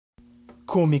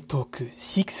コミックトーク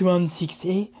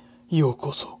616へよう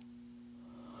こそ。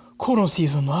このシー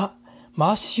ズンは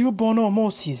マシュー・ボノ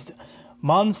モシズ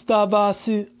モンスターバー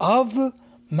ス・オブ・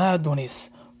マッドネ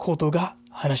スことが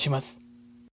話します。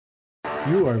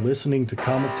You are listening to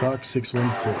Comic Talk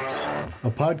 616, a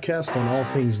podcast on all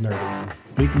things nerdy.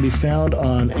 We can be found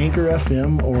on Anchor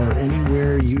FM or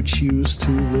anywhere you choose to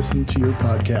listen to your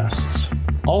podcasts.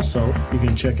 Also, you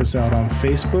can check us out on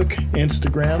Facebook,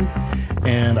 Instagram,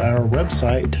 and our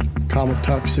website,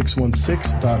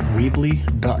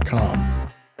 comictalk616.weebly.com.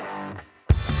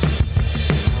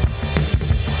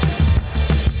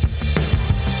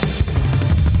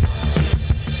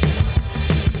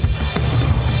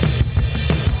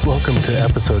 Welcome to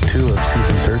episode 2 of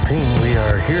season 13. We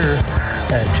are here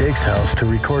at Jake's house to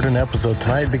record an episode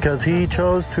tonight because he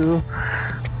chose to,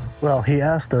 well, he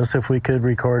asked us if we could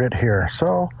record it here.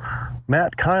 So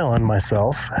Matt, Kyle, and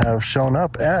myself have shown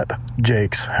up at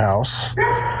Jake's house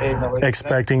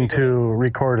expecting to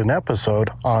record an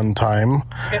episode on time.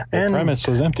 And the premise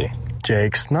was empty.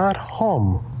 Jake's not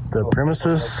home. The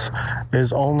premises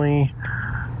is only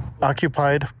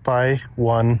occupied by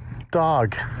one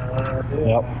dog.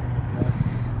 Yep.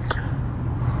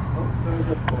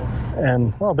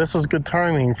 And, well, this is good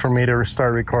timing for me to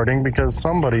start recording because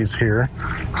somebody's here.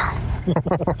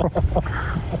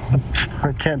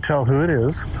 I can't tell who it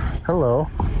is. Hello.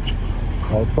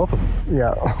 Well, it's both of them.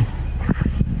 Yeah.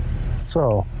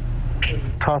 So,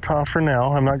 ta-ta for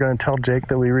now. I'm not going to tell Jake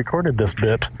that we recorded this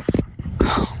bit.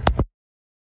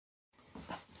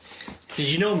 Did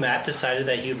you know Matt decided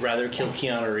that he would rather kill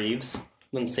Keanu Reeves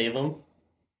than save him?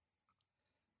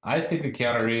 I think that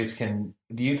Keanu Reeves can...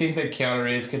 Do you think that Keanu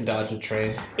Reeves can dodge a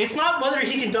train? It's not whether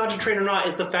he can dodge a train or not.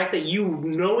 It's the fact that you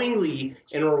knowingly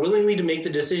and are willingly to make the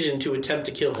decision to attempt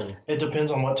to kill him. It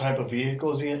depends on what type of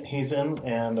vehicles he's in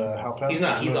and how fast he's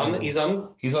not. He's on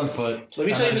foot. Let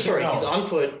me tell you the story. He's on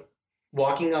foot,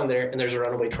 walking on there, and there's a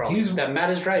runaway trolley that Matt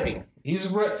is driving. He's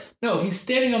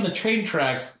standing on the train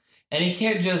tracks, and he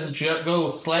can't just go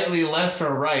slightly left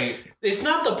or right. It's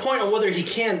not the point of whether he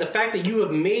can. The fact that you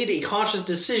have made a conscious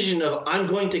decision of, I'm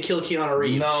going to kill Keanu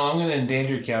Reeves. No, I'm going to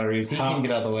endanger Keanu Reeves. He can get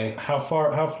out of the way. How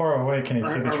far away can he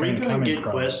see the train coming from? Are we going to get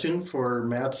questioned for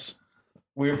Matt's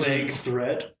vague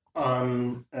threat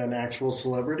on an actual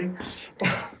celebrity?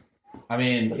 I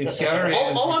mean, if Keanu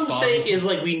Reeves all I'm saying is,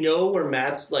 like, we know where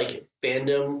Matt's, like,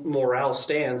 fandom morale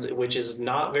stands, which is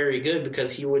not very good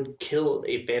because he would kill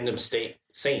a fandom saint.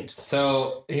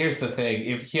 So here's the thing: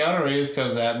 if Keanu Reeves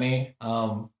comes at me,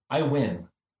 I win.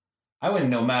 I win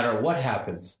no matter what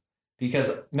happens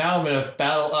because now I'm in an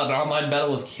online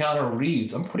battle with Keanu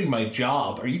Reeves. I'm putting my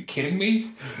job. Are you kidding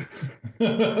me?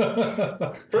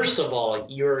 First of all,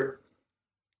 you're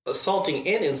assaulting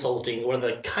and insulting one of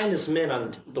the kindest men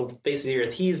on the face of the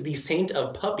earth. He's the saint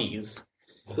of puppies,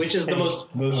 which is the most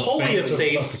holy of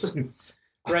saints.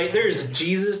 Right, there's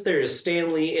Jesus, there's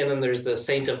Stanley, and then there's the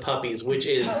Saint of Puppies, which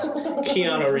is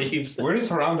Keanu Reeves. Where does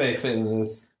Harambe fit in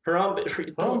this?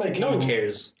 Harambe no one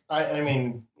cares. I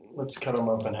mean, let's cut him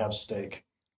up and have steak.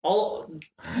 The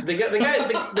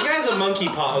guy's a monkey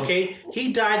paw, okay?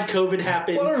 He died, COVID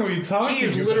happened. What are we talking about? He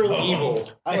is literally evil.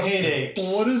 I hate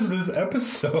apes. What is this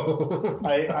episode?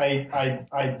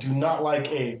 I do not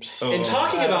like apes. And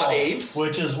talking about apes,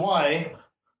 which is why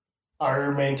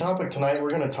our main topic tonight, we're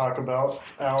going to talk about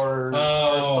our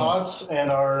thoughts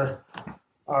and our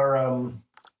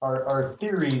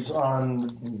theories on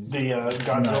the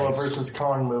Godzilla versus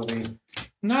Kong movie.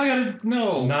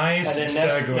 Nice. And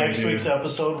then next week's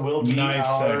episode will be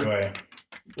segue.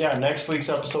 Yeah, next week's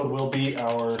episode will be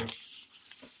our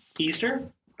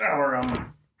Easter.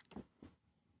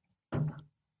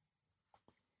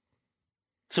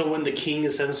 So when the king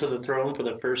ascends to the throne for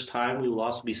the first time, we will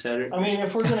also be centered. I mean,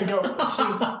 if we're going to go... see,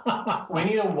 we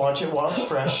need to watch it while it's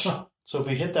fresh. So if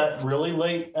we hit that really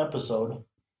late episode,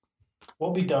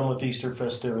 we'll be done with Easter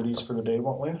festivities for the day,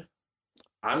 won't we?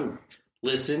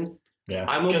 Listen, yeah.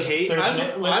 I'm okay.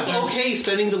 I'm okay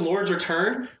spending the Lord's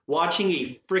Return, watching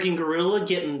a freaking gorilla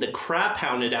getting the crap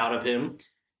pounded out of him,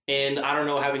 and I don't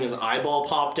know, having his eyeball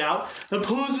popped out.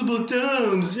 Opposable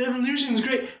thumbs, evolution's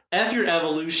great. F your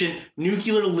evolution,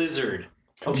 nuclear lizard.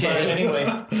 Okay. But anyway,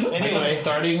 Are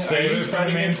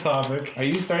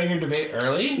you starting your debate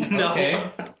early? No.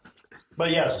 Okay.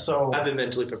 But yes, so I've been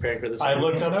mentally preparing for this. I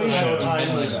looked up the show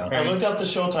times. I looked up the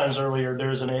show times earlier.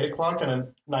 There's an 8:00 and a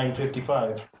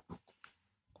 9:55.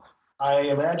 I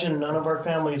imagine none of our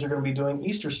families are going to be doing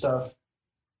Easter stuff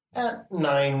at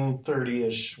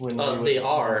 9:30ish. They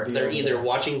are. They're either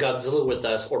watching Godzilla with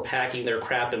us or packing their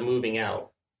crap and moving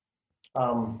out.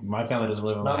 My family doesn't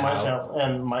live in Not my my house. family,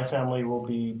 and my family will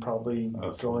be probably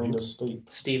going to sleep.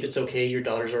 Steve, it's okay. Your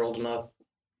daughters are old enough.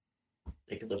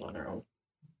 They could live on their own.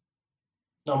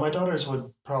 No, my daughters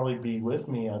would probably be with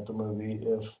me at the movie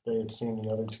if they had seen the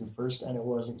other two first, and it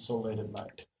wasn't so late at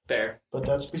night. Fair. But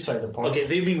that's beside the point. Okay,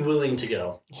 they'd be willing to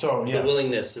go. So, yeah. The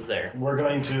willingness is there. We're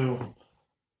going to...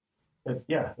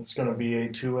 it's going to be a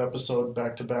 2-episode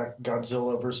back-to-back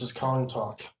Godzilla versus Kong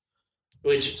talk.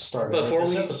 Which,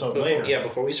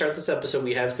 before we start this episode,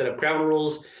 we have set up ground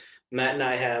rules. Matt and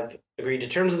I have agreed to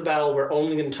terms of the battle. We're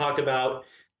only going to talk about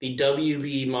the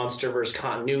WB MonsterVerse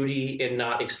continuity and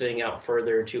not extending out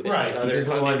further to any other because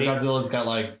otherwise continuity. Godzilla's got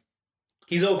like...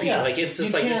 He's OP. It's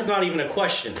just it's not even a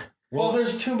question. Well,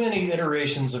 there's too many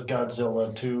iterations of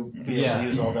Godzilla to be able to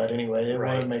use all that anyway. It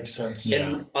wouldn't make sense.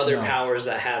 And other powers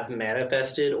that have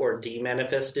manifested or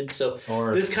demanifested. So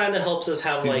this kind of helps us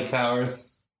have like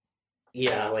powers.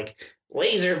 Yeah, like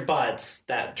laser butts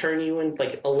that turn you in,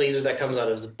 like a laser that comes out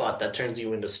of his butt that turns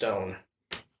you into stone.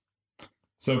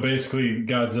 So basically,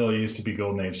 Godzilla used to be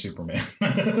Golden Age Superman.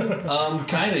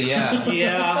 Kind of, yeah.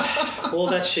 Yeah. Well,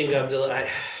 that's Shin Godzilla. I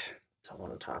don't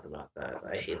want to talk about that.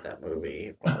 I hate that movie.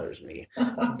 It bothers me.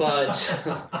 But,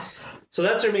 so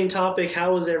that's our main topic.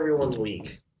 How was everyone's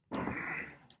week?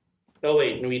 Oh,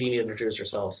 wait. We need to introduce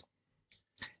ourselves.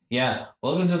 Yeah.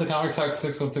 Welcome to the Comic Talk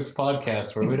 616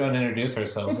 podcast, where we don't introduce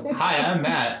ourselves. Hi, I'm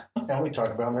Matt. And we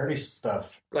talk about nerdy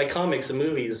stuff. Like comics and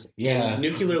movies. Yeah. And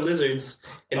nuclear lizards.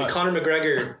 And Conor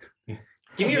McGregor.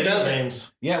 Give me your belt.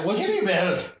 Names. Yeah, Give me your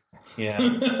belt.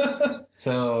 Yeah.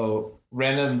 So,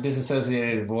 random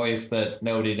disassociated voice that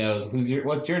nobody knows.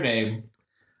 What's your name?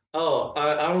 Oh,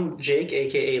 I'm Jake,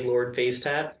 a.k.a. Lord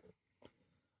Facetat.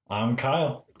 I'm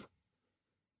Kyle,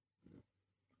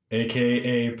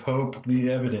 a.k.a. Pope the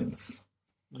Evidence.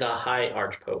 The High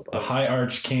Archpope. The High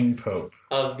Arch King Pope.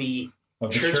 Of the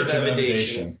Church of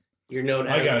Evidation. You're known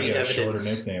as I gotta the get Evidence. a shorter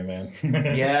nickname,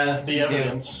 man. Yeah. The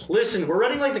Evidence. Listen, we're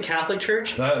running like the Catholic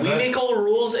Church. We make all the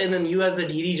rules, and then you as the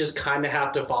deity just kind of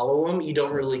have to follow them. You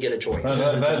don't really get a choice.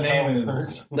 That name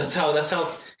is... That's how...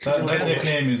 That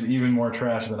nickname is even more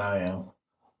trash than I am.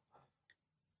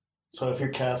 So if you're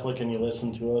Catholic and you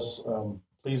listen to us,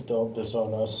 please don't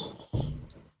disown us.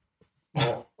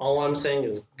 All I'm saying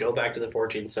is go back to the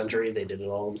 14th century. They did it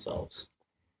all themselves.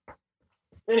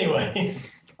 Anyway,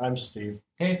 I'm Steve.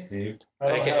 Hey, Steve. I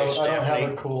don't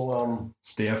have a cool...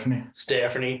 Stephanie.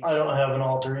 I don't have an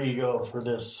alter ego for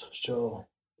this show.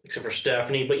 Except for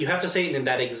Stephanie, but you have to say it in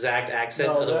that exact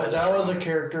accent. No, otherwise that was a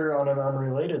character on an a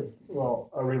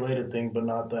related thing, but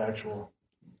not the actual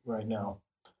right now.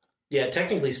 Yeah,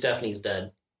 technically Stephanie's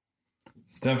dead.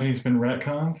 Stephanie's been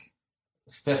retconned?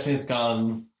 Stephanie's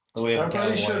gone the way of I'm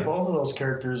pretty sure both of those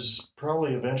characters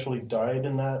probably eventually died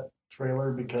in that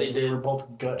trailer because they were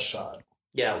both gut shot.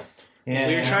 Yeah. We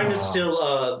were trying to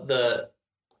steal the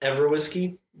Ever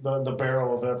whiskey. The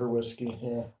barrel of Ever whiskey,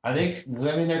 yeah. I think, does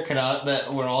that mean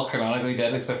that we're all canonically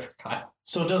dead except for Kyle?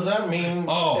 So does that mean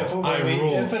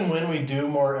if and when we do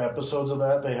more episodes of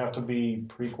that, they have to be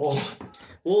prequels?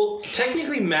 Well,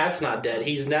 technically Matt's not dead.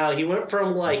 He went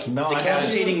from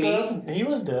decapitating me. He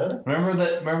was dead.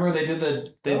 Remember they did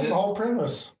the whole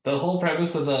premise. The whole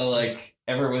premise of the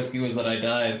Ever whiskey was that I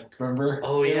died. Remember?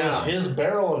 Oh yeah. It was his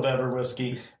barrel of Ever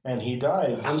whiskey, and he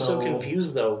died. I'm so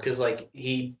confused though, because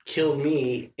he killed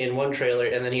me in one trailer,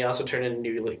 and then he also turned into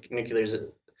nuclears.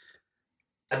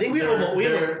 I think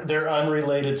they're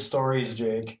unrelated stories,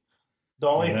 Jake. The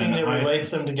only thing that relates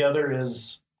them together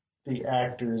is the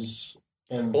actors.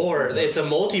 It's a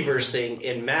multiverse thing,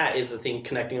 and Matt is the thing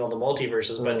connecting all the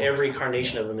multiverses, but every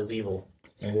incarnation of him is evil.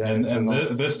 And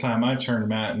this time I turned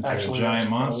Matt into a giant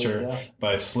monster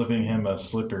by slipping him a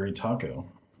slippery taco.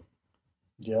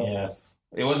 Yep. Yes.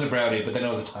 It was a brownie, but then it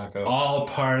was a taco. All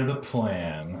part of the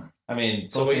plan. I mean...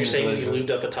 So what you're saying is you lubed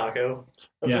up a taco?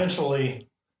 Eventually,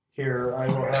 here, I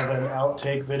will have an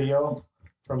outtake video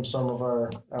from some of our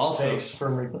outtakes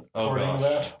from recording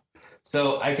that.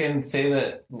 So I can say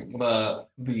that the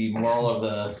moral of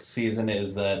the season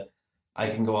is that I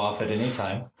can go off at any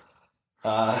time.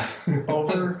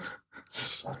 Over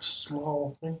such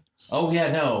small things. Oh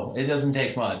yeah, no, it doesn't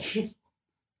take much.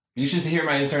 You should hear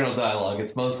my internal dialogue.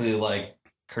 It's mostly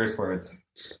curse words.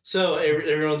 So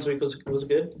everyone's week was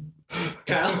good.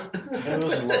 Kyle, it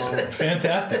was long.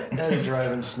 Fantastic. I had to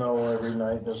drive in snow every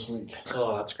night this week.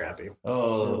 Oh, that's crappy.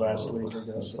 Or last week, I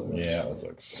guess. Yeah, that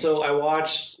sucks. So I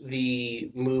watched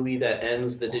the movie that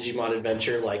ends the Digimon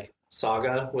Adventure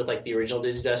saga with the original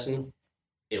Digidestin.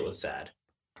 It was sad.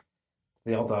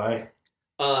 They all die?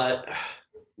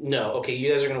 No. Okay,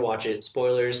 you guys are going to watch it.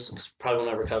 Spoilers, probably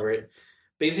will never cover it.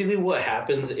 Basically what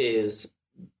happens is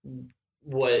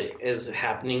what is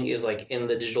happening is like in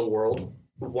the digital world,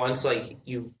 once like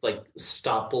you like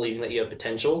stop believing that you have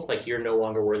potential, like you're no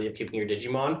longer worthy of keeping your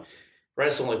Digimon,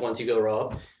 right? So like once you grow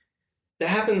up, that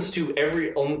happens to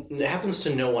it happens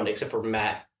to no one except for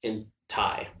Matt and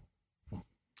Tai.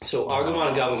 So Agumon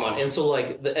and Gabumon, and so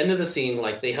like the end of the scene,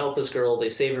 like they help this girl, they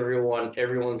save everyone,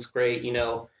 everyone's great, you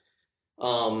know.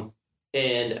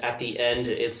 And at the end,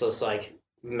 it's just like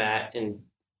Matt and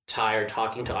Tai are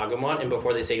talking to Agumon, and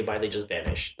before they say goodbye, they just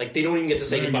vanish. Like they don't even get to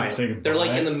say goodbye. They're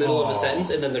like in the middle of a sentence,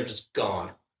 and then they're just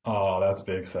gone. Oh, that's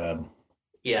big sad.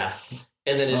 Yeah,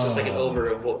 and then it's just like an over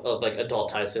of like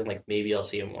adult Tai saying like maybe I'll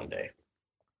see him one day.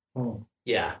 Oh.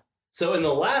 Yeah. So in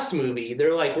the last movie,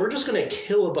 they're like, we're just gonna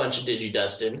kill a bunch of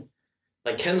Digidestin.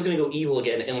 Like Ken's gonna go evil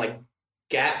again and like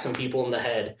gat some people in the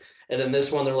head. And then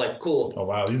this one, they're like, cool. Oh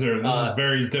wow, this is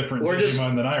very different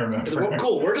Digimon than I remember.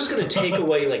 Cool. We're just gonna take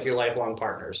away like your lifelong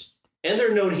partners, and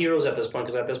they're known heroes at this point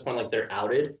because at this point, like they're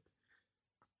outed.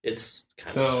 It's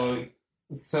so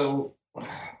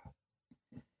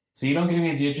you don't get to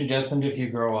be Digidestined if you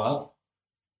grow up.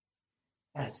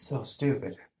 That's so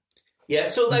stupid. Yeah,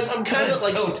 so like, I'm kind of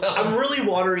like so I'm really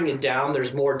watering it down.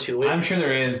 There's more to it. I'm sure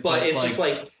there is, but it's like, just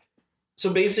like.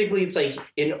 So basically, it's like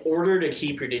in order to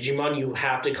keep your Digimon, you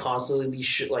have to constantly be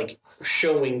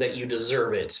showing that you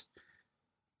deserve it.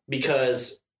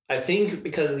 Because I think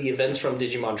because of the events from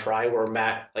Digimon Tri,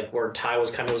 where Tai was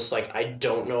kind of just like, I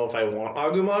don't know if I want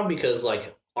Agumon because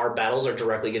like our battles are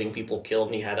directly getting people killed,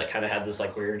 and he had this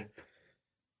like weird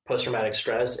post traumatic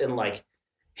stress, and like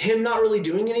him not really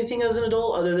doing anything as an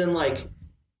adult other than like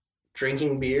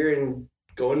drinking beer and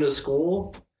going to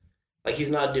school. Like,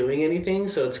 he's not doing anything,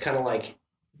 so it's kind of like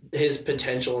his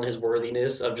potential and his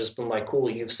worthiness of just being like, cool,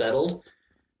 you've settled.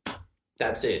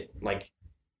 That's it. Like,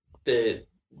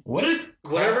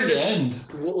 whatever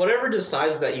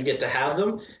decides that you get to have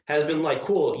them has been like,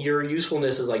 cool, your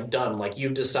usefulness is, like, done. Like,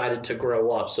 you've decided to grow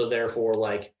up, so therefore,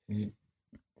 like, we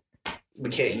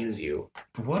can't use you.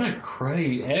 What a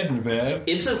cruddy end, man.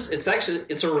 It's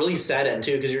a really sad end,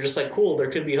 too, because you're just like, cool,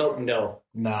 there could be hope. No.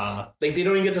 Nah. Like, they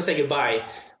don't even get to say goodbye.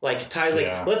 Like, Tai's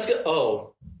like, let's go.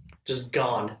 Oh, just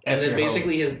gone. And then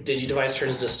basically his Digidevice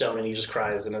turns to stone and he just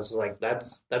cries. And it's like,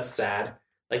 that's sad.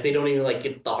 Like, they don't even, like,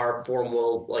 get the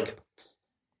heartwarming,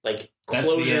 like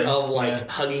closure of, like,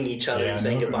 hugging each other and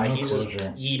saying goodbye. He's just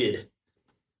yeeted.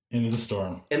 Into the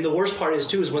storm. And the worst part is,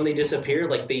 too, is when they disappear,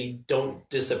 like, they don't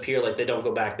disappear. Like, they don't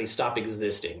go back. They stop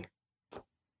existing.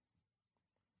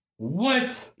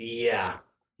 What? Yeah.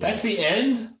 That's the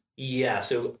end? Yeah,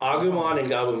 so Agumon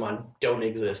and Gabumon don't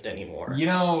exist anymore. You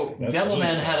know,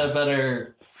 Devilman had a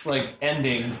better, like,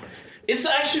 ending. It's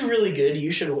actually really good. You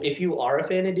should, if you are a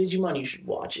fan of Digimon, you should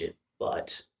watch it,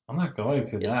 but... I'm not going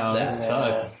to now. It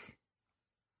sucks.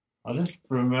 I'll just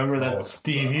remember that. Oh,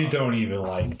 Steve, you don't even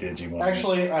like Digimon.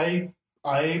 Actually,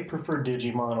 I prefer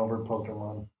Digimon over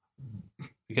Pokemon.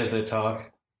 Because they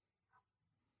talk?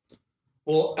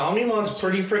 Well, Omnimon's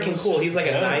pretty freaking cool. He's like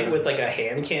a knight with like a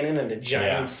hand cannon and a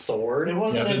giant sword. It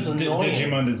wasn't as annoying.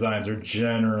 Digimon designs are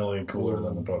generally cooler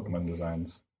than the Pokemon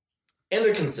designs. And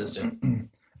they're consistent.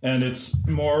 And it's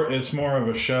more of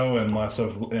a show and less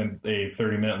of a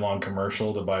 30-minute long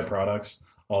commercial to buy products.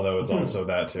 Although it's also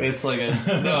that too. It's like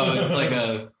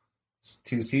a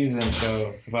 2-season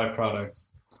show to buy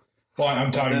products. Well,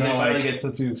 I'm talking about they finally get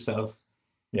to do stuff.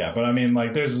 Yeah, but I mean,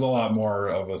 like, there's a lot more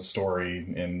of a story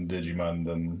in Digimon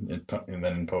than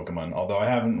in Pokemon. Although I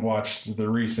haven't watched the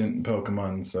recent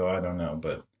Pokemon, so I don't know.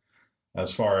 But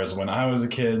as far as when I was a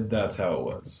kid, that's how it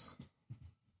was.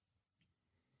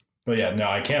 But yeah, no,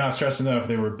 I cannot stress enough.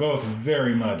 They were both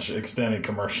very much extended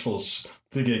commercials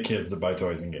to get kids to buy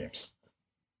toys and games.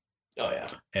 Oh, yeah.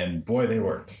 And boy, they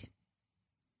worked.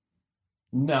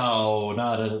 No,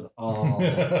 not at all.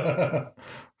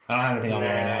 I don't have anything on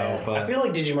right now, but I feel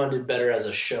like Digimon did better as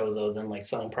a show though than like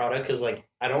selling product because like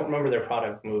I don't remember their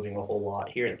product moving a whole lot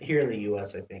here in the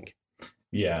US. I think.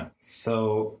 Yeah.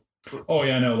 So. Oh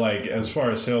yeah, no. Like as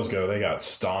far as sales go, they got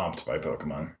stomped by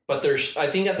Pokemon. But I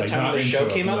think at the time the show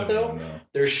came out though,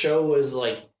 their show was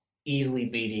like easily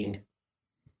beating.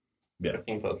 Yeah.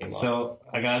 Pokemon. So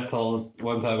I got told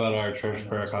one time at our church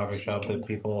for a coffee shop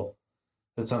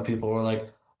that some people were like,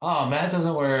 "Oh, Matt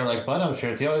doesn't wear like button-up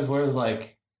shirts. He always wears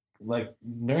like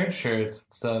nerd shirts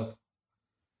and stuff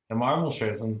and Marvel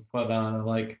shirts and whatnot." I'm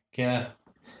like, yeah.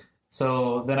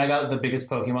 So then I got the biggest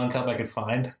Pokemon cup I could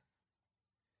find,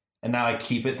 and now I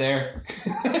keep it there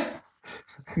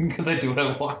because I do what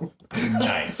I want.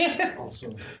 Nice.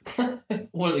 Awesome.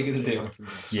 What are they gonna do?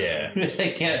 Yeah,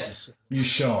 they can't. You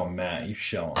show them, Matt. You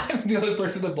show them. I'm the only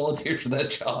person that volunteered for that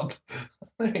job.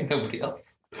 There ain't nobody else.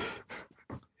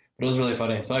 But it was really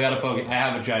funny. So I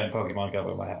have a giant Pokemon cup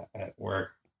at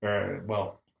work, when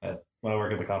I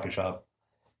work at the coffee shop.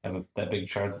 I have that big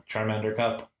Charmander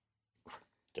cup.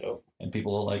 Dope. And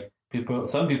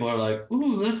some people are like,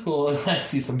 ooh, that's cool. And I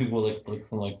see some people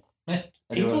I'm like,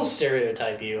 People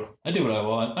stereotype you. I do what I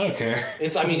want. I don't care.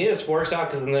 It works out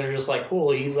because then they're just like,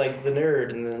 cool, he's like the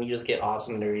nerd, and then you just get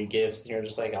awesome nerdy gifts, and you're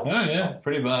just like,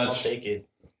 pretty much. I'll take it.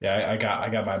 Yeah, I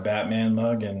got my Batman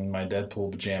mug and my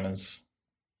Deadpool pajamas.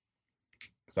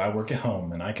 Because I work at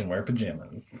home and I can wear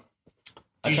pajamas.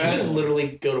 You can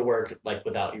literally go to work like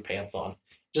without your pants on.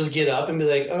 Just get up and be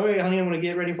like, all right, honey, I'm going to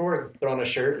get ready for work. Put on a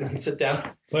shirt and then sit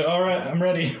down. It's like, all right, I'm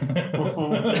ready.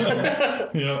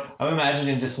 Yep. I'm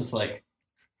imagining just this like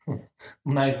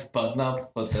nice button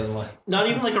up, but then like not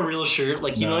even like a real shirt,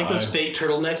 like know, like those fake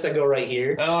turtlenecks that go right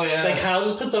here. Oh yeah. Like Kyle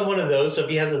just puts on one of those, so if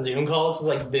he has a Zoom call, it's just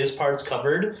like this part's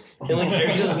covered, and like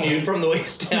they're just nude from the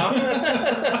waist down.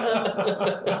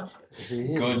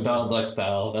 Going Donald Duck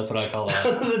style. That's what I call that.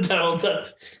 The Donald Duck.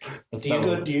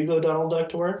 Do you go Donald Duck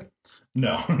to work?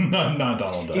 No, not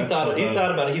Donald Duck. He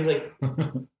thought about it. He's like,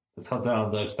 it's called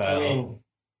Donald Duck style.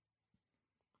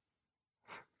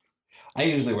 I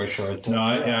usually wear shorts. No,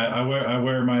 I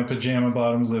wear my pajama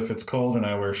bottoms if it's cold, and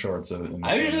I wear shorts.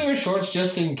 I usually wear shorts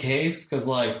just in case, because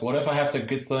like, what if I have to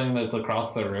get something that's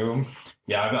across the room?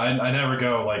 Yeah, I never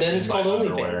go like. Then it's called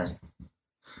OnlyFans.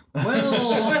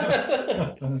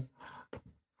 Well,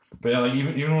 but yeah, like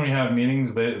even when we have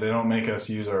meetings, they don't make us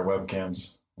use our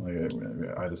webcams. Like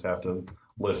I just have to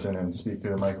listen and speak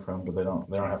through the microphone, but they don't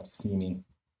have to see me.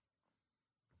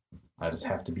 I just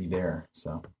have to be there.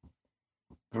 So.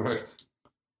 Perfect.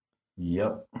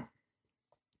 Yep.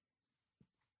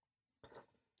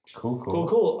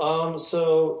 Cool.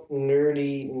 So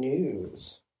nerdy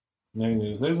news. Nerdy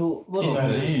news. There's a little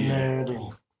bit.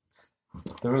 Nerdy.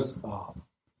 There was.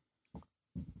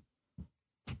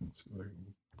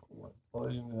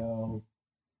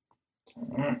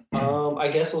 I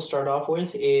guess we'll start off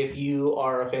with, if you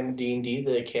are a fan of D&D,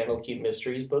 the Candlekeep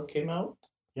Mysteries book came out.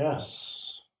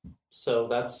 Yes. So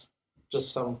that's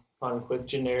just some fun, quick,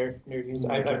 generic nerd news.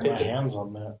 I picked my hands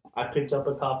on that. I picked up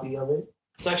a copy of it.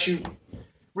 It's actually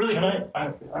really good.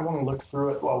 I want to look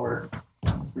through it while we're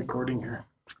recording here.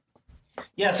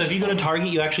 Yeah, so if you go to Target,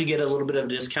 you actually get a little bit of a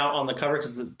discount on the cover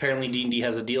because apparently D&D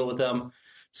has a deal with them.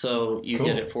 So you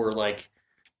get it for like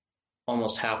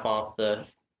almost half off the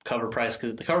cover price,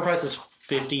 because the cover price is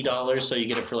 $50, so you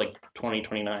get it for like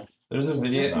 $20-$29. There's a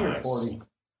video. Nice. 40.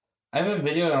 I have a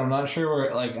video, and I'm not sure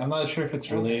where. Like, I'm not sure if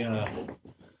it's really. I'm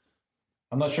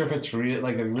not sure if it's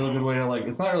like a really good way to like.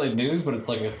 It's not really news, but it's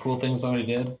like a cool thing somebody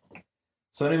did.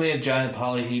 Somebody made a giant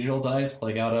polyhedral dice,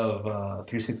 like out of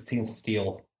 3/16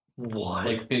 steel. What?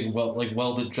 Like big,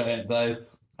 welded giant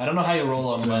dice. I don't know how you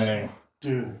roll them, but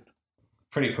dude,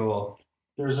 pretty cool.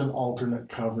 There's an alternate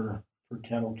cover for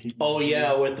Candlekeep. Oh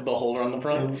yeah, with the beholder on the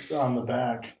front, and on the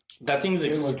back. That thing's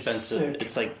expensive.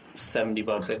 It's like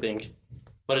 $70, I think,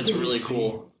 but it's really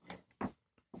cool.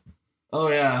 Oh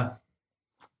yeah,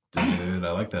 dude,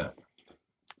 I like that.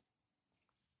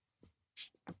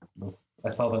 I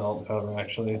saw the alt cover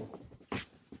actually.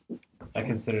 I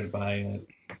considered buying it.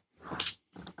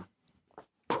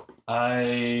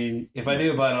 If I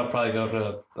do buy it, I'll probably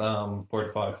go to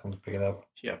Board Fox and pick it up.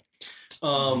 Yeah.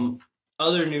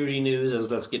 Other nudie news, as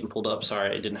that's getting pulled up. Sorry,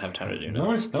 I didn't have time to do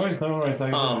notes. No worries.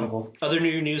 Other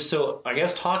nudie news. So I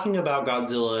guess talking about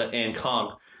Godzilla and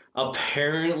Kong,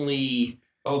 apparently.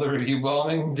 Oh, the review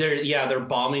bombing? They're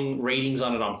bombing ratings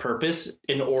on it on purpose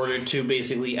in order to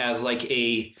basically, as like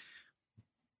a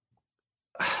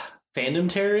fandom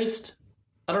terrorist.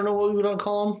 I don't know what we would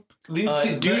call them.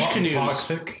 These douche canoes.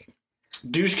 Toxic.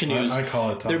 Douche canoes. I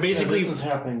call it toxic. They're basically. This is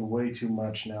happening way too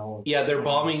much now. Yeah, they're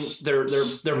bombing.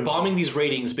 They're bombing these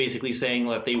ratings, basically saying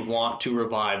that they want to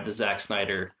revive the Zack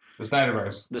Snyder, the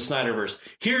Snyderverse.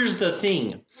 Here's the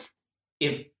thing: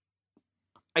 if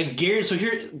I guarantee, so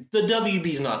here the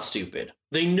WB's not stupid.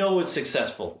 They know it's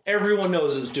successful. Everyone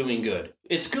knows it's doing good.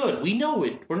 It's good. We know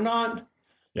it. We're not.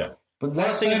 Yeah. But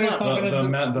Zack Snyder's not going to.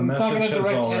 The message has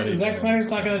already. Zack Snyder's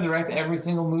not going to direct every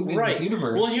single movie in this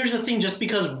universe. Well, here's the thing: just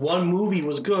because one movie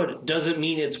was good doesn't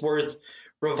mean it's worth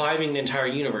reviving the entire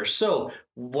universe. So,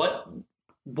 what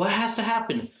has to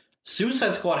happen?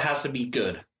 Suicide Squad has to be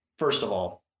good. First of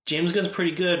all, James Gunn's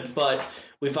pretty good, but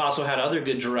we've also had other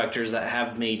good directors that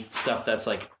have made stuff that's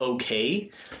like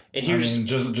okay. And here's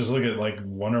just look at like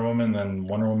Wonder Woman, then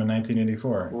Wonder Woman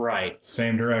 1984. Right.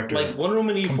 Same director. Like Wonder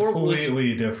Woman 84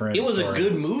 completely different. It was stories. a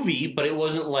good movie, but it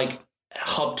wasn't like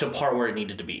up to par where it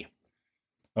needed to be.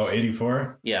 Oh,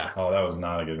 84? Yeah. Oh, that was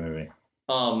not a good movie.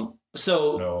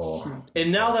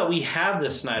 And now that we have the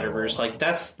Snyderverse, like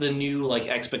that's the new like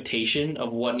expectation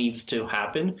of what needs to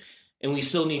happen, and we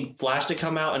still need Flash to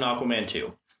come out and Aquaman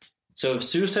 2. So if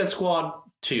Suicide Squad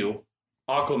 2,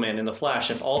 Aquaman, and the Flash,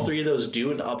 if all three of those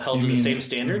do and upheld to the same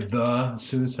standard, the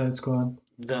Suicide Squad.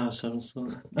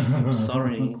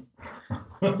 Sorry.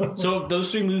 So if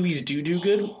those three movies do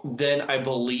good, then I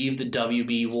believe the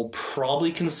WB will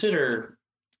probably consider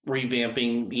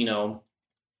revamping, you know,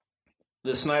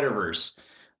 the Snyderverse.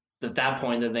 At that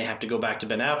point, then they have to go back to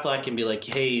Ben Affleck and be like,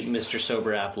 hey, Mr.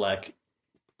 Sober Affleck,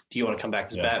 do you want to come back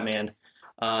as Batman?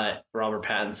 Robert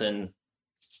Pattinson,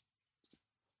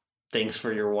 thanks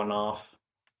for your one-off.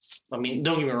 I mean,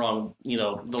 don't get me wrong, you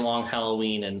know, the Long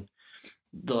Halloween and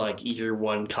the like year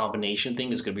one combination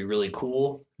thing is going to be really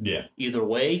cool. Yeah. Either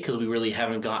way, because we really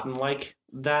haven't gotten like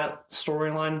that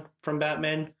storyline from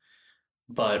Batman.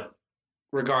 But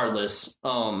regardless,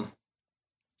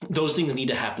 those things need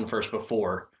to happen first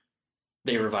before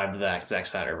they revive the Zack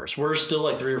Snyderverse. We're still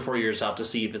like 3 or 4 years out to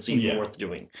see if it's even worth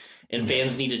doing. And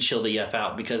fans need to chill the F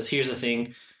out, because here's the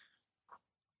thing.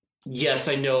 Yes,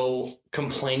 I know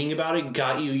complaining about it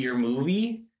got you your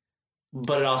movie,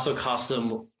 but it also cost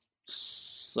them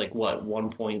like what,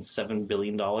 $1.7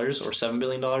 billion or $7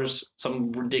 billion,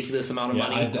 some ridiculous amount of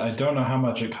money. I don't know how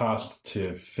much it cost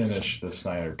to finish the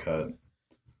Snyder Cut.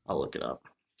 I'll look it up.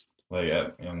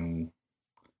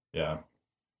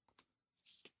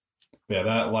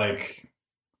 That like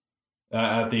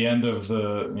at the end of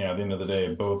the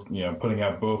day, both putting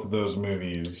out both of those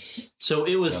movies. So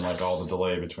it was, and like all the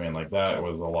delay between, like that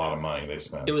was a lot of money they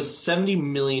spent. It was $70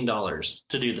 million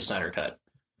to do the Snyder Cut.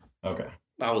 Okay.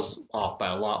 I was off by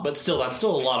a lot, but still, that's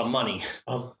still a lot of money.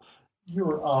 You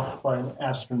were off by an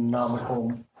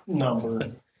astronomical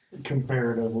number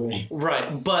comparatively.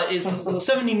 Right, but it's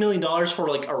 $70 million for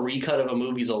like a recut of a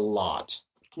movie is a lot.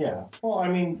 Yeah. Well, I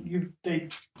mean,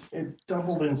 it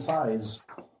doubled in size.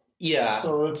 Yeah.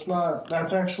 So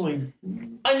that's actually...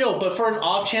 I know, but for an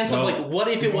off chance of like, what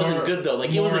if it wasn't good though?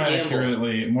 Like it was a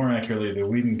gamble. More accurately, the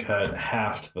Whedon cut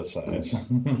halved the size.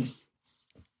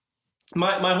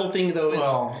 My whole thing though is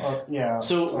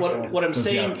So okay. what I'm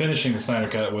saying, finishing the Snyder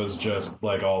Cut was just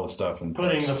like all the stuff and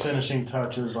putting the finishing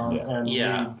touches on.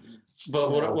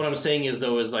 But what I'm saying is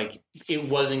though is like it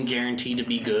wasn't guaranteed to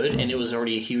be good, and it was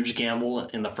already a huge gamble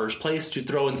in the first place to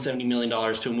throw in $70 million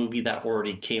to a movie that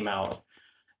already came out.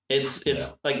 It's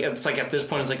like at this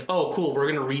point it's like, oh cool,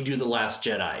 we're gonna redo The Last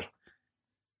Jedi.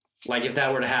 Like if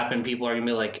that were to happen, people are gonna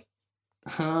be like,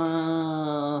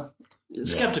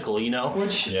 skeptical, you know?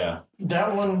 Which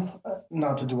that one,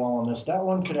 not to dwell on this, that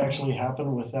one could actually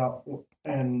happen without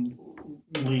and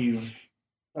leave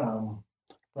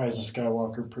Rise of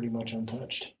Skywalker pretty much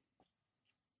untouched.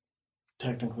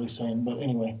 Technically saying, but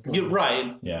anyway. You're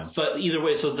right. Yeah. But either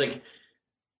way, so it's like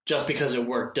just because it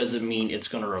worked doesn't mean it's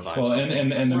going to revive. Well,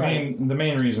 something. and the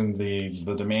main reason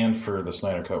the demand for the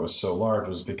Snyder Cut was so large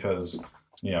was because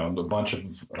a bunch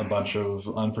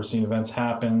of unforeseen events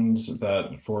happened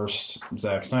that forced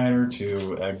Zack Snyder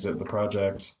to exit the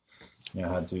project.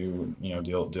 Had to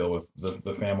deal with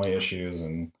the family issues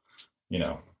and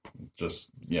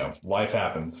just life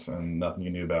happens and nothing you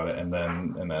knew about it, and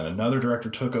then another director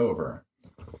took over.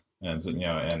 And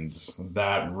and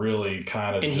that really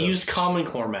kind of he used Common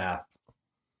Core math.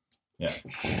 Yeah,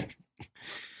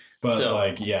 but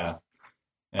I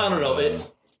don't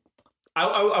know.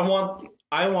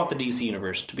 I want the DC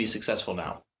universe to be successful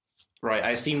now, right?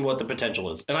 I've seen what the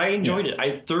potential is, and I enjoyed it. I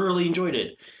thoroughly enjoyed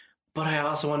it, but I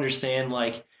also understand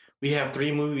like we have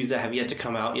 3 movies that have yet to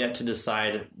come out yet to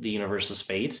decide the universe's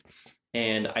fate,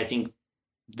 and I think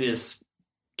this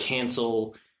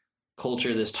cancel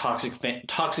culture, this toxic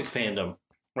fandom,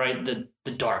 right? The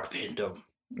dark fandom,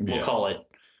 we'll call it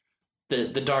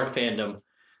the dark fandom,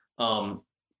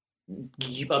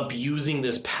 abusing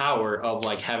this power of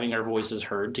like having our voices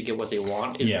heard to get what they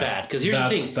want is bad. Because here's the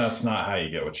thing: that's not how you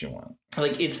get what you want.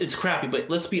 Like it's crappy, but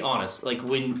let's be honest. Like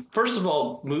when first of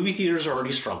all, movie theaters are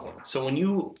already struggling. So when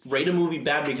you rate a movie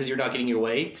bad because you're not getting your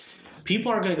way,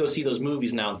 people aren't going to go see those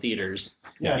movies now in theaters.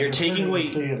 Yeah, you're taking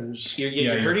away theaters.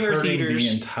 You're hurting our theaters. The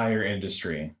entire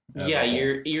industry. Yeah,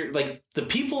 you're like the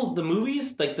people, the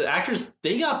movies, like the actors,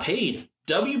 they got paid.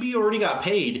 WB already got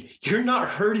paid. You're not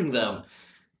hurting them.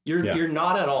 You're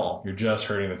not at all. You're just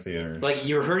hurting the theaters. Like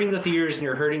you're hurting the theaters and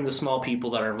you're hurting the small people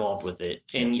that are involved with it.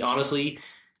 And honestly,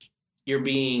 you're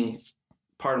being,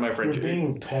 pardon my French. You're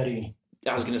being petty.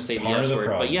 I was going to say the S word,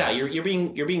 but yeah, you're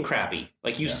being crappy.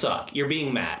 Like you suck. You're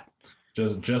being mad.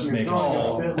 Just make it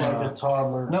fit like a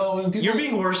toddler. No, when people, you're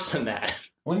being worse than that.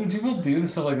 When people do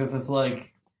stuff like this, it's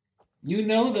like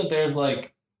that there's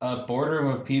like a boardroom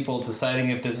of people deciding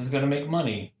if this is going to make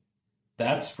money.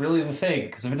 That's really the thing.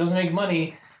 Because if it doesn't make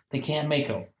money, they can't make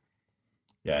them.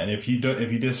 Yeah, and if you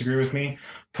disagree with me,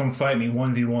 come fight me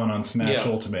 1v1 on Smash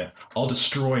Ultimate. I'll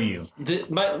destroy you.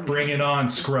 Bring it on,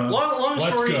 scrub.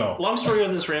 Let's go. Long story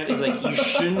of this rant is like you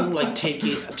shouldn't like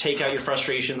take out your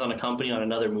frustrations on a company on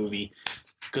another movie,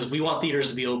 because we want theaters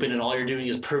to be open, and all you're doing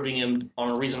is proving them on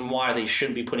a reason why they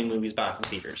shouldn't be putting movies back in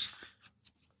theaters.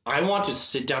 I want to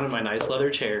sit down in my nice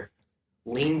leather chair,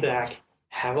 lean back,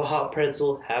 have a hot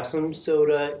pretzel, have some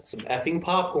soda, some effing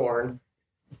popcorn,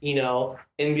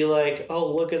 and be like,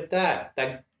 oh, look at that.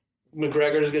 That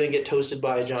McGregor's going to get toasted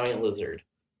by a giant lizard.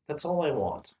 That's all I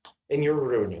want. And you're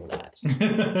ruining that.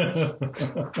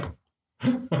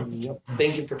 Yep.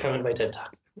 Thank you for coming to my TED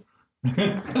Talk.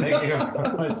 Thank you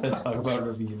for TED Talk about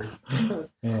reviews.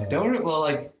 Yeah.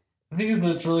 The thing is,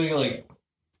 it's really like,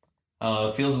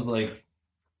 it feels like...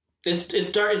 It's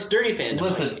dirty fandom.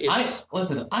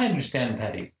 Listen, I understand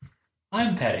petty.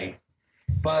 I'm petty.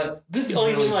 But this is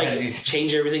only really petty.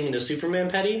 Change everything into Superman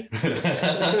petty?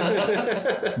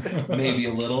 Maybe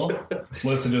a little.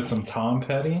 Listen to some Tom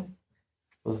Petty.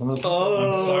 Listen to some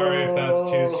I'm sorry if that's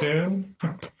too soon.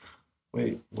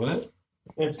 Wait, what?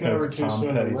 It's never too Tom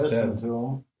soon Petty's to listen dead. to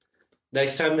him.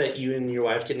 Next time that you and your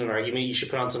wife get in an argument, you should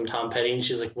put on some Tom Petty. And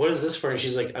she's like, what is this for? And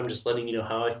she's like, I'm just letting you know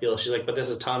how I feel. She's like, but this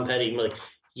is Tom Petty. And we're like,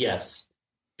 yes.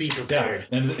 Be prepared.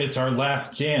 Yeah, and it's our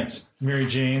last chance, Mary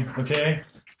Jane, okay?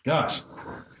 Gosh.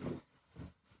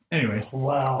 Anyways.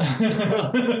 Wow.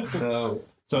 So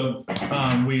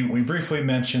we briefly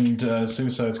mentioned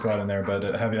Suicide Squad in there, but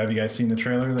have you guys seen the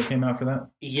trailer that came out for that?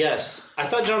 Yes. I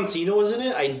thought John Cena was in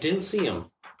it. I didn't see him.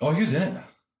 Oh, he was in it.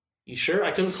 You sure?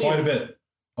 I couldn't see him. Quite a bit.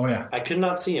 Oh, yeah. I could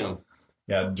not see him.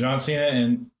 Yeah, John Cena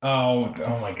and... Oh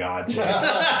my God, Jake. Wow.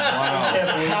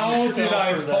 How did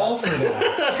I fall for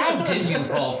that? How did you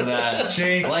fall for that?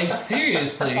 Jake. Like,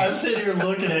 seriously. I'm sitting here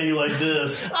looking at you like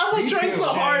this. I'm trying so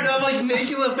hard, and I'm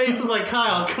making the face of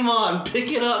Kyle, come on,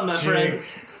 pick it up, my friend.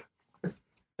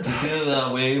 Did you see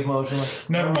the wave motion?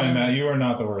 Never mind, Matt. You are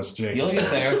not the worst, Jake. You'll get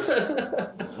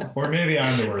there. Or maybe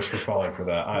I'm the worst for falling for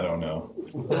that. I don't know.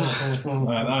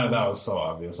 That was so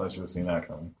obvious. I should have seen that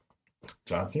coming.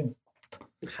 John Cena.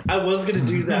 I was gonna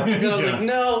do that because I was like,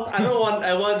 no, I don't want.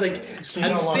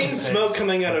 I'm seeing smoke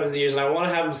coming out of his ears, and I want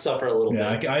to have him suffer a little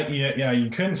bit. Yeah,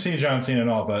 you couldn't see John Cena at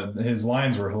all, but his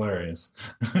lines were hilarious.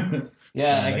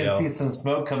 Yeah, I can see some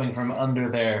smoke coming from under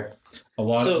there. A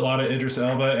lot of Idris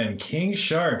Elba and King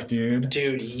Shark, dude.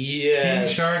 Dude, yes.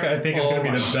 King Shark, I think is going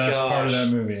to be the best part of that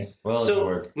movie.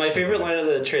 Well, my favorite line of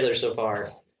the trailer so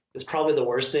far is probably the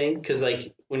worst thing, because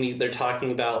when they're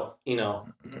talking about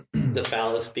the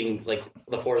phallus being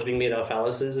the forest being made out of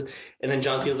phalluses, and then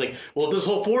John Cena's like, well, if this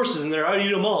whole forest is in there, I'd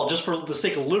eat them all just for the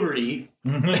sake of liberty.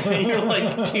 And you're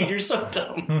like, dude, you're so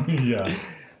dumb. Yeah.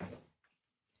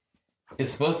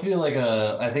 It's supposed to be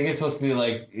I think it's supposed to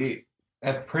be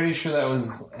I'm pretty sure that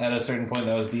was at a certain point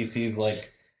that was DC's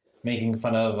making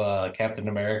fun of Captain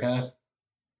America.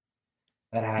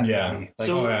 That has to be.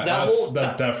 So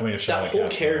that's definitely a shot. That whole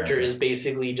character is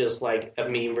basically just a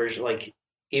meme version.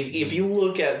 If you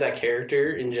look at that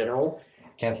character in general,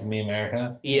 Captain Me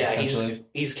America. Yeah, he's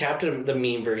the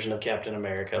meme version of Captain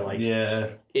America.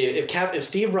 If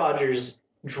Steve Rogers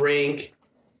drank,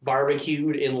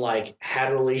 barbecued, and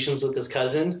had relations with his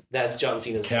cousin, that's John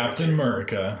Cena's Captain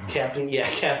America. Captain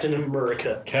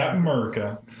America. Captain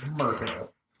America.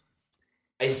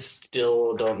 I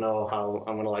still don't know how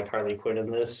I'm gonna like Harley Quinn in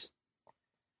this.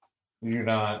 You're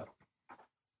not.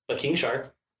 But King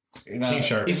Shark. King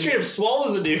Shark. He straight up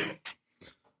swallows a dude.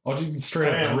 Oh, dude,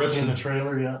 straight up rips in the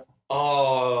trailer yet.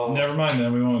 Oh. Never mind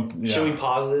then. We won't. Yeah. Should we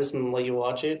pause this and let you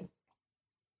watch it?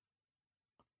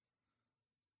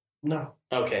 No.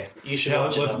 Okay, you should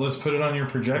watch it. Let's put it on your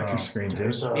projector screen,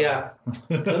 dude. Yeah.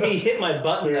 Let me hit my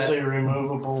button. There's a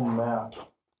removable map.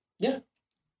 Yeah.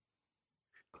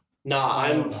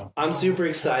 Nah, I'm super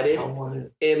excited,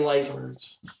 and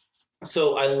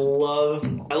so I love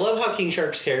how King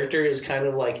Shark's character is kind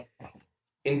of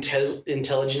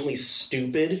intelligently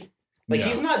stupid.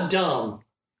 He's not dumb,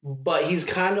 but he's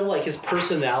kind of his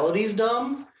personality's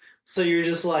dumb. So you're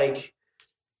just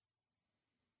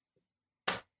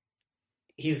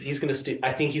he's gonna steal.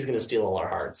 I think he's gonna steal all our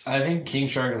hearts. I think King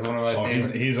Shark is one of my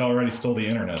favorite. He's already stole the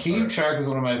internet. King Shark is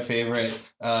one of my favorite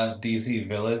DC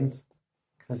villains.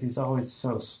 Because he's always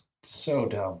so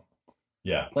dumb.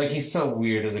 Yeah. He's so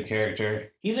weird as a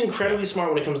character. He's incredibly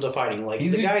smart when it comes to fighting.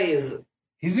 He's incredibly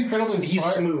smart. He's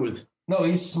smooth. No,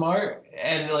 he's smart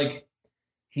and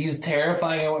he's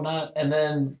terrifying and whatnot. And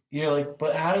then you're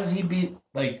but how does he beat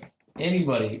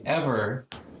anybody ever?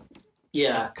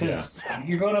 Yeah. Because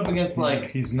you're going up against, like,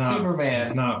 he's not, Superman.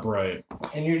 He's not bright.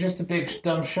 And you're just a big,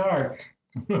 dumb shark.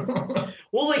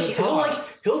 Well, like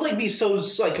he'll be so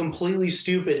like completely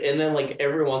stupid, and then like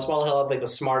every once in a while he'll have like the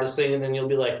smartest thing, and then you'll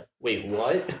be like, "Wait,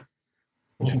 what?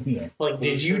 Yeah. Like,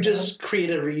 did you just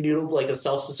create a renewable, like a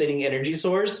self-sustaining energy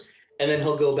source?" And then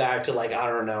he'll go back to like I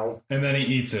don't know, and then he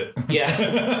eats it. Yeah.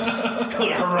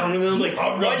 And then like,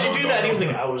 why'd you do that? And he was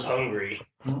like, I was hungry.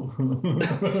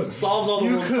 Solves all the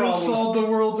world's problems. You could have solved the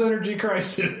world's energy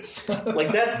crisis.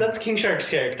 Like that's King Shark's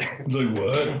character. It's like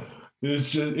what? It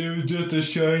was just a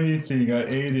shiny thing. I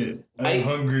ate it. I'm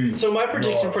hungry. So my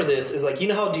prediction for this is like, you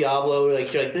know how Diablo,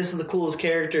 like you're like, this is the coolest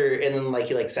character, and then like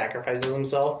he like sacrifices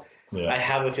himself. Yeah. I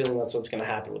have a feeling that's what's going to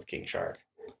happen with King Shark.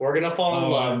 We're going to fall in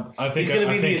love. He's going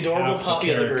to be the adorable puppy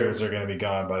of the group. Characters are going to be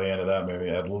gone by the end of that movie,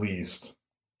 at least.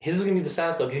 His is going to be the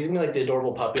saddest though, because he's going to be like the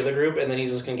adorable puppy of the group, and then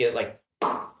he's just going to get like.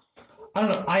 I don't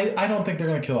know. I don't think they're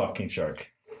going to kill off King Shark.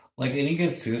 Like any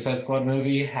good Suicide Squad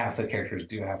movie, half the characters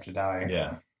do have to die.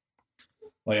 Yeah.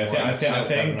 Like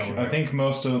I think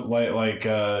most of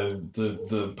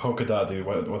the polka dot dude.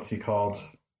 What's he called?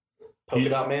 Polka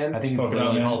Dot Man. I think he's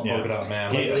literally called Polka Dot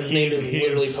Man. His name is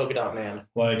literally Polka Dot Man.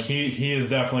 Like he is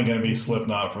definitely going to be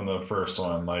Slipknot from the first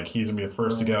one. Like he's going to be the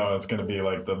first to go, and it's going to be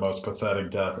like the most pathetic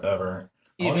death ever.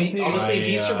 Honestly, if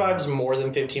he survives more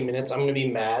than 15 minutes, I'm going to be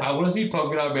mad. I want to see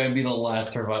Polka Dot Man be the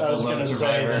last survivor. The lone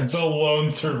survivor. The lone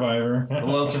survivor. The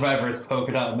lone survivor is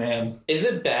Polka Dot Man. Is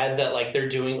it bad that like they're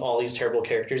doing all these terrible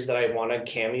characters that I want to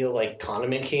cameo like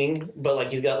Condiment King, but like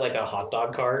he's got like a hot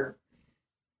dog cart?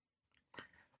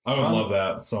 I would love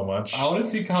that so much. I want to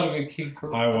see Condiment King.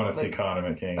 I want to see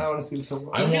Condiment King. I want to see so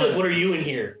much. Just be like, what are you in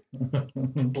here?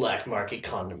 Black market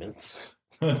condiments.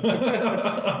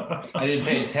 I didn't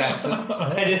pay taxes.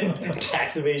 I didn't.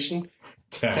 Tax evasion.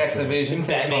 Tax evasion.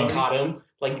 Batman caught him.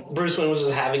 Like Bruce Wayne was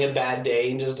just having a bad day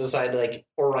and just decided like,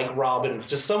 or like Robin,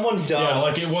 just someone dumb. Yeah,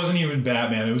 like it wasn't even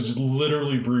Batman. It was just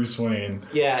literally Bruce Wayne.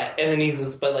 Yeah, and then he's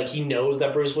just, but like he knows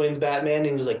that Bruce Wayne's Batman,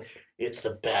 and he's like, it's the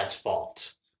Bat's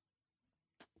fault.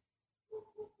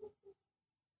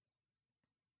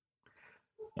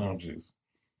 Oh jeez,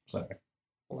 sorry.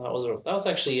 Well, that was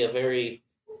actually a very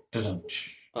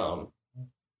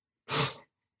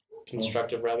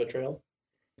constructive rabbit trail.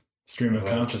 Stream of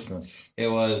consciousness. It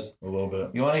was a little bit.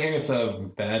 You want to hear some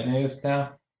bad news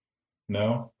now?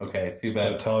 No. Okay, too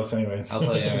bad. Tell us anyways. I'll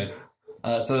tell you anyways.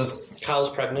 So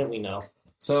Kyle's pregnant. We know.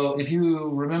 So if you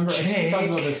remember, I think we talked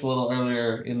about this a little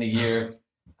earlier in the year.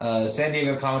 San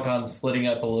Diego Comic-Con's splitting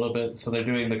up a little bit, so they're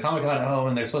doing the Comic-Con at home,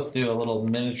 and they're supposed to do a little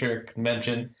miniature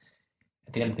convention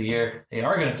at the end of the year. They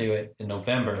are going to do it in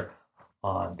November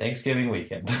on Thanksgiving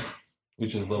weekend,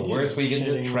 which is the worst weekend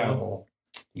to travel.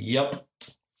 Yep.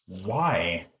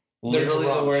 Why? Literally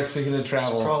the worst weekend to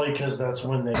travel. It's probably because that's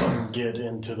when they can get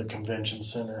into the convention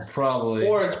center. Probably.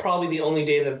 Or it's probably the only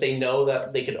day that they know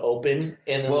that they could open,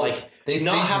 and then they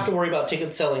not have to worry about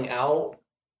tickets selling out,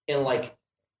 and like.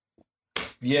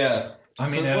 Yeah. I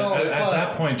mean, at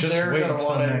that point, just wait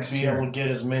until next year. They're going to be able to get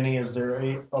as many as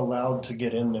they're allowed to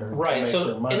get in there. Right.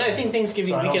 So, and I think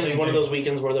Thanksgiving weekend is one of those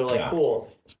weekends where they're like,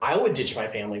 cool, I would ditch my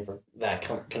family for that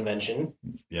convention.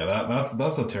 Yeah,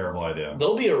 that's a terrible idea.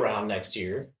 They'll be around next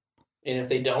year. And if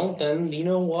they don't, then you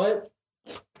know what?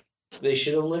 They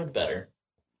should have lived better.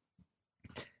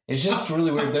 It's just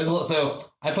really weird.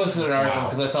 So I posted an article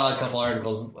because I saw a couple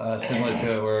articles similar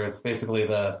to it where it's basically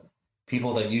the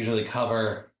people that usually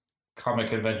cover comic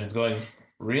conventions going,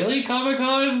 really,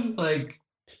 Comic-Con? Like,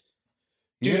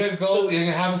 you're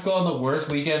gonna have us go on the worst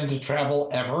weekend to travel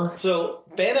ever? So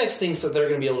FanX thinks that they're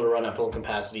gonna be able to run at full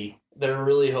capacity. They're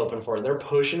really hoping for it. They're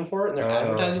pushing for it and they're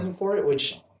advertising for it,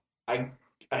 which I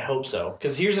hope so.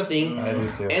 Because here's the thing. I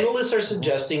do too. Analysts are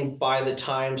suggesting by the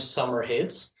time summer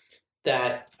hits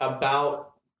that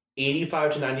about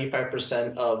 85 to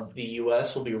 95% of the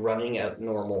U.S. will be running at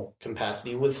normal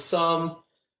capacity with some,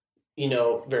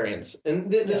 variants. And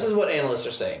this is what analysts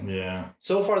are saying. Yeah.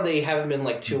 So far, they haven't been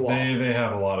like too off. They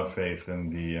have a lot of faith in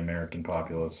the American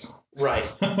populace. Right.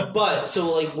 But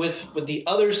so like with the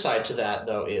other side to that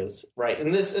though is right.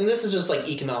 And this is just like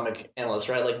economic analysts,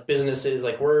 right? Like businesses,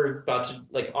 like we're about to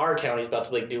like our county's about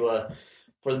to like do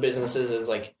for the businesses is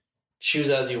like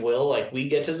choose as you will. Like we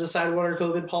get to decide what our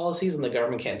COVID policies and the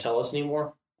government can't tell us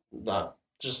anymore. Not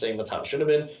just saying that's how it should have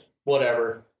been.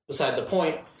 Whatever. Beside the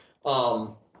point.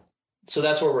 So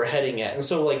that's where we're heading at. And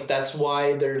so like that's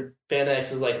why their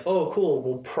FanX is like, oh cool,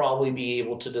 we'll probably be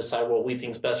able to decide what we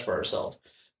think is best for ourselves.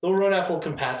 They'll run at full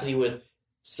capacity with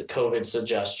COVID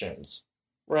suggestions,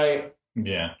 right?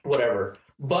 Yeah. Whatever.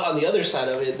 But on the other side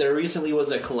of it, there recently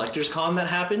was a collector's con that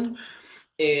happened,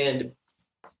 and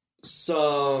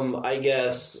some, I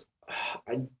guess,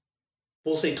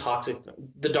 we'll say toxic,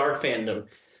 the dark fandom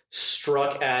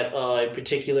struck at a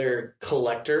particular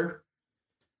collector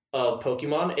of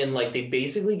Pokemon, and like they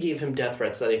basically gave him death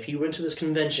threats that if he went to this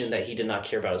convention that he did not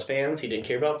care about his fans, he didn't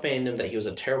care about fandom, that he was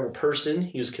a terrible person,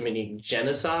 he was committing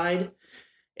genocide,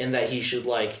 and that he should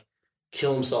like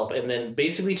kill himself, and then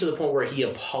basically to the point where he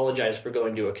apologized for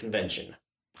going to a convention.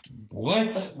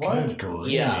 What?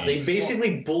 Yeah, they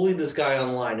basically bullied this guy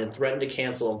online and threatened to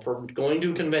cancel him for going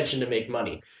to a convention to make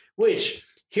money. Which,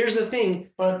 here's the thing.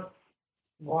 But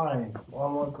why?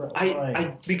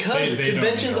 Why? Because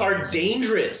conventions are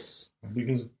dangerous.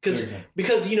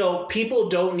 Because you know, people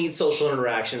don't need social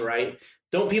interaction, right?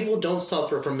 People don't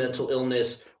suffer from mental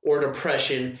illness or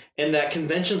depression, and that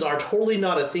conventions are totally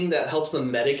not a thing that helps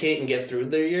them medicate and get through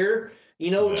their year. You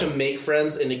know, to make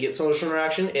friends and to get social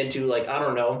interaction and to, like, I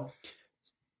don't know,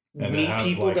 and meet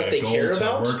people like that they care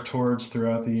about. Work towards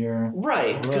throughout the year.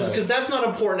 Right. Because that's not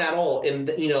important at all.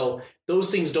 And, you know,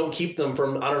 those things don't keep them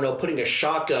from, I don't know, putting a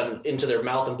shotgun into their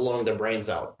mouth and blowing their brains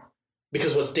out.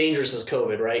 Because what's dangerous is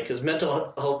COVID, right? Because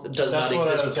mental health does not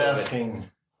exist with COVID. That's what I was asking.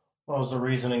 What was the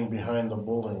reasoning behind the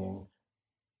bullying?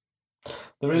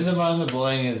 The reason behind the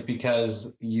bullying is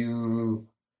because you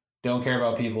don't care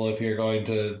about people if you're going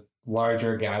to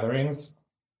larger gatherings,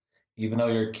 even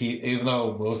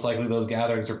though most likely those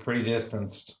gatherings are pretty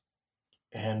distanced.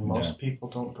 And most people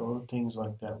don't go to things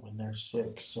like that when they're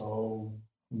sick, so...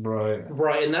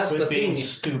 Right, and that's the thing.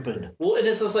 Stupid. Well, and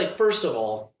it's just like, first of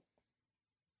all...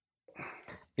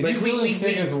 If you're feeling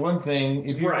sick is one thing,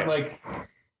 if you're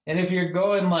and if you're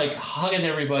going, like, hugging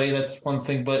everybody, that's one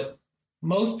thing, but...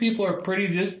 Most people are pretty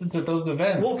distant at those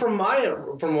events. Well, from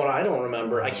what I don't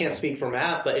remember, I can't speak for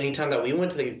Matt, but anytime that we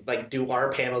went to do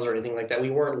our panels or anything like that, we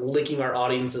weren't licking our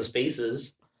audience's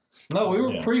faces. No, we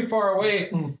were pretty far away,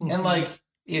 and like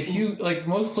if you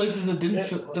most places that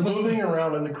didn't moving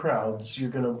around in the crowds,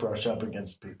 you're gonna brush up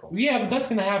against people. Yeah, but that's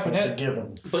gonna happen. It's a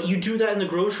given. But you do that in the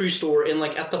grocery store and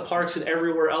like at the parks and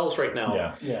everywhere else right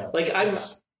now. Yeah. Like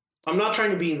I'm not trying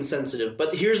to be insensitive,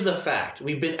 but here's the fact: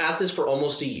 we've been at this for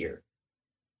almost a year.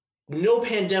 No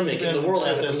pandemic in the world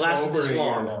has lasted this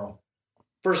long.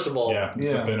 First of all,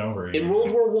 it's been over a year. In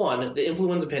World War I, the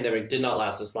influenza pandemic did not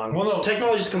last this long. Well, no.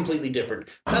 Technology is completely different.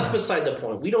 That's beside the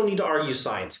point. We don't need to argue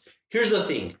science. Here's the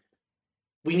thing.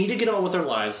 We need to get on with our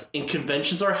lives, and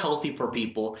conventions are healthy for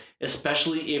people,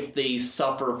 especially if they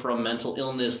suffer from mental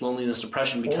illness, loneliness,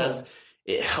 depression, because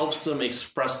it helps them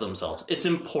express themselves. It's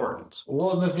important.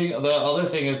 Well, the other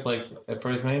thing is, like,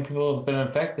 for as many people have been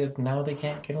infected, now they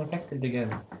can't get infected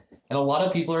again. And a lot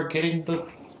of people are getting shots.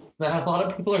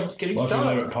 You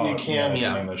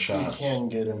can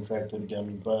get infected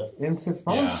again, but in 6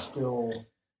 months, still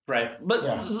right. But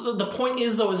the point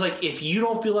is, though, is like if you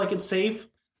don't feel like it's safe,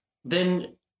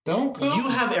 then don't go. You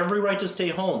have every right to stay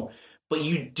home, but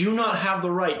you do not have the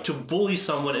right to bully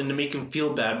someone and to make them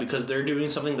feel bad because they're doing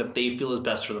something that they feel is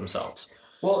best for themselves.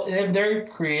 Well, if they're a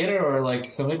creator or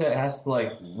like somebody that has to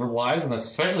like relies on this,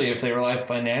 especially if they rely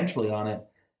financially on it.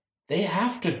 They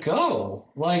have to go.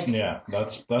 Like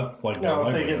that's like now.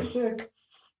 If they get sick,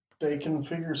 they can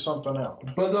figure something out.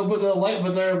 But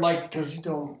they're like because you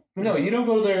don't. No, you don't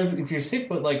go there if you're sick.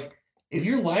 But like, if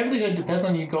your livelihood depends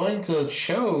on you going to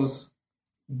shows,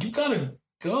 you gotta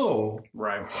go.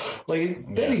 Right. Like it's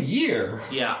been a year.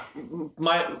 Yeah.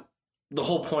 The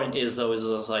whole point is though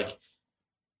is like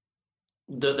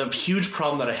the huge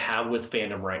problem that I have with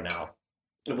fandom right now.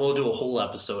 We'll do a whole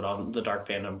episode on the dark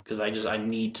fandom because I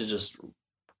need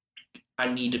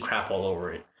to crap all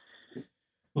over it.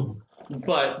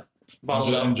 But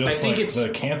bottled up, I think it's the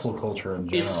cancel culture in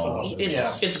general.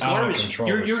 It's garbage.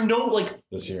 You're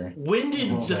this year. When did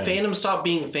the fandom stop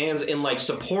being fans and like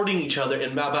supporting each other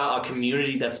and about a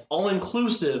community that's all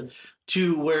inclusive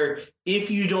to where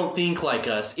if you don't think like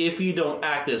us, if you don't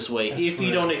act this way,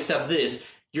 you don't accept this,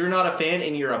 you're not a fan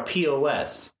and you're a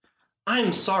POS.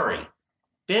 I'm sorry.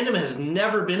 Fandom has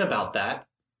never been about that,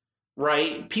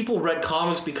 right? People read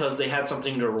comics because they had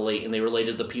something to relate, and they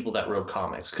related to the people that wrote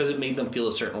comics because it made them feel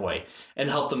a certain way and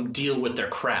helped them deal with their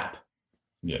crap.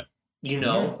 Yeah. You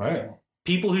know? Right.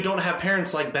 People who don't have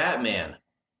parents like Batman.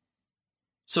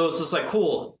 So it's just like,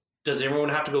 cool, does everyone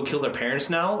have to go kill their parents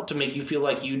now to make you feel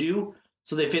like you do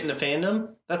so they fit into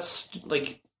fandom? That's,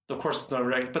 like, of course it's not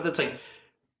right, but that's like...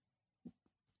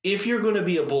 If you're going to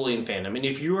be a bully in fandom, and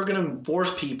if you are going to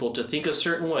force people to think a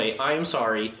certain way, I am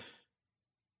sorry,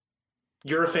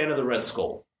 you're a fan of the Red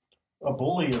Skull. A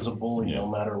bully is a bully no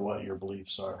matter what your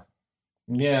beliefs are.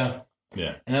 Yeah.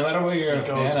 Yeah. And no matter what you're a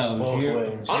fan of.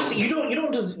 Honestly, you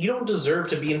don't deserve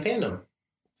to be in fandom.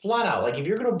 Flat out. Like, if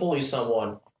you're going to bully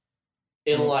someone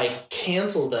and, like,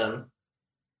 cancel them,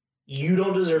 you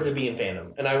don't deserve to be in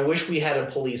fandom. And I wish we had a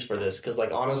police for this, because,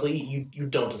 like, honestly, you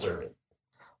don't deserve it.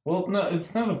 Well, no,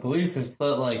 it's not a police. It's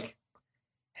that, like,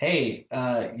 hey,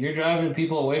 you're driving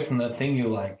people away from that thing you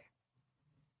like.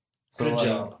 So, Good like,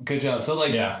 job. Good job. So,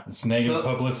 like, Yeah, it's negative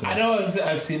publicity. I know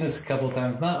I've seen this a couple of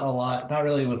times. Not a lot. Not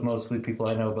really with mostly people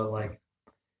I know, but, like,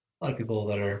 a lot of people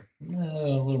that are a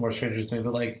little more strangers to me.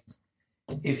 But, like,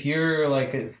 if you're,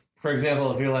 like, for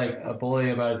example, if you're, like, a bully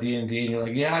about D&D and you're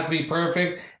like, you have to be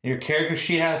perfect, and your character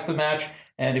sheet has to match,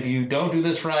 and if you don't do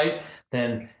this right,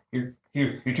 then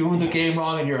you're doing the game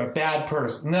wrong and you're a bad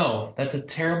person. No, that's a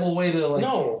terrible way to, like...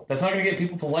 No. That's not going to get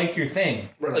people to like your thing.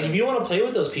 Like, if you want to play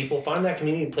with those people, find that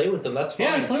community and play with them. That's fine.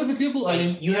 Yeah, play with the people. Like, I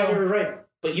mean, you have every right,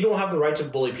 but you don't have the right to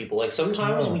bully people. Like,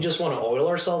 sometimes No. we just want to oil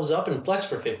ourselves up and flex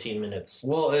for 15 minutes.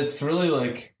 Well, it's really,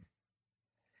 like...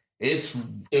 It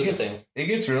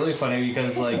gets really funny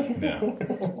because, like... Yeah.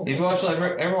 If you watch, like,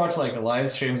 ever watch, like, live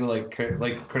streams with, like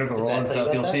Critical Role and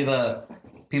stuff, you'll see the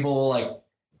people will, like...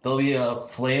 There'll be a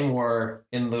flame war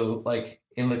in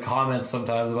the comments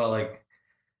sometimes about, like,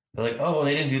 they're like, oh, well,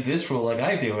 they didn't do this rule like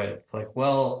I do it. It's like,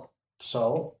 well,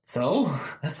 So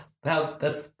that's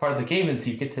part of the game is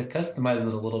you get to customize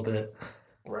it a little bit.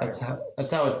 Right.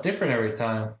 That's how it's different every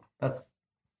time. That's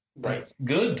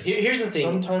good. Here's the thing.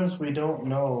 sometimes we don't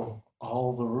know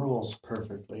all the rules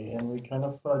perfectly, and we kind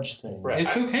of fudge things. Right.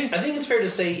 It's okay. I think it's fair to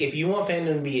say if you want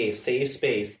fandom to be a safe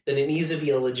space, then it needs to be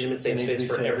a legitimate It safe needs to space be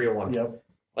for safe. everyone. Yep.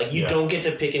 Like, you Yeah. don't get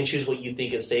to pick and choose what you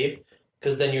think is safe,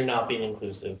 because then you're not being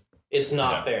inclusive. It's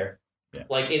not Yeah. fair. Yeah.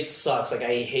 Like, it sucks. Like,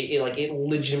 I hate it. Like, it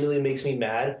legitimately makes me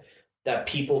mad that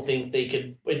people think they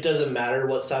could... It doesn't matter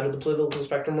what side of the political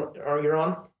spectrum you're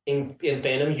on. In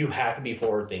fandom, you have to be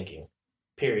forward-thinking.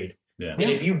 Period. Yeah. And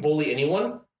if you bully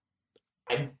anyone,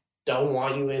 I don't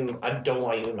want you in my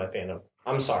fandom.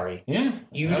 I'm sorry. Yeah.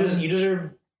 You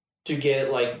deserve to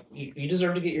get, like, you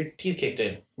deserve to get your teeth kicked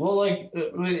in. Well, like,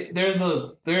 there is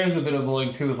a bit of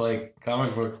bullying too with, like,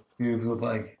 comic book dudes with,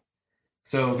 like,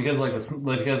 so because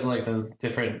the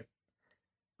different,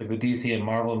 like, the DC and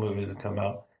Marvel movies have come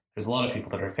out, there's a lot of people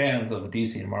that are fans of the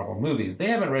DC and Marvel movies. They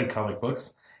haven't read comic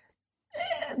books,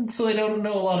 and so they don't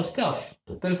know a lot of stuff.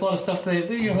 There's a lot of stuff they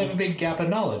have a big gap in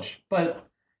knowledge, but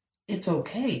it's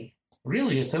okay.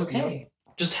 Really, it's okay.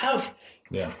 Just have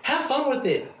Yeah. fun with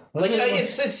it. Like,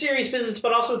 it's serious business,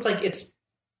 but also it's like, it's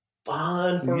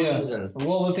fun for a reason.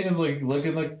 Well, the thing is, like, look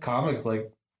at the comics. Like,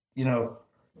 you know,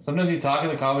 sometimes you talk in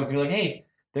the comics, you're like, hey,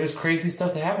 there's crazy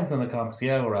stuff that happens in the comics.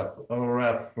 Yeah, we'll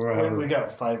wrap. We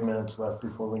got 5 minutes left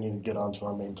before we need to get on to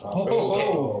our main topic.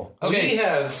 Okay. We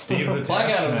have Steve the Black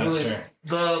Adam's Taskmaster. release.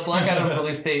 The Black Adam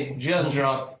release date just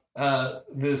dropped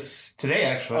today,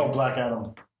 actually. Oh, Black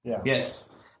Adam. Yeah. Yes.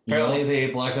 Apparently, they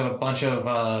blocked out a bunch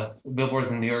of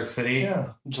billboards in New York City.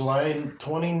 Yeah. July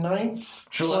 29th?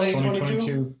 July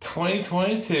 2022.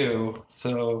 2022.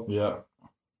 So, Yeah.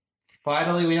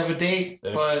 finally, we have a date,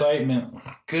 but Excitement.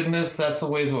 goodness, that's a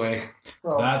ways away.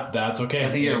 Well, That's okay.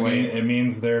 That's a year away. It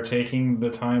means they're taking the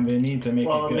time they need to make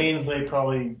well, it it good. means they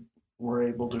probably were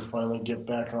able to finally get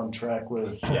back on track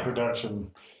with production.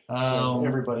 'Cause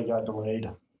everybody got delayed.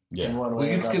 Yeah. In one way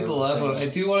We or can skip the another. last one. I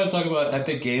do want to talk about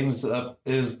Epic Games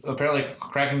is apparently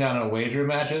cracking down on wager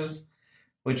matches,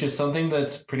 which is something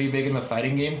that's pretty big in the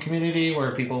fighting game community,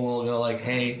 where people will go like,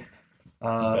 "Hey,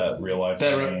 Bet real life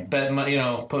money. bet money,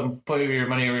 put your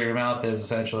money where your mouth is,"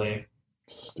 essentially,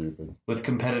 Stupid. with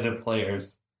competitive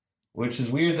players, which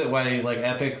is weird that why like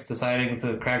Epic's deciding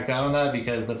to crack down on that,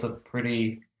 because it's a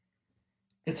pretty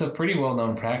well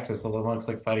known practice amongst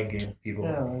like fighting game people.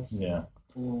 Yeah. That's, Yeah.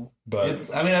 mm. But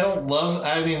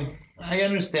I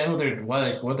understand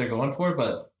what they're going for,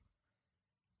 but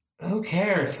who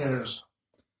cares?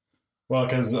 well,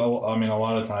 because a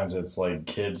lot of times it's like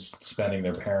kids spending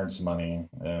their parents' money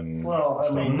and. Well, I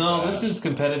stuff mean- like No, that. this is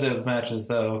competitive matches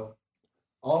though.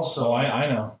 Also, So I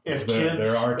know if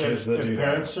there are kids that do if that.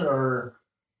 parents are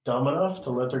dumb enough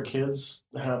to let their kids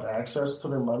have access to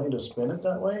their money to spend it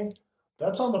that way,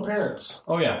 that's on the parents.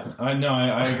 Oh yeah,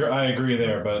 I agree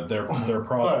there, but they're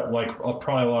probably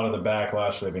probably a lot of the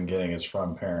backlash they've been getting is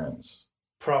from parents.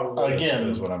 probably... Again,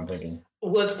 Is what I'm thinking.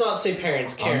 Let's not say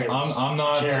parents, Karens. I'm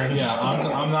not. Karens. Yeah,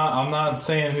 I'm not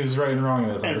saying who's right and wrong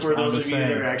in this. And I'm for those just of you that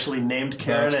saying are actually named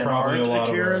Karen that's and probably aren't a lot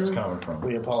a of where it's Karen, coming from.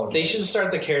 we apologize. They should start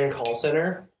the Karen call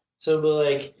center. So it'll be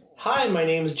like, "Hi, my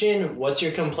name's Jin. What's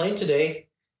your complaint today?"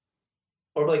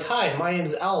 Or be like, "Hi, my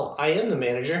name's Al. I am the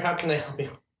manager. How can I help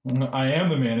you?" I am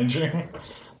the manager.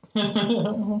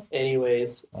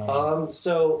 Anyways,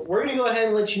 so we're gonna go ahead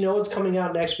and let you know what's coming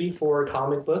out next week for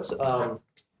comic books.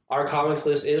 Our comics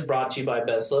list is brought to you by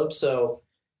Beslub. So,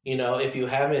 if you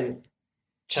haven't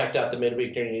checked out the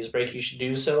Midweek Nerdy News Break, you should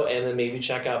do so. And then maybe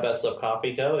check out Best Slope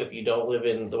Coffee Co. If you don't live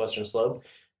in the Western Slope,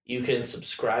 you can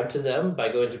subscribe to them by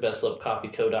going to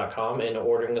bestslopcoffeeco.com and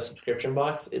ordering a subscription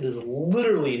box. It is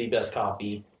literally the best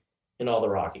coffee in all the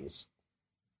Rockies.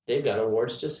 They've got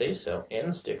awards to say so,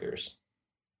 and stickers.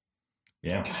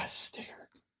 Yeah. God, sticker.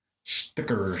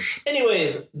 Stickers.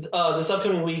 Anyways, this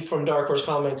upcoming week from Dark Horse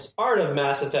Comics, Art of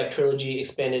Mass Effect Trilogy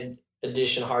Expanded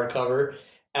Edition hardcover,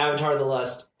 Avatar The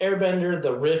Last Airbender,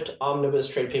 The Rift Omnibus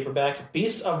trade paperback,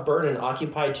 Beasts of Burden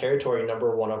Occupied Territory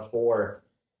number 1 of 4,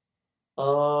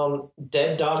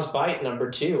 Dead Dog's Bite number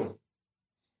 2,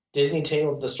 Disney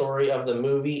Tangled the Story of the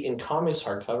Movie in Comics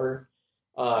hardcover,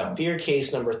 Fear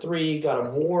Case number 3, God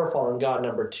of War Fallen God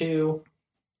number 2,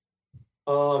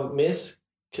 Miss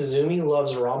Kazumi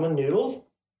Loves Ramen Noodles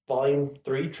Volume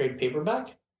 3 trade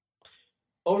paperback,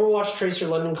 Overwatch Tracer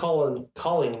London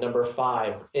Calling number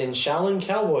 5, and Shaolin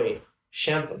Cowboy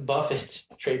Shemp Buffett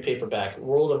trade paperback,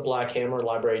 World of Black Hammer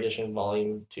Library Edition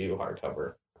Volume 2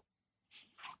 hardcover.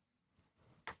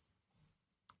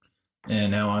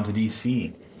 And now on to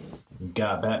DC. We've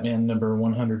got Batman number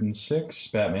 106,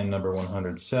 Batman number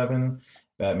 107,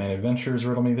 Batman Adventures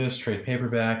Riddle Me This trade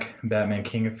paperback, Batman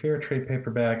King of Fear trade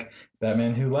paperback,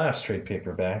 Batman Who Laughs trade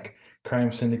paperback,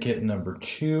 Crime Syndicate number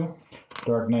 2,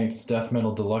 Dark Knight's Death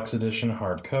Metal Deluxe Edition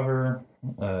hardcover,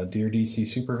 Dear DC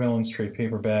Supervillains trade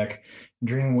paperback,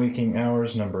 Dream Waking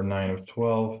Hours number 9 of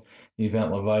 12,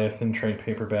 Event Leviathan trade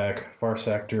paperback, Farce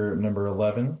Actor number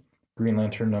 11, Green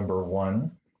Lantern number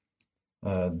 1,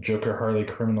 Joker Harley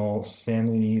Criminal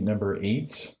Sanity number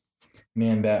 8,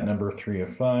 Man Bat number 3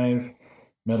 of 5,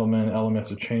 Metalman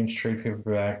Elements of Change trade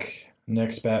paperback,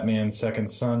 Next Batman Second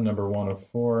Son number 1 of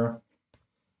 4,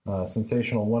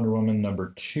 Sensational Wonder Woman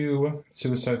number 2,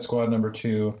 Suicide Squad number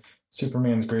 2,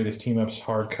 Superman's Greatest Team-Ups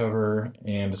hardcover,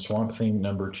 and Swamp Thing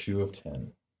number 2 of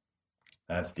 10.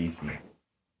 That's DC.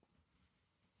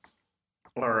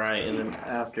 All right, and then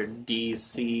after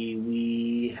DC,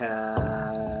 we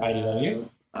have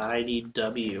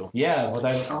IDW. Yeah, with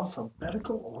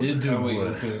Alphabetical order. You do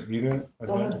it?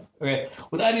 Go ahead. Okay,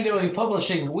 with IDW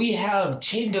Publishing, we have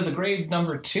Chained to the Grave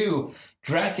number 2,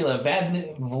 Dracula,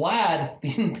 Vlad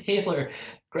the Impaler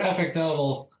graphic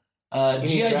novel,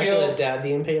 G.I. Joe, Dad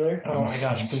the Impaler. Oh my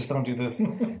gosh, please don't do this.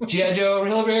 G.I. Joe,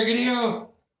 Real American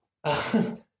Hero,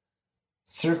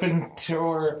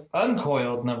 Serpentor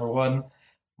Uncoiled number 1,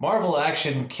 Marvel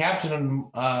Action Captain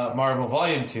Marvel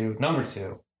Volume 2 number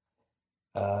 2,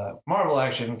 Marvel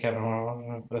Action Captain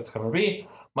Marvel, that's cover B,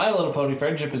 My Little Pony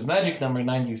Friendship is Magic number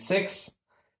 96,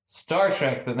 Star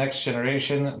Trek The Next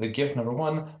Generation The Gift number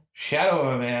 1, Shadow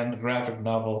of a Man graphic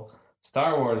novel,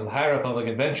 Star Wars The High Republic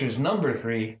Adventures number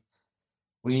 3,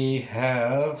 we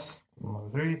have number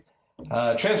 3,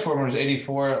 Transformers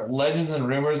 84 Legends and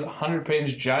Rumors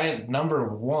 100-page giant number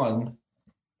 1.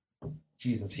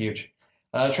 Jeez, that's huge.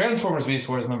 Transformers Beast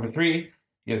Wars number 3,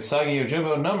 Yosagi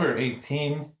Yojimbo number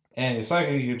 18, and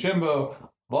Yosagi Yojimbo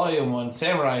Volume 1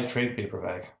 Samurai trade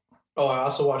paperback. Oh, I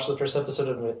also watched the first episode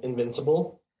of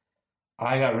Invincible.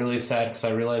 I got really sad because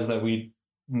I realized that we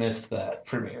missed that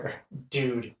premiere.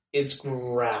 Dude, it's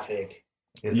graphic.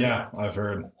 Is it? I've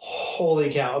heard.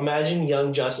 Holy cow. Imagine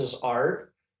Young Justice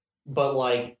art, but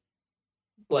like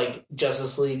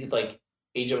Justice League, like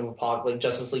Age of Apocalypse, like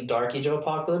Justice League Dark Age of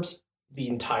Apocalypse the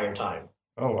entire time.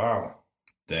 Oh, wow.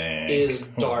 Dang. It is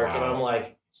dark, Wow. and I'm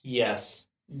like, yes,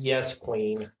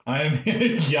 queen. I'm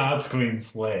Yachts Queen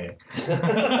Slay.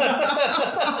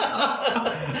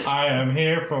 I am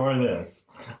here for this.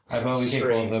 I thought we kicked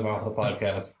both of them off the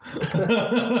podcast.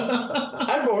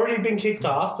 I've already been kicked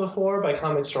off before by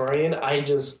Comicstorian. I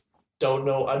just don't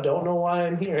know. I don't know why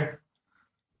I'm here.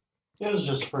 It was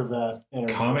just for that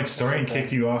interview. Comicstorian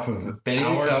kicked you off of Benny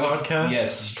our the Comics, podcast?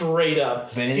 yes. Straight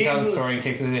up. Benny the Comicstorian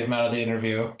kicked him out of the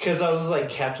interview. Because I was just like,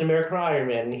 Captain America or Iron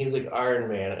Man? And he's like, Iron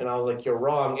Man. And I was like, you're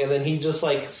wrong. And then he just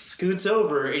like scoots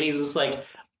over and he's just like,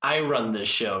 I run this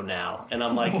show now. And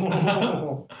I'm like,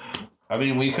 I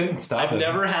mean, we couldn't stop I've it.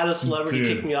 never had a celebrity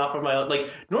kick me off of my own. Like,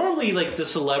 normally, like, the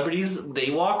celebrities, they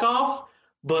walk off.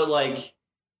 But, like,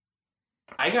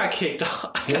 I got kicked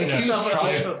off.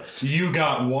 You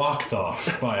got walked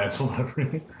off by a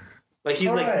celebrity. Like,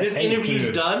 he's like, this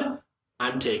interview's done.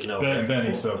 I'm taking over.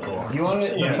 Benny's so cool. Do you want me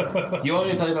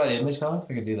to tell you about Image Comics?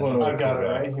 I could do that. Well, I've got it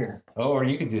right here. Oh, or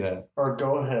you could do that. Or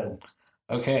go ahead.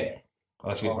 Okay. I'll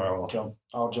let you get Marvel.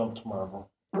 I'll jump to Marvel.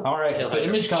 All right. So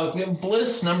Image Comics, we have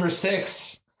Bliss number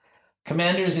 6,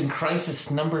 Commanders in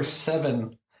Crisis number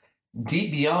 7,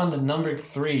 Deep Beyond number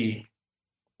 3.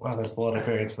 Wow, there's a lot of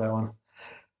variants for that one.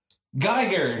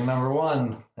 Geiger number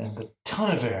 1, and a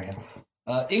ton of variants.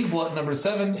 Inkblot number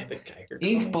 7.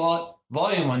 Inkblot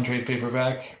Volume 1 trade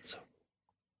paperback.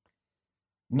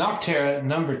 Noctera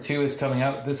number 2 is coming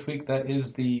out this week. That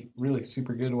is the really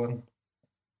super good one.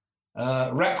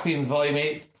 Rat Queens Volume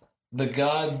 8. The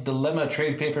God Dilemma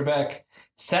trade paperback.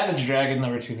 Savage Dragon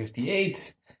number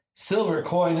 258. Silver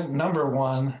Coin number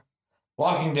 1.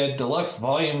 Walking Dead Deluxe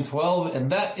Volume 12.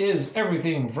 And that is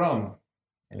everything from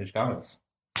Image Comics.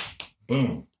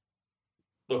 Boom.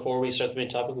 Before we start the main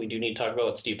topic, we do need to talk about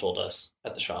what Steve told us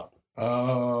at the shop.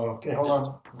 Oh. Okay, hold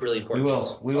on. Really important.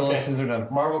 We will as soon as we're done.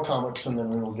 Marvel Comics, and then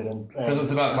we will get in. Because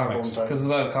it's about comics. Because it's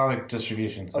about comic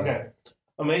distribution. So. Okay.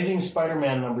 Amazing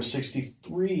Spider-Man number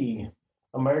 63.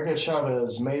 America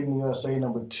Chavez, Made in the USA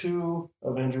number 2.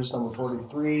 Avengers number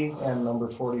 43 and number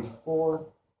 44.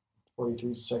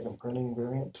 43 second printing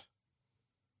variant.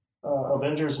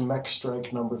 Avengers Mech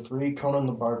Strike number 3. Conan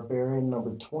the Barbarian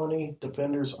number 20.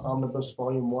 Defenders Omnibus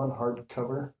Volume 1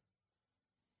 hardcover.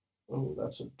 Oh,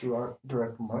 that's a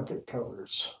direct market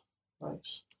covers.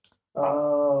 Nice.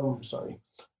 Sorry.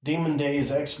 Demon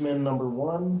Days X-Men number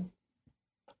 1.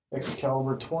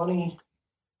 Excalibur 20.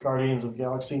 Guardians of the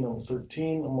Galaxy number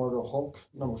 13. Immortal Hulk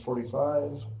number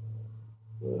 45.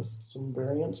 With some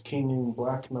variants. King in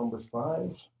Black number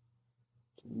 5.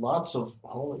 Lots of,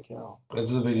 holy cow.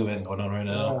 That's the big event going on right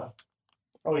now.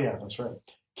 Oh yeah, that's right.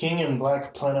 King in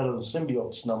Black, Planet of the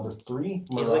Symbiotes number 3.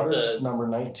 Marauders number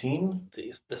 19.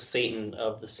 The Satan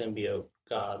of the symbiote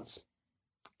gods.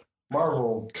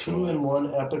 Marvel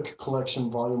 2-in-1 Epic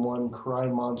Collection Volume 1 Cry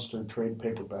Monster trade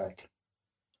paperback.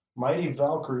 Mighty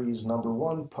Valkyries number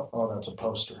 1. Oh, that's a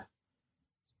poster.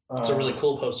 It's a really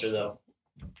cool poster, though.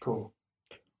 Cool.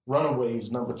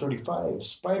 Runaways number 35.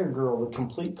 Spider-Girl, the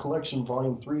Complete Collection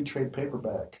Volume 3 trade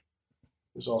paperback.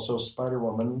 There's also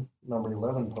Spider-Woman number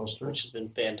 11 poster. Which has been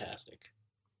fantastic.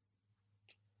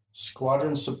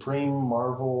 Squadron Supreme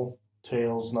Marvel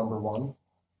Tales number 1.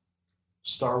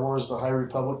 Star Wars The High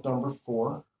Republic number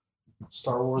 4.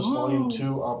 Star Wars Volume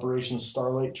 2 Operation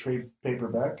Starlight trade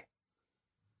paperback.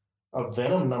 A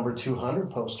Venom number 200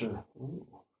 poster. Ooh.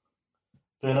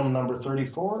 Venom number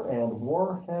 34 and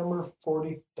Warhammer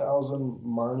 40,000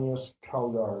 Marnius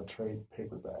Calgar trade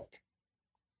paperback.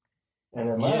 And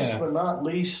then last but not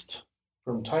least,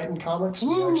 from Titan Comics,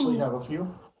 we actually have a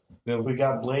few. Yep. We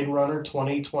got Blade Runner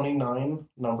 2029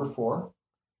 number 4.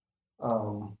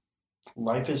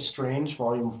 Life is Strange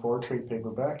Volume 4 trade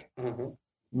paperback. Mm-hmm.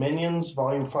 Minions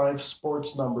Volume 5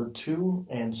 Sports number 2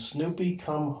 and Snoopy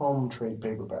Come Home trade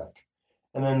paperback.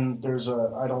 And then there's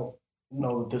I don't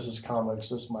know that this is comics.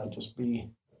 This might just be.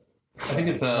 I think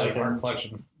it's a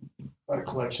collection. A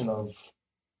collection of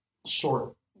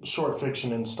short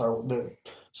fiction in Star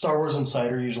Wars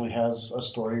Insider usually has a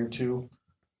story or two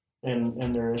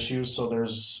in their issues. So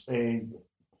there's a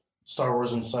Star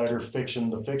Wars Insider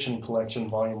the fiction collection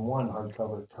Volume 1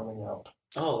 hardcover coming out.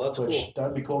 Oh, that's cool.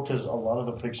 That'd be cool because a lot of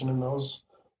the fiction in those,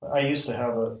 I used to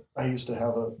have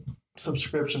a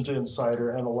subscription to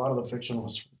Insider, and a lot of the fiction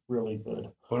was really good.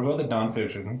 What about the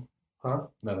nonfiction? Huh?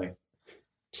 Nothing.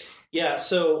 Yeah,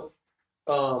 so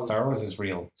Star Wars is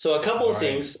real. So a couple of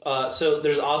things. So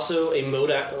there's also the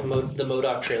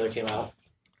MODOK trailer came out.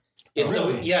 It's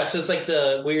so it's like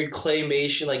the weird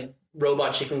claymation, like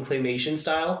Robot Chicken claymation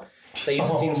style that you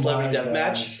used to see in Celebrity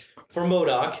Deathmatch for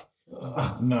MODOK.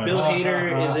 Nice. Bill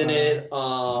Hader is in it.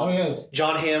 Yes.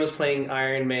 John Hamm is playing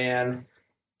Iron Man.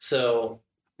 So,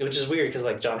 which is weird because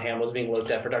like John Hamm was being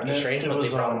looked at for Doctor Strange, but they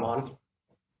brought him on.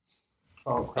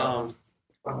 Oh crap!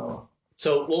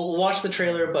 So we'll watch the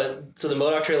trailer, so the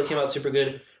MODOK trailer came out super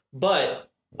good. But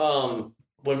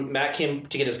when Matt came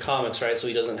to get his comics, right, so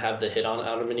he doesn't have the hit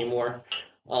on him anymore,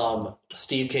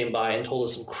 Steve came by and told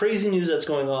us some crazy news that's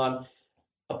going on.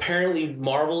 Apparently,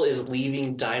 Marvel is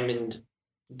leaving Diamond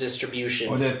distribution.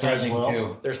 Or they're threatening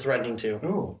to. They're threatening to.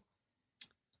 Ooh.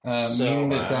 Meaning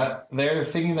that they're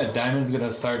thinking that Diamond's going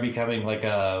to start becoming like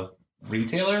a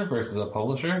retailer versus a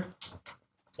publisher.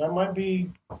 That might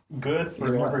be good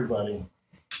for everybody.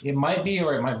 It might be,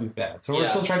 or it might be bad. So we're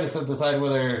still trying to decide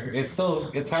whether it's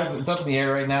hard. It's up in the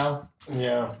air right now.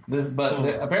 Yeah.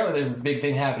 Apparently there's this big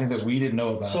thing happening that we didn't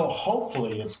know about. So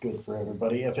hopefully it's good for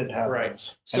everybody if it happens.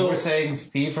 Right. So and we're saying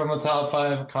Steve from the Top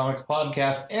 5 Comics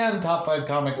podcast and Top 5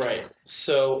 Comics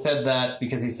said that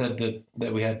because he said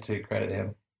that we had to credit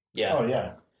him. Yeah. Oh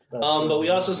yeah. But we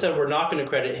also said we're not going to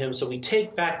credit him, so we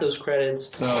take back those credits.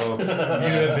 So you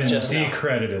have been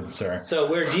decredited, sir. So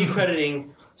we're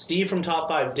decrediting. Steve from Top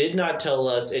 5 did not tell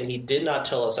us, and he did not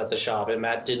tell us at the shop, and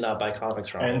Matt did not buy comics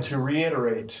from him. And to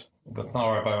reiterate, that's not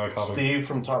where I buy my comics. Steve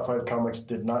from Top 5 Comics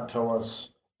did not tell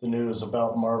us the news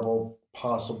about Marvel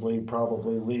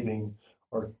probably leaving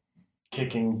or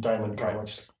kicking Diamond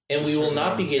Comics. And we will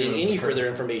not be getting any further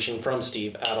information from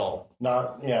Steve at all.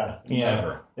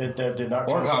 Never. It did not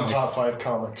come from Top 5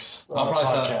 Comics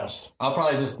podcast. I'll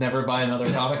probably just never buy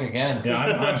another comic again. Yeah,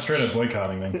 I'm straight up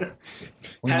boycotting them.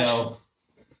 We know.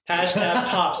 Hashtag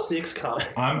top 6 comic.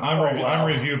 I'm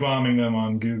review bombing them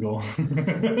on Google.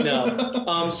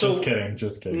 No. So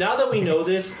just kidding. Now that we know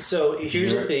this, so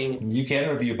here's the thing. You can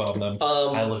review bomb them.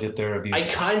 I look at their reviews. I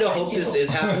kind of hope this is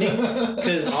happening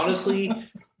because honestly,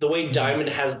 the way Diamond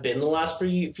has been the last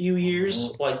few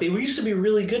years, like they used to be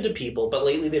really good to people, but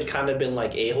lately they've kind of been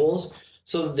like a-holes.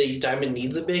 So Diamond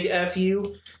needs a big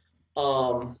FU.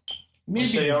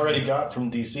 Which they already got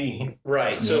from DC.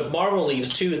 Right. So if Marvel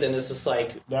leaves too, then it's just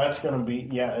like that's going to be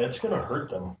it's going to hurt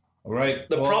them. Right.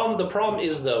 The problem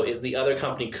is the other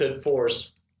company could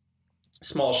force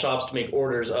small shops to make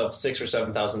orders of $6,000 or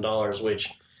 $7,000, which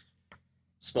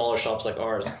smaller shops like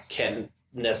ours can't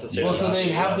necessarily. Well, so they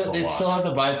still have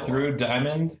to buy through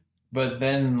Diamond, but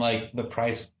then like the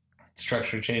price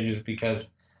structure changes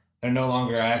because they're no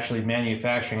longer actually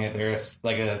manufacturing it. They're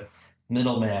like a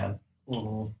middleman.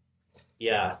 Mm-hmm.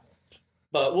 Yeah,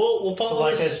 but we'll follow. So,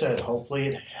 like I said, hopefully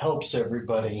it helps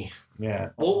everybody. Yeah,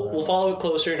 we'll follow it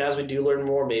closer, and as we do learn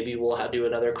more, maybe we'll do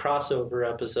another crossover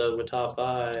episode with Top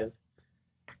 5.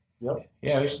 Yep.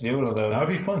 Yeah, we should do one of those.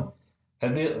 That'd be fun.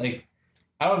 That'd be like,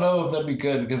 I don't know if that'd be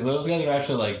good because those guys are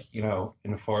actually like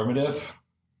informative.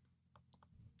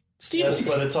 Yes,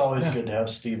 but it's always good to have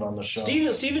Steve on the show.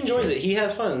 Steve enjoys it. He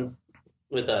has fun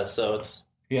with us, so it's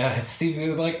it's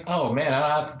Steve. Like, oh man, I don't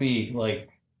have to be like.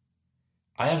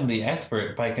 I am the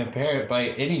expert by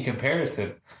any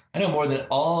comparison. I know more than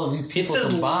all of these people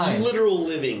combined. It says literal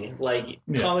living. Like,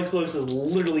 comic books is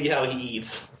literally how he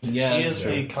eats. Yeah, he is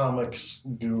a comics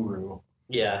guru.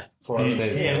 Yeah. He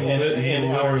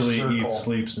literally eats,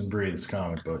 sleeps, and breathes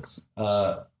comic books.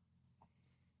 Yeah.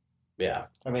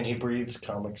 I mean, he breathes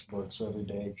comics books every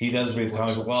day. He does breathe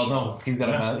comics books. Well, no, he's got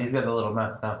a little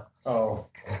mess now. Oh.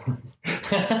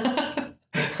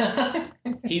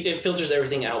 It filters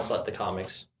everything out but the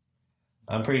comics.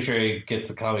 I'm pretty sure he gets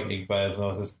the comic ink by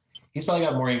osmosis. He's probably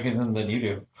got more ink in him than you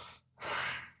do.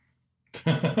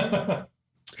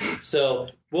 So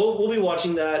we'll be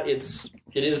watching that. It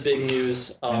is big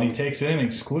news. And he takes it in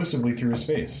exclusively through his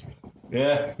face.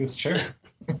 Yeah, it's true.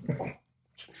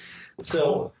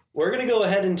 So we're gonna go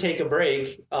ahead and take a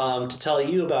break to tell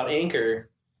you about Anchor.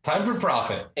 Time for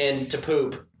profit and to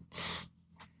poop.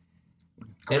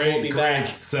 Great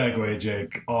segue,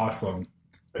 Jake. Awesome.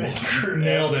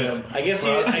 Nailed it. I guess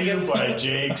by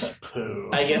Jake's poo.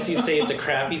 I guess you'd say it's a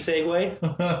crappy segue.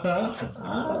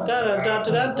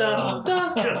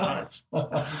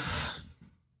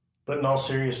 But in all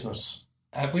seriousness,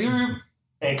 have we ever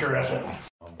Anchor FM?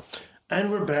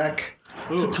 And we're back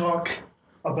to talk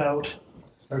about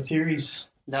our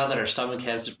theories. Now that our stomach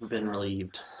has been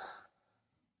relieved.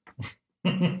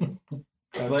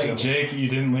 Jake, you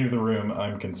didn't leave the room.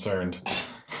 I'm concerned.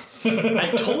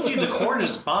 I told you the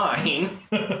corner's fine.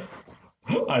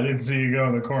 I didn't see you go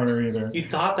in the corner either. You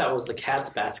thought that was the cat's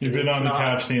basket. You've been on the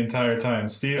couch the entire time.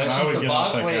 Steve, I would get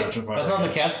off that couch if I were. That's not the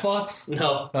cat's box?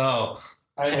 No. Oh.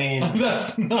 I mean...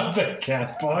 That's not the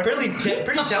cat box.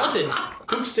 Pretty talented.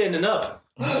 Who's standing up?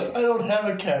 I don't have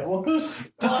a cat. Well, whose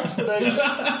box did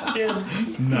I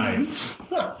in? Nice.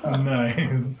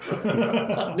 Nice.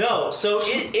 No, so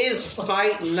it is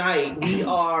fight night. We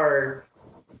are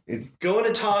going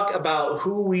to talk about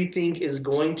who we think is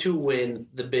going to win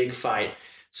the big fight.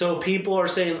 So people are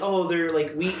saying,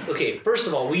 first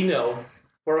of all, we know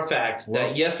for a fact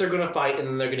that yes, they're going to fight and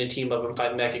then they're going to team up and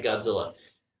fight Mechagodzilla.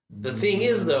 The thing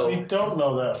is, though... We don't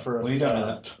know that for a fact. Don't know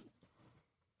that.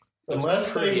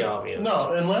 Unless pretty obvious.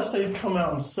 No, unless they've come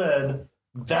out and said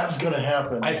that's going to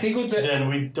happen. I think then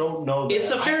we don't know that.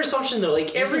 It's a fair assumption, though.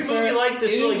 Like, every movie like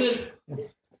this...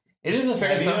 It is a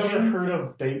fair assumption. Have you ever heard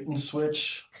of bait and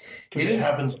switch? Because it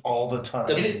happens all the time.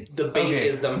 The bait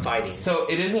is them fighting. So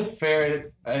it is a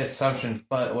fair assumption,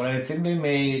 but what I think they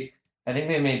may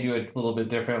do it a little bit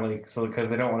differently, so because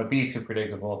they don't want to be too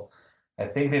predictable. I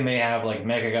think they may have like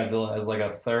Mechagodzilla as like a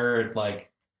third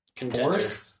like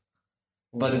force,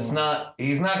 but it's not.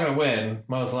 He's not going to win.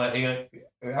 Most likely,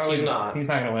 he's not. He's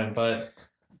not going to win, but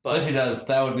unless he does,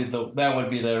 that would be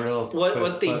the real.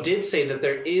 What they did say that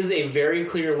there is a very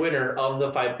clear winner of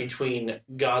the fight between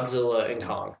Godzilla and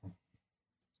Kong,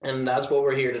 and that's what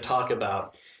we're here to talk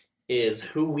about. Is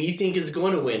who we think is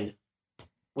going to win.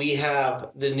 We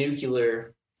have the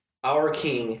nuclear, our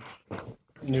king.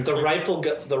 The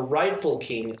rightful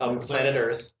king of planet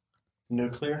Earth.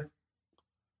 Nuclear?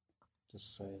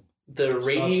 Just saying. Stop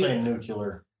saying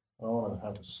nuclear. I want to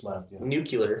have to slap you.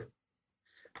 Nuclear.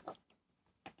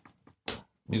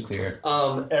 Nuclear.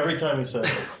 Every time he says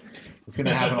it. It's going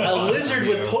to happen a A lot. lizard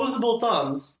with posable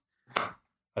thumbs.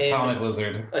 Atomic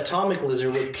lizard. Atomic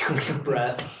lizard with pew pew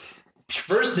breath.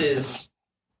 Versus...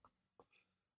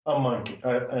 A monkey.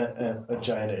 A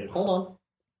giant ape. Hold on.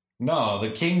 No, the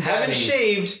king Haven't daddy.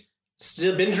 shaved.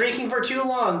 Still been drinking for too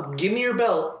long. Give me your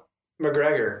belt,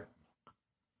 McGregor.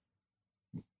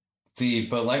 See,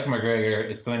 but like McGregor,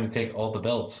 it's going to take all the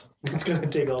belts. It's going to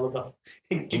take all the belt.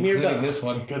 Give me your Including belt. this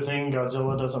one. Good thing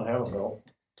Godzilla doesn't have a belt.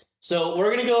 So we're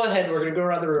gonna go ahead. We're gonna go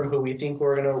around the room who we think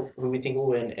will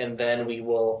win, and then we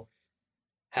will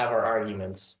have our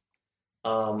arguments.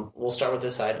 We'll start with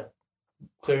this side.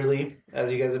 Clearly,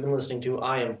 as you guys have been listening to,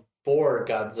 I am for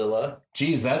Godzilla.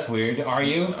 Jeez, that's weird. Are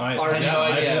you? Our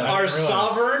idea. Our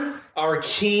sovereign, our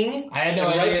king, I had no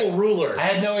and idea. rightful ruler. I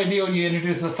had no idea when you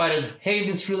introduced the fight as, hey,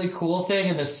 this really cool thing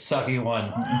and this sucky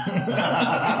one.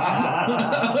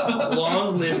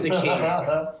 Long live the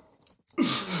king.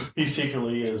 He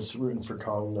secretly is rooting for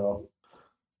Kong, though.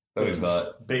 No, he's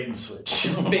not. Bait and switch.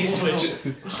 Bait switch.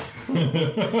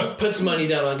 Puts money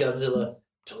down on Godzilla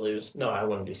to lose. No, I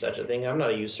wouldn't do such a thing. I'm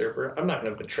not a usurper. I'm not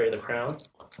going to betray the crown.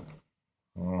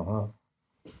 Uh-huh.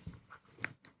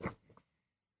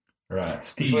 Right.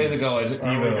 Steve. Which way is it going?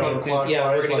 Are we going Yeah,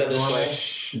 we're clockwise going to like go this normal?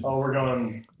 way. Oh, we're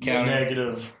going Counter.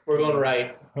 negative. We're going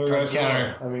right. We're going to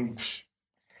counter. I mean,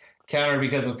 Counter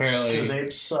because apparently... because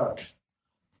apes suck.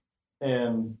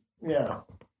 And, yeah.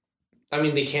 I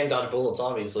mean, they can't dodge bullets,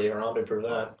 obviously. Ronaldo to prove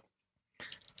that.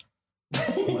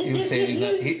 He was saving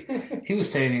that. He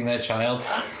was saving that child.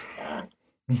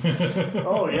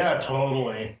 Oh, yeah,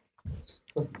 totally.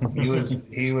 He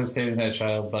was saving that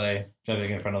child by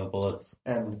jumping in front of the bullets.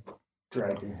 And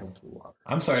dragging him to the water.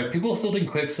 I'm sorry, people still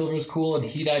think Quicksilver is cool, and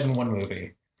he died in one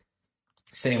movie.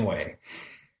 Same way.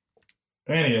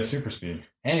 And he has super speed.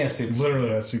 And he has super. Literally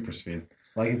has super speed.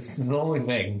 Like it's the only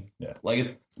thing. Yeah. Like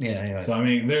it. Yeah. Anyway. So I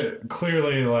mean, there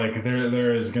clearly like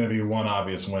there is going to be one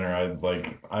obvious winner. I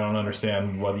don't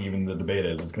understand what even the debate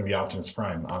is. It's going to be Optimus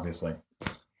Prime, obviously.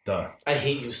 Duh. I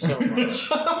hate you so much.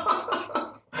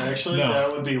 Actually, No. that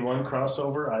would be one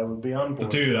crossover. I would be on board.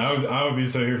 Dude, I would be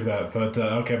so here for that. But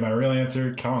okay, my real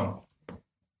answer, Kong.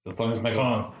 As long as my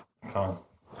Kong.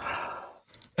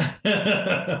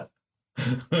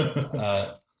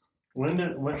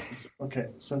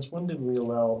 Since when did we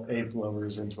allow ape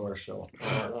lovers into our show?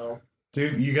 I don't know.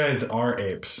 Dude, you guys are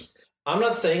apes. I'm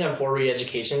not saying I'm for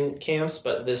re-education camps,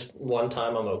 but this one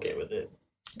time I'm okay with it.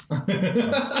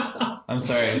 I'm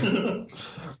sorry.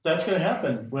 That's going to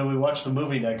happen when we watch the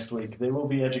movie next week. They will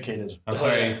be educated. I'm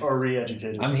sorry. Or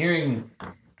re-educated. I'm hearing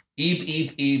eep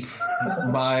eep eep.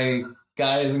 My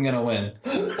guy isn't gonna win.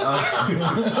 Is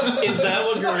that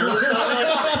what gorillas sound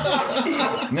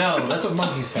like? No, that's what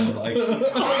monkeys sound like.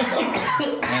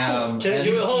 Can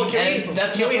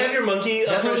we have your monkey?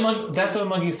 That's what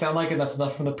monkeys sound like, and that's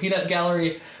enough from the Peanut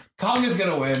Gallery. Kong is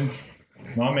gonna win.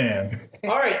 My man.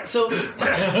 All right, so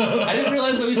I didn't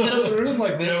realize that we set up the room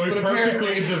like this. Yeah, we but perfectly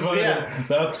apparently, divided. Yeah.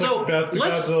 That's the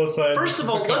Godzilla side. First of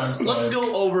all, the Kong let's side.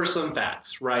 go over some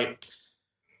facts, right?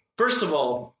 First of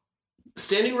all,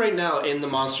 standing right now in the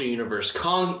monster universe,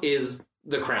 Kong is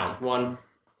the crown.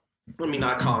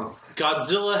 Not Kong.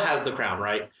 Godzilla has the crown,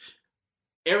 right?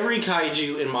 Every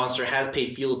kaiju and monster has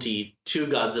paid fealty to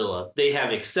Godzilla. They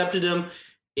have accepted him.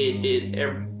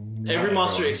 Every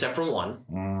monster except for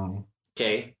one.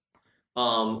 Okay.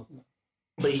 But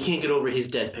he can't get over his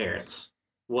dead parents.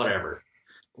 Whatever.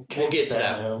 We'll get to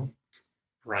that.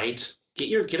 Right?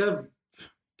 Get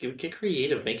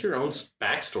creative. Make your own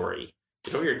backstory.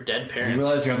 Get over your dead you parents.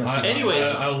 realize you're on the same. Anyways,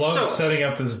 I love setting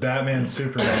up this Batman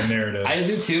Superman narrative. I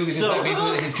do too, because that means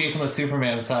we hit Jason on the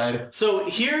Superman side. So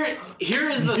here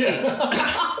is the thing.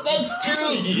 That's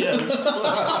true. Yes.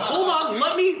 Hold on,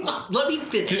 let me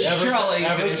finish. Dude,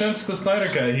 ever since the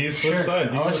Snyder Cut, he's switched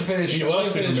sides. I'll let you finish. He I'll let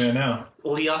loves you finish. Superman now.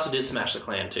 Well, he also did smash the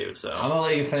Klan too, so I'm gonna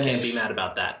let you finish. can't be mad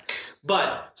about that.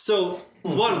 But so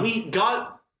one, we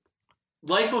got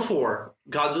like before,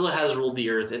 Godzilla has ruled the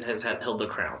earth and has held the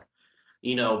crown.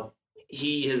 You know,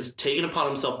 he has taken upon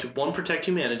himself to protect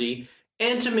humanity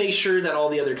and to make sure that all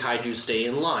the other kaiju stay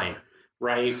in line.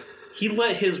 Right? He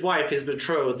let his wife, his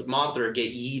betrothed Mothra,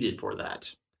 get yeeted for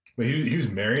that. But he was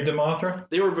married to Mothra?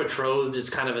 They were betrothed. It's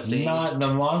kind of a thing. Not the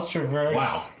MonsterVerse.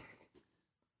 Wow.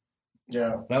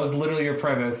 Yeah. That was literally your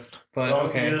premise,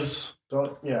 but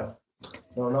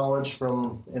No knowledge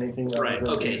from anything other Right, than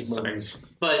okay, these sorry. movies.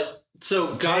 But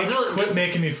so Jake, Godzilla quit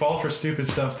making me fall for stupid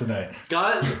stuff tonight.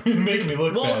 Making me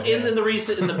look well bad. in man.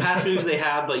 the past movies they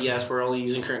have, but yes, we're only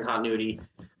using current continuity.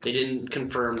 They didn't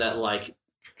confirm that like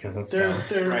because that's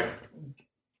They're right.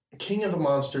 King of the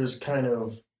Monsters kind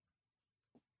of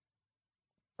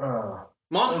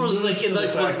Mothra was like in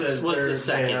like was the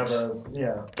second.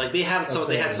 Like they had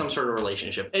some sort of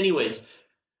relationship. Anyways,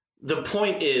 the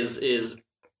point is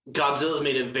Godzilla's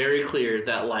made it very clear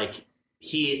that like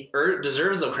he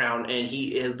deserves the crown and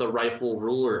he is the rightful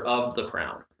ruler of the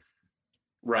crown.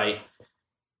 Right?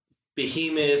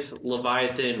 Behemoth,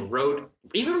 Leviathan,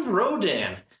 even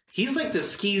Rodan. He's like the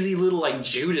skeezy little like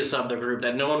Judas of the group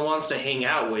that no one wants to hang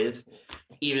out with.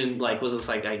 Even like was just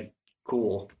like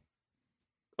cool.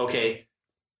 Okay.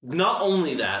 Not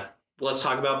only that, let's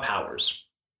talk about powers.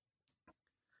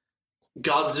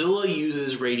 Godzilla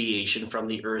uses radiation from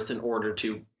the Earth in order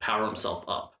to power himself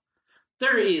up.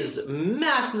 There is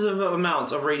massive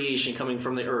amounts of radiation coming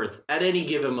from the Earth at any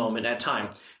given moment at time.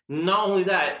 Not only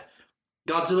that,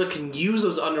 Godzilla can use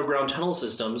those underground tunnel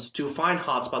systems to find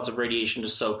hotspots of radiation to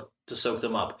soak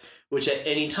them up, which at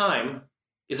any time...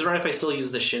 Is it right if I still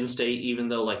use the Shin State, even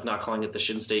though like not calling it the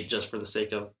Shin State just for the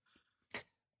sake of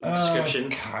description?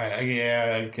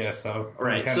 Yeah, I guess so.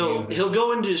 Right, so he'll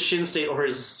go into his Shin State or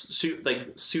his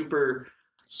Super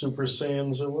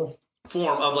Saiyanzilla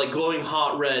form of like glowing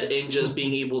hot red, and just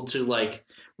being able to like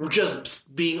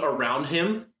just being around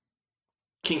him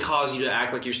can cause you to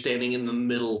act like you're standing in the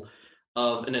middle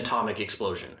of an atomic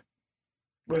explosion.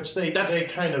 Which they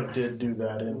kind of did do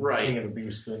that in King of the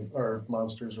Beast or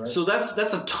Monsters, right? So that's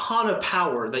a ton of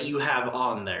power that you have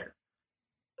on there.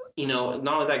 You know,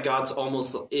 not only that, God's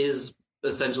almost is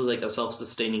essentially like a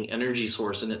self-sustaining energy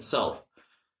source in itself.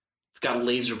 It's got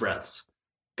laser breaths.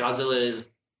 Godzilla is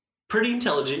pretty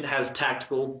intelligent, has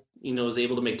tactical, is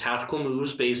able to make tactical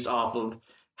moves based off of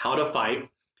how to fight.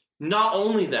 Not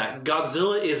only that,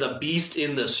 Godzilla is a beast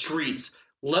in the streets.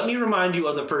 Let me remind you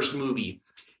of the first movie.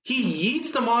 He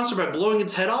yeets the monster by blowing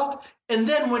its head off, and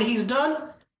then when he's done,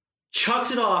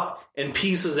 chucks it off and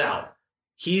pieces out.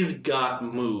 He's got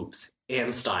moves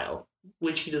and style,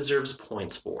 which he deserves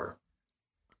points for.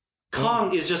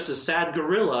 Kong is just a sad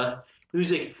gorilla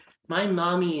who's like, my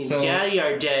mommy and daddy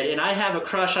are dead, and I have a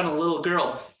crush on a little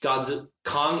girl.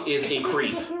 Kong is a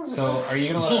creep. So, are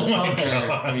you going to let us talk,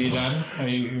 or are you done? Are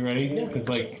you ready? Because,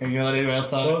 are you going to let anybody else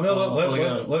talk? Well,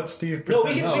 no, let Steve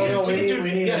present.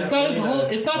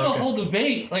 It's not the whole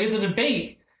debate. Like, it's a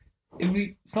debate. No.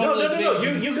 You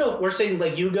go. We're saying,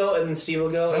 you go, and then Steve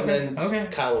will go, and then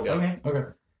Kyle will go. Okay.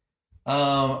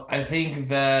 I think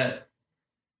that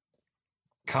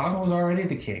Kong was already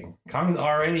the king. Kong's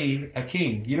already a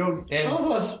king. You don't...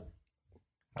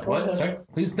 What? Sorry?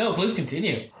 Please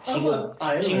continue.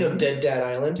 King of Dead Dad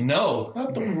Island? No.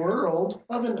 Not the world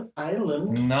of an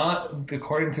island. Not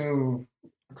according to...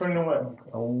 According to what?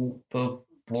 The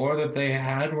lore that they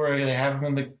had where they have him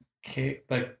in the cave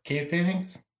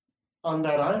paintings? On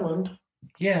that island.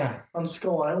 Yeah. On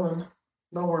Skull Island.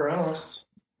 Nowhere else.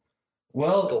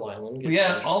 Well, Skull Island.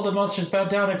 Yeah, all the monsters bow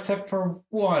down except for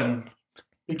one.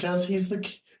 Because he's the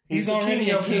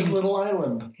king of his little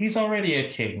island. He's already a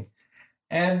king.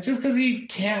 And just because he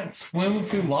can't swim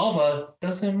through lava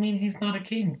doesn't mean he's not a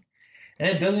king.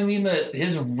 And it doesn't mean that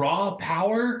his raw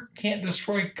power can't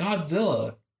destroy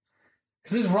Godzilla.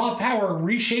 Because his raw power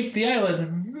reshaped the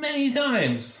island many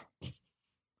times.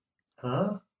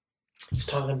 Huh? He's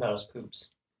talking about his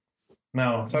poops.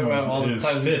 No, talking about all the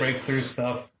times he breaks through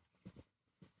stuff.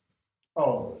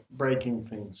 Oh, breaking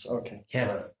things. Okay.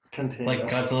 Yes. Continue. Like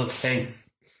Godzilla's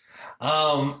face.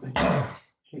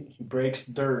 He breaks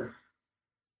dirt.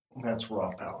 That's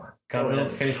raw power.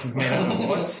 Godzilla's face is made out of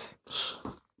what?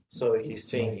 So he's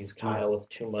saying he's Kyle with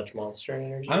too much monster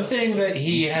energy? I'm saying that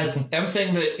he has... I'm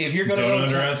saying that if you're going to Don't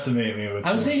underestimate me with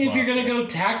I'm saying if you're going to go...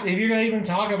 If you're going to even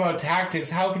talk about tactics,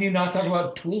 how can you not talk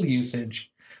about tool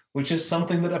usage? Which is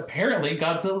something that apparently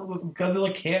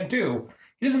Godzilla can't do.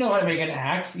 He doesn't know how to make an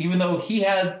axe, even though he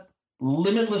had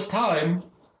limitless time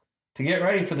to get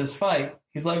ready for this fight.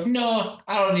 He's like, no,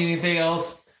 I don't need anything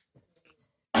else.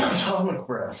 Atomic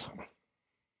breath.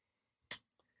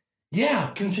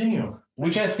 Yeah. Continue.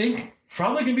 Which I think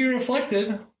probably can be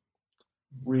reflected.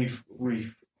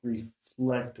 Reflected.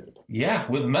 Yeah,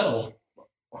 with metal.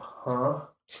 Huh?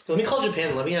 Let me call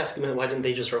Japan. Let me ask them why didn't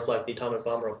they just reflect the atomic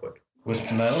bomb real quick?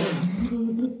 With metal?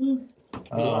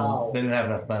 Wow. They didn't have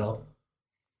enough metal.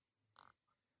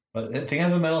 But the thing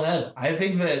has a metal head. I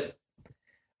think that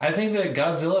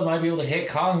Godzilla might be able to hit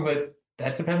Kong, but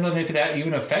that depends on if it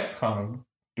even affects Kong.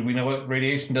 Do we know what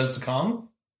radiation does to Kong?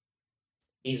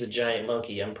 He's a giant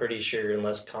monkey. I'm pretty sure,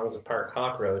 unless Kong's a part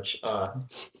cockroach. I'm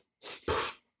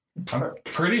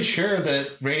pretty sure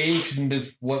that radiation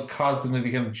is what caused him to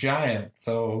become giant.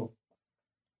 So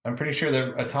I'm pretty sure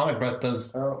that atomic breath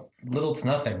does little to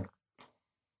nothing.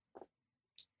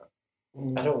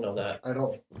 I don't know that. I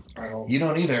don't. You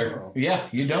don't either. Yeah,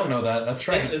 you don't know that. That's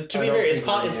right. To be fair, it's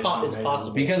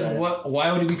possible. Because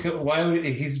why would he be? Why would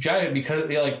he's giant? Because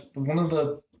one of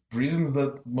the reasons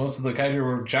that most of the kaiju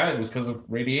were giant was because of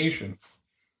radiation.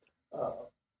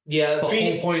 Yeah, that's the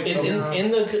whole point.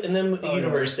 In the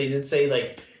universe, they did say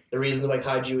like the reason why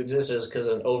kaiju exists is because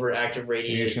of overactive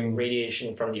radiation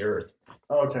from the Earth.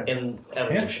 Okay. In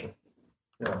evolution.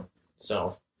 Yeah.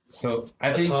 So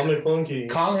I think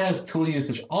Kong has tool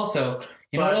usage. Also,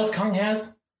 you know what else Kong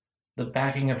has? The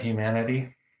backing of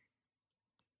humanity.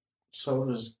 So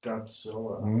does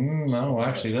Godzilla. No,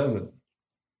 actually doesn't.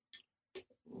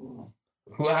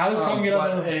 How does Kong get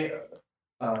out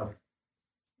of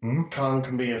Kong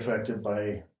can be affected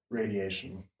by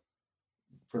radiation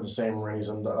for the same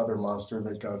reason the other monster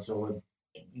that Godzilla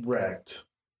wrecked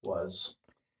was.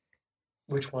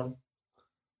 Which one?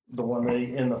 The one that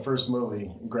in the first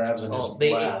movie grabs and just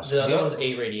blasts. The other one's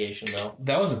ate radiation, though.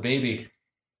 That was a baby.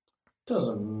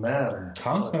 Doesn't matter.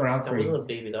 Kong's been around for. That wasn't a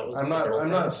baby. That was. I'm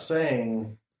not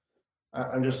saying.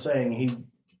 I'm just saying he,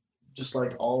 just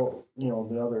like all the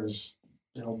others.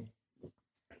 They're all.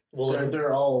 We'll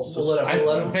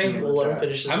let him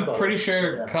finish. I'm pretty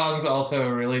sure Kong's also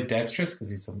really dexterous because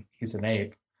he's an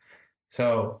ape,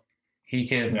 so he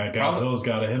can. Yeah, Godzilla's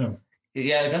got to hit him.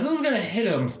 Yeah, Godzilla's gonna hit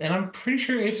him, and I'm pretty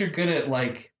sure apes are good at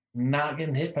not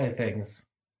getting hit by things.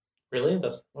 Really?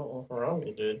 That's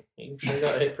Harambe, dude. He sure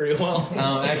got hit pretty well.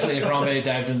 Actually, Harambe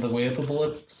dived into the way of the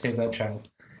bullets to save that child.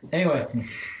 Anyway,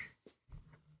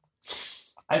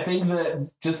 I think that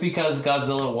just because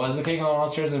Godzilla was the king of the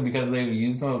monsters and because they've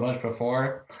used him a bunch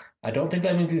before, I don't think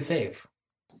that means he's safe.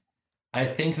 I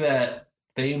think that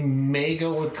they may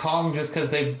go with Kong just because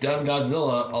they've done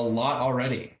Godzilla a lot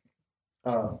already.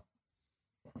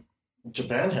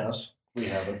 Japan has. We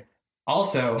haven't.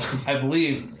 Also, I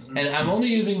believe, and I'm only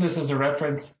using this as a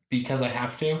reference because I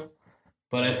have to,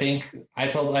 but I think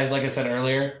like I said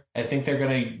earlier, I think they're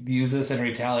going to use this in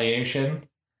retaliation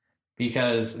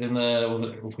because in the early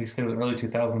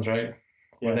 2000s, right?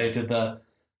 Yeah. Where they did the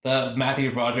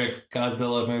Matthew Broderick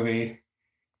Godzilla movie.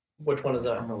 Which one is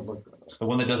that? The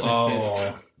one that doesn't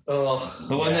exist. Oh,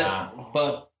 the one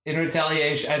but in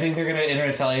retaliation, I think they're going to in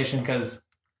retaliation because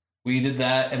we did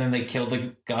that, and then they killed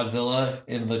the Godzilla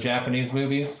in the Japanese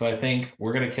movies. So I think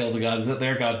we're going to kill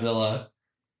their Godzilla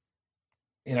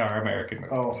in our American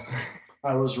movies. Oh,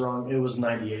 I was wrong. It was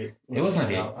 98. It was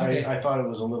 98. Okay. I thought it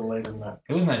was a little later than that.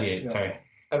 It was 98, sorry.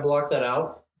 I blocked that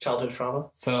out. Childhood trauma.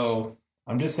 So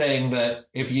I'm just saying that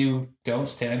if you don't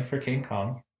stand for King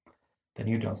Kong, then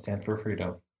you don't stand for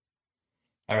freedom.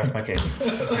 I rest my case.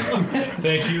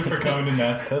 Thank you for coming to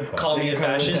Matt's TED Talk. Call me a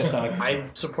fascist. I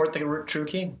support the true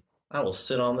king. I will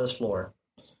sit on this floor.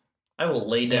 I will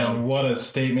lay down. And what a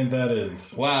statement that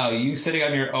is. Wow, you sitting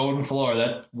on your own floor.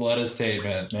 What a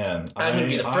statement. Man, I'm going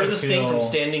to be the furthest thing from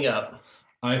standing up.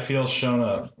 I feel shown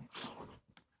up.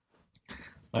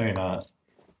 No, you're not.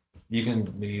 You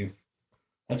can leave.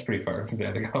 That's pretty far from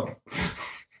standing up.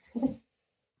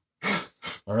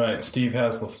 All right, Steve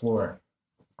has the floor.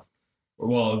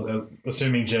 Well,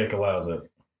 assuming Jake allows it.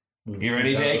 You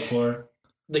ready, Jake?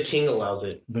 The king allows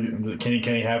it. Can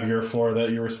he have your floor that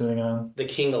you were sitting on? The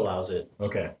king allows it.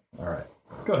 Okay. All right.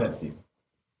 Go ahead, Steve.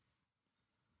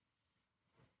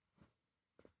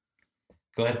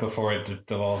 Go ahead before it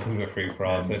devolves into a free for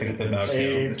all. I think it's a no.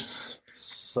 Apes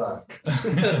suck.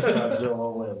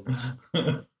 Godzilla wins.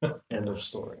 End of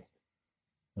story.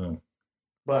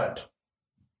 But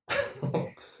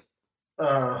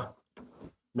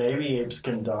maybe apes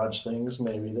can dodge things.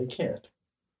 Maybe they can't.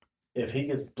 If he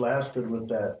gets blasted with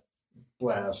that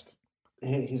blast,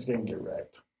 he's going to get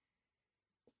wrecked.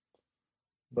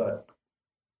 But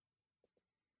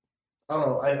I don't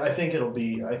know. I think it'll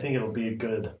be a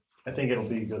good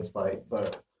fight.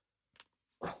 But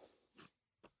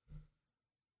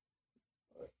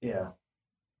yeah,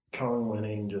 Kong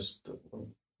winning just doesn't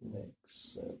make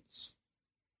sense.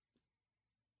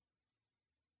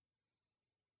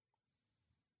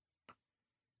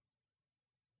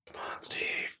 Come on,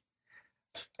 Steve.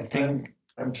 I think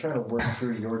I'm trying to work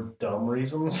through your dumb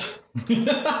reasons.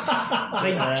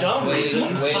 My dumb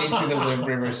reasons. Waiting through the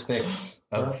river Styx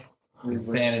of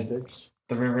insanity. Styx?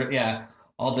 The river, yeah.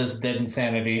 All this dead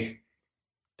insanity.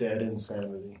 Dead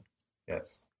insanity.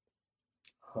 Yes.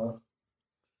 Huh?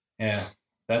 Yeah.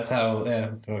 That's how.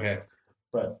 Yeah. It's okay.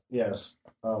 But yes.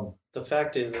 The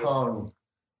fact is, Kong,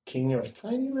 king of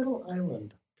tiny little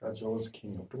island. Godzilla's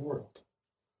king of the world.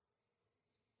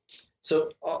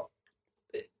 So,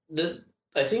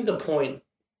 I think the point,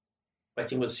 I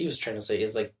think what Steve was trying to say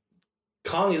is like,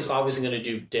 Kong is obviously going to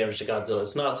do damage to Godzilla.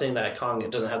 It's not saying that Kong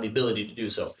doesn't have the ability to do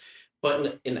so,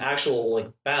 But in actual like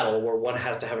battle where one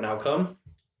has to have an outcome,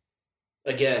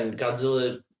 again,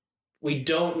 Godzilla, we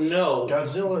don't know.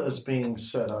 Godzilla is being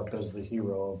set up as the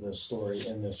hero of this story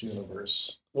in this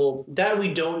universe. Well, that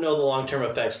we don't know the long-term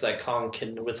effects that Kong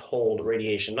can withhold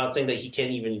radiation. I'm not saying that he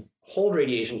can't even hold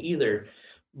radiation either,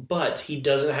 but he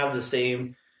doesn't have the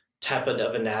same type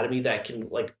of anatomy that can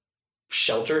like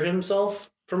shelter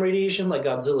himself from radiation like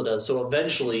Godzilla does. So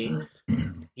eventually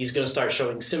he's going to start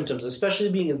showing symptoms, especially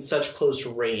being in such close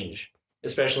range,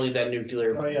 especially that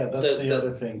nuclear. Oh yeah, that's the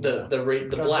other thing. The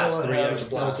blast, the radioactive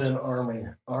blast.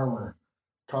 Built-in armor.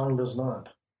 Kong does not.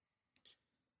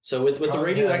 So with the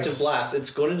radioactive blast, it's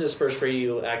going to disperse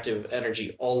radioactive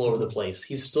energy all over the place.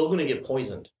 He's still going to get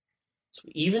poisoned. So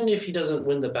even if he doesn't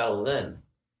win the battle then,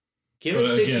 give it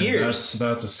 6 years.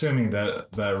 That's assuming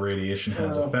that radiation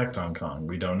has effect on Kong.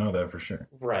 We don't know that for sure.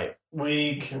 Right.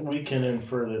 We can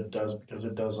infer that it does because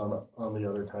it does on the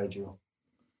other kaiju.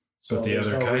 So but the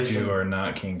other kaiju are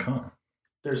not King Kong.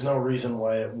 There's no reason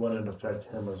why it wouldn't affect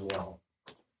him as well.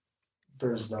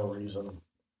 There's no reason.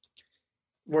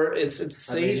 Where it's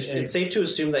safe. It's safe to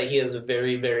assume that he has a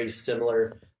very, very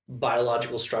similar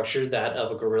biological structure, that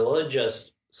of a gorilla,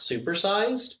 just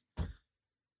supersized,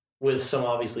 with some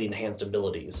obviously enhanced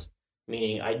abilities.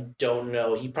 Meaning, I don't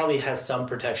know. He probably has some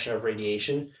protection of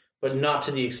radiation, but not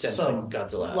to the extent that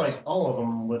Godzilla has. Like all of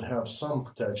them would have some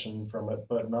protection from it,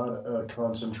 but not a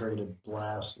concentrated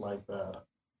blast like that.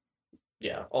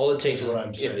 Yeah, all it takes is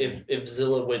if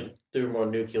Zilla went through more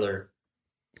nuclear,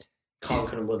 Kong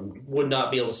would not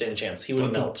be able to stand a chance. He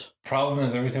would melt. The problem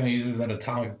is every time he uses that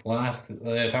atomic blast,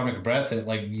 the atomic breath, it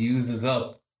like uses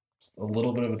up a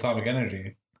little bit of atomic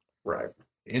energy. Right.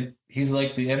 He's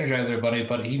like the Energizer Bunny,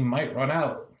 but he might run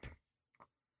out.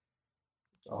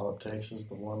 All it takes is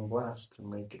the one blast to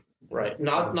make it. Right.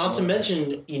 Not to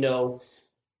mention,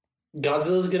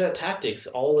 Godzilla's good at tactics.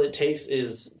 All it takes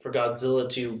is for Godzilla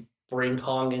to bring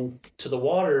Kong into the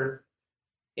water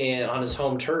and on his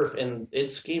home turf, and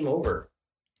it's game over.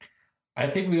 I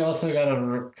think we also got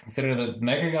to consider that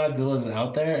Mechagodzilla's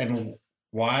out there, and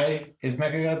why is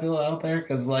Mechagodzilla out there?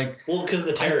 Because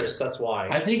the terrorists. That's why.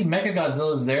 I think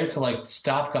Mechagodzilla is there to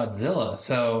stop Godzilla.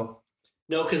 So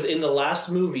no, because in the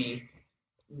last movie,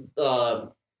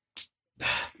 the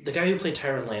guy who played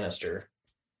Tyrion Lannister,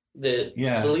 the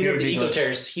leader of the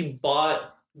eco-terrorists, he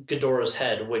bought Ghidorah's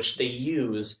head, which they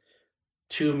use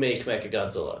to make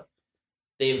Mechagodzilla.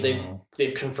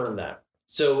 They've confirmed that.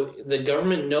 So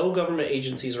no government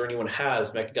agencies or anyone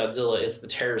has Mechagodzilla. It's the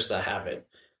terrorists that have it.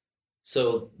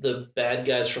 So the bad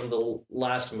guys from the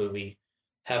last movie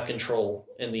have control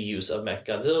in the use of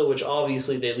Mechagodzilla, which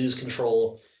obviously they lose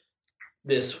control.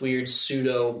 This weird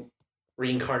pseudo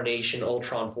reincarnation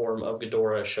Ultron form of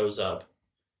Ghidorah shows up.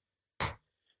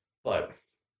 But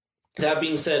that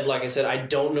being said, like I said, I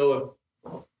don't know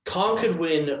if Kong could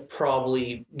win,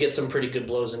 probably get some pretty good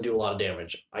blows and do a lot of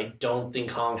damage. I don't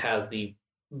think Kong has the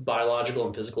biological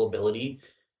and physical ability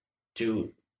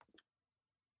to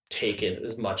take it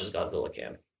as much as Godzilla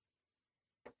can.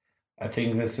 I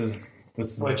think this is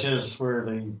which is where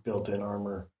the built-in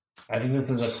armor. I think this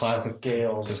is a classic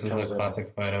scales. This is a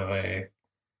classic fight of a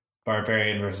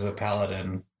barbarian versus a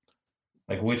paladin.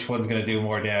 Like, which one's going to do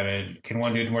more damage? Can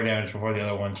one do more damage before the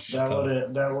other one?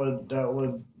 That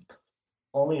would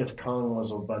only if Kong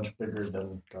was a bunch bigger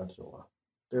than Godzilla.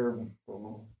 They're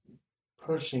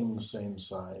pushing the same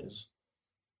size,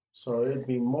 so it'd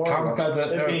be more.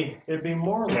 It'd be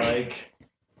more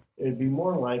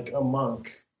like a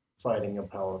monk fighting a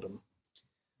paladin.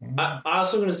 I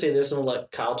also going to say this, and we'll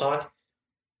let Kyle talk.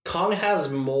 Kong has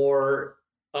more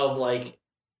of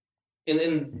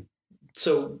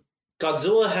so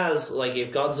Godzilla has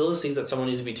if Godzilla sees that someone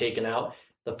needs to be taken out,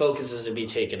 the focus is to be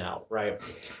taken out, right?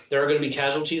 There are going to be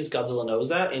casualties. Godzilla knows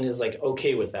that and is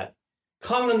okay with that.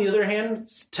 Kong, on the other hand,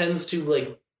 tends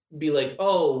to be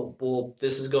oh, well,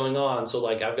 this is going on, so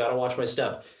I've got to watch my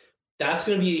step. That's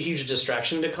going to be a huge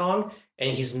distraction to Kong,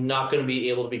 and he's not going to be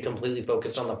able to be completely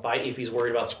focused on the fight if he's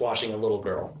worried about squashing a little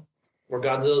girl. Where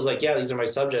Godzilla's yeah, these are my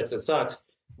subjects, it sucks,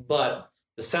 but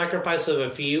the sacrifice of a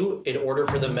few in order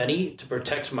for the many to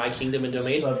protect my kingdom and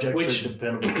domain. Subjects are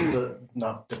dependable,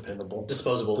 not dependable.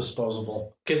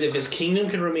 Disposable. Because if his kingdom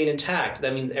can remain intact,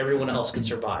 that means everyone else can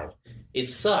survive. It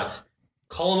sucks.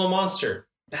 Call him a monster.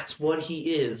 That's what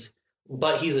he is.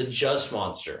 But he's a just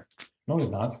monster. No, he's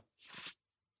not.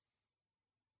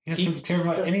 He doesn't care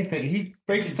about anything. He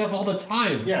breaks stuff all the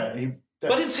time. Yeah.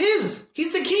 But it's his.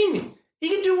 He's the king. He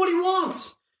can do what he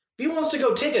wants. If he wants to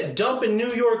go take a dump in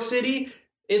New York City,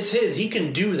 it's his. He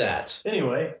can do that.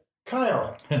 Anyway,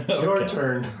 Kyle, your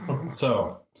turn.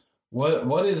 So,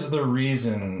 what is the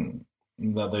reason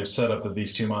that they've set up that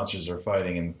these two monsters are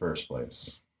fighting in the first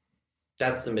place?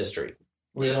 That's the mystery.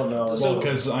 We don't know. Well,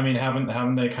 because I mean,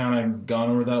 haven't they kind of gone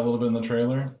over that a little bit in the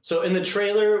trailer? So in the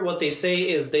trailer, what they say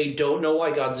is they don't know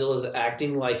why Godzilla's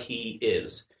acting like he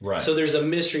is. Right. So there's a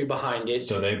mystery behind it.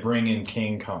 So they bring in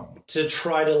King Kong to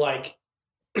try to like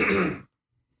act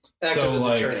as a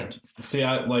deterrent. See,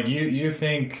 you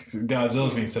think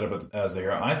Godzilla's being set up as the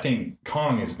hero. I think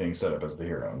Kong is being set up as the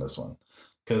hero in this one.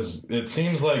 Because it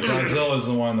seems like Godzilla is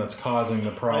the one that's causing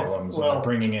the problems and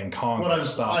bringing in Kong to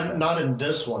stop it. Not in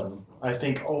this one. I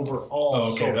think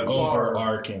overall, the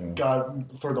overarching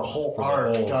for the whole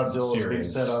arc, Godzilla is being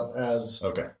set up as.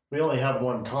 Okay. We only have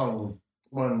one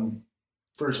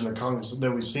version of Kong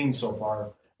that we've seen so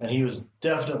far, and he was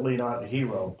definitely not a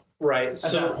hero. Right.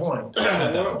 At that point,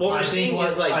 what we're seeing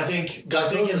is like I think in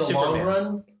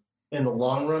the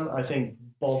long run, I think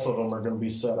both of them are going to be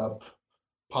set up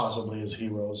possibly as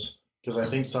heroes. Because I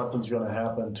think something's going to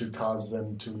happen to cause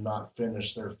them to not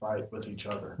finish their fight with each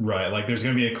other. Right, like there's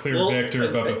going to be a clear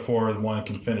victor, but before one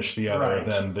can finish the other,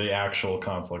 then the actual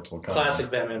conflict will come.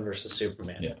 Classic Batman versus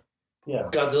Superman. Yeah.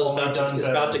 Godzilla's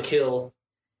about to kill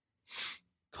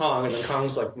Kong, and then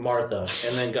Kong's like, Martha.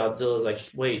 And then Godzilla's like,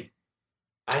 wait,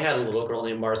 I had a little girl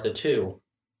named Martha too.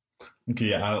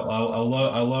 Yeah, I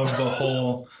love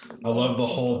the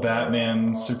whole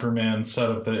Batman Superman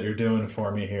setup that you're doing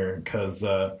for me here, because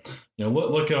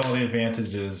look at all the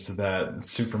advantages that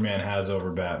Superman has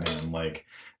over Batman. Like,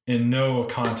 in no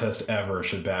contest ever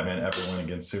should Batman ever win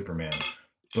against Superman,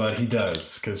 but he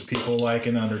does, because people like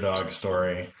an underdog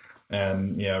story,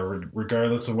 and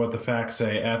regardless of what the facts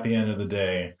say, at the end of the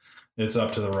day, it's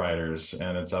up to the writers,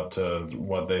 and it's up to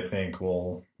what they think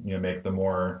will make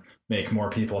more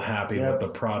people happy with the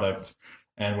product.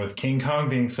 And with King Kong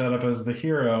being set up as the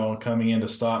hero coming in to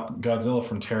stop Godzilla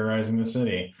from terrorizing the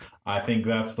city, I think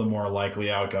that's the more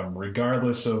likely outcome,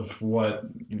 regardless of what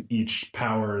each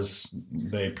powers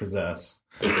they possess.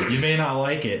 You may not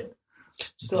like it.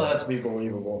 Still has to be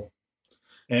believable.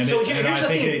 Here's the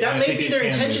thing. That may be their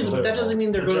intentions, but that doesn't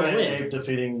mean they're going to win. Ape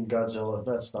defeating Godzilla,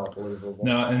 that's not believable.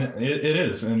 No, and it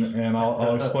is, and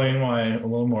I'll explain why a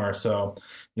little more. So,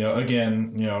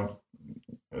 again,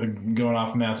 going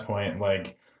off Matt's point,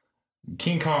 like,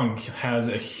 King Kong has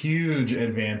a huge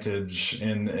advantage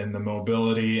in the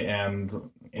mobility and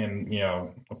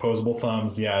in opposable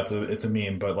thumbs. Yeah, it's a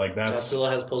meme, but like Godzilla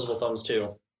has opposable thumbs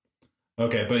too.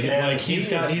 Okay, but he's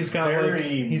got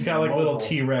little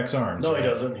T-Rex arms. No, right? He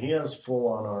doesn't. He has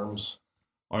full-on arms.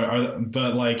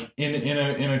 But like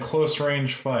in a close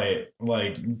range fight,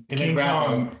 like King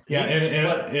Kong,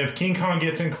 if King Kong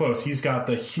gets in close, he's got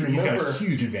a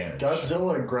huge advantage.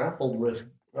 Godzilla grappled with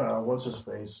what's his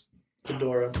face,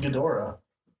 Ghidorah,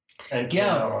 and came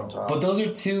out on top. But those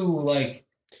are two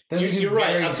You're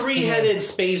right. A three-headed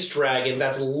space dragon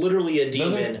that's literally a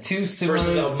demon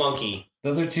versus a monkey.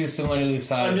 Those are two similarly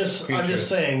sized creatures. I'm just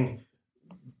saying,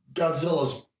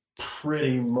 Godzilla's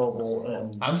pretty mobile,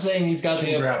 and I'm saying he's got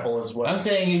the grapple as well. I'm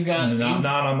saying he's got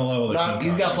not on the level of King Kong.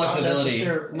 He's got flexibility,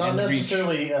 not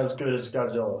necessarily as good as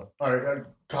Godzilla or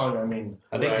Kong. I mean,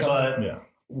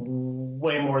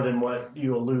 way more than what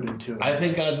you alluded to. I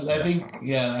think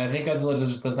Godzilla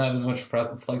just doesn't have as much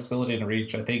flexibility and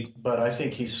reach. I think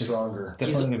he's stronger.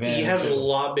 He has a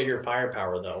lot bigger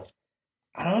firepower, though.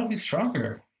 I don't know if he's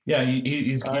stronger. Yeah,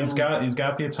 he's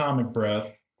got the atomic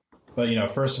breath,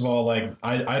 but first of all, like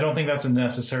I don't think that's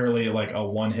necessarily like a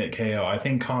one-hit KO. I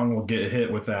think Kong will get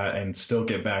hit with that and still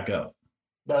get back up.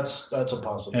 That's a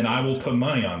possibility, and I will put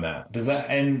money on that. Does that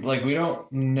we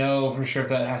don't know for sure if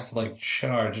that has to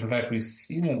charge. In fact, we've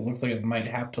seen it looks like it might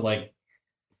have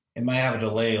a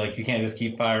delay. Like you can't just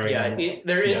keep firing. Yeah,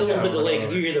 there is a little bit of delay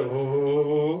because you hear the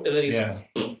and then he's. Yeah.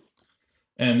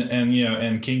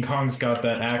 And King Kong's got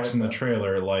that axe in the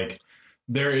trailer. Like,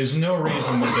 there is no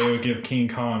reason that they would give King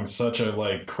Kong such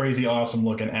a crazy awesome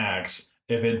looking axe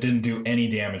if it didn't do any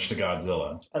damage to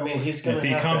Godzilla. I mean, he's going to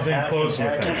have to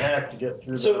hack to get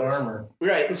through that armor,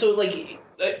 right? And so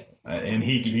and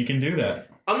he can do that.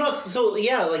 I'm not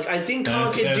I think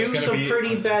Kong can do some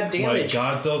pretty bad damage.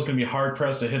 Godzilla's going to be hard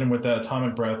pressed to hit him with that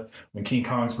atomic breath when King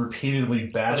Kong's repeatedly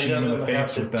bashing him in the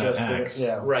face with that axe.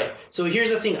 Right. So here's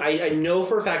the thing: I know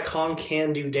for a fact Kong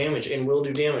can do damage and will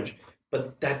do damage,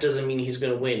 but that doesn't mean he's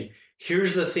going to win.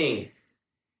 Here's the thing: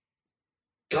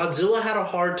 Godzilla had a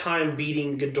hard time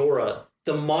beating Ghidorah,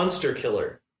 the monster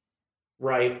killer,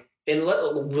 right? And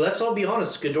let's all be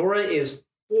honest: Ghidorah is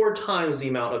 4 times the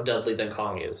amount of deadly than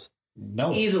Kong is.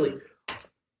 No. Easily.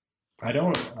 I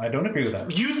don't agree with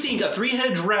that. You think a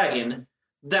 3-headed dragon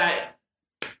that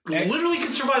literally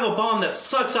can survive a bomb that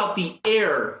sucks out the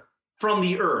air from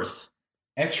the earth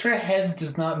Extra heads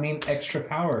does not mean extra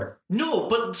power. No,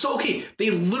 but so okay,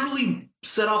 they literally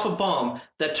set off a bomb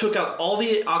that took out all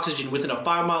the oxygen within a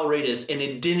 5-mile radius, and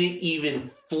it didn't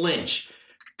even flinch.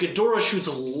 Ghidorah shoots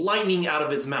lightning out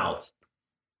of its mouth.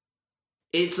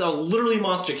 It's a literally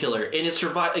monster killer, and it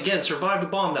survived a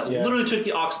bomb that literally took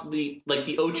the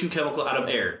O2 chemical out of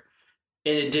air,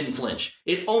 and it didn't flinch.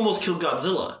 It almost killed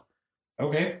Godzilla.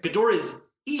 Okay, Ghidorah is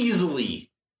easily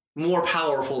more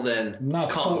powerful than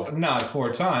Kong. Not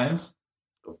 4 times.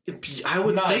 I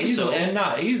would say so. And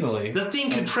not easily. The thing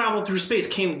could travel through space.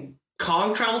 Can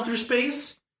Kong travel through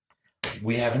space?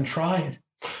 We haven't tried.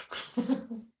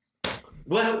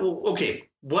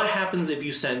 What happens if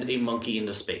you send a monkey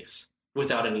into space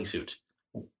without any suit?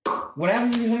 What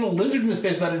happens if you send a lizard into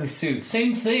space without any suit?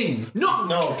 Same thing. No,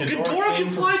 Ghidorah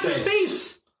can fly through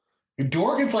space.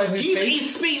 Ghidorah can fly through space.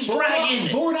 He's a space dragon.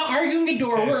 But we're not arguing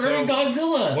Ghidorah. We're arguing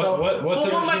Godzilla.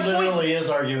 He literally is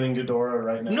arguing Ghidorah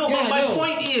right now. No, but my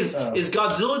point is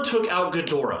Godzilla took out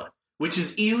Ghidorah, which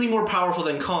is easily more powerful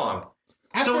than Kong.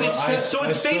 I still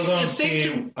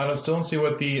don't see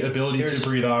what the ability to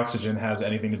breathe oxygen has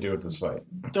anything to do with this fight.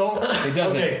 It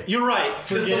doesn't. Okay, you're right.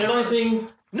 Forget everything.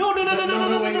 No,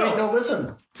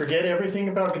 listen. Forget everything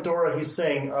about Ghidorah he's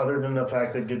saying, other than the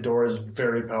fact that Ghidorah is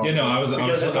very powerful. I was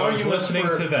listening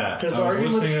to that. His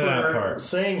arguments for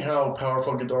saying how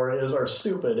powerful Ghidorah is are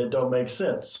stupid. It don't make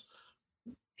sense.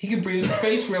 He can breathe in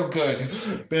space real good.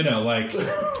 But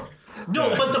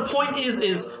but the point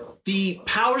is the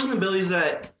powers and abilities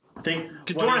that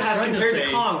Ghidorah has compared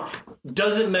to Kong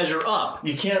doesn't measure up.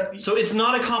 You can't. So it's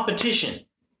not a competition.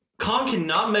 Kong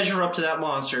cannot measure up to that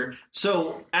monster.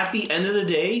 So at the end of the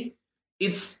day,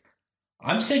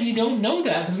 I'm saying you don't know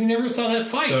that because we never saw that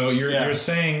fight. So you're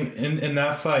saying in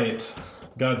that fight,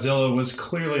 Godzilla was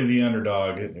clearly the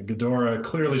underdog. Ghidorah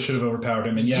clearly should have overpowered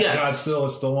him, and yet Godzilla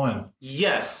still won.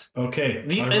 Yes. Okay.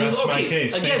 I rest my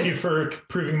case. Again, thank you for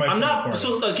proving my point. I'm not.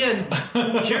 So again,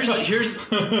 here's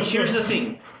the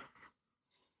thing.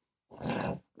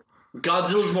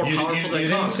 Godzilla is more powerful than Kong. You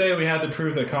didn't say we had to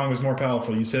prove that Kong was more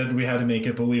powerful. You said we had to make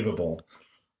it believable.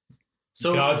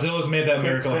 So Godzilla's made that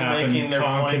miracle happen.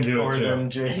 Kong can do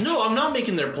it too. No, I'm not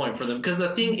making their point for them because the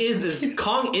thing is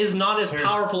Kong is not as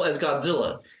powerful as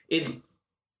Godzilla. It's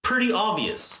pretty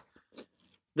obvious.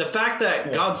 The fact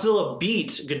that Godzilla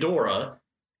beat Ghidorah,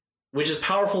 which is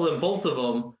powerful than both of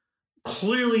them,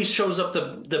 clearly shows up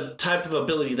the type of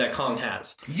ability that Kong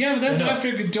has. Yeah, but that's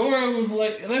after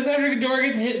Ghidorah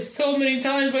gets hit so many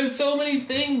times by so many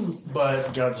things.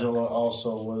 But Godzilla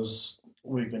also was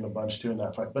weakened a bunch too in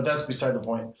that fight. But that's beside the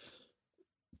point.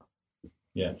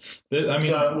 Yeah.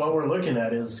 So what we're looking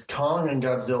at is Kong and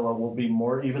Godzilla will be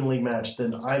more evenly matched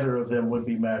than either of them would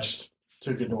be matched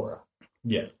to Ghidorah.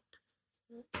 Yeah.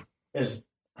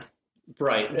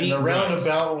 Right. The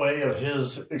roundabout way of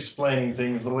his explaining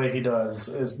things the way he does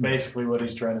is basically what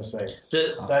he's trying to say.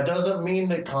 That doesn't mean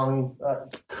that Kong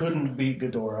couldn't beat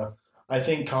Ghidorah. I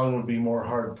think Kong would be more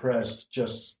hard-pressed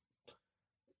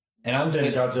than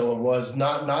Godzilla was.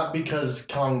 Not because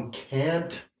Kong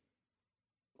can't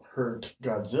hurt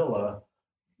Godzilla,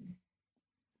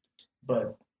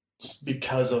 but just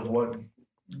because of what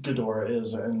Ghidorah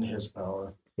is and his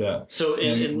power. Yeah. So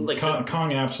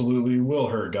Kong absolutely will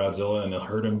hurt Godzilla, and it'll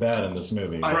hurt him bad in this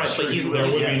movie. Right, but there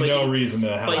would be no reason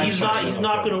to have. But he's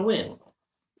not going to win.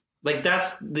 Like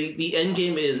that's the end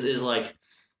game is like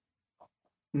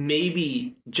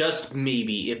maybe, just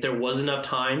maybe, if there was enough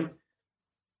time,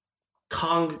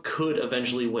 Kong could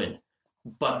eventually win.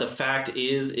 But the fact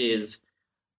is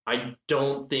I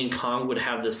don't think Kong would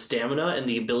have the stamina and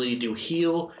the ability to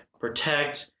heal,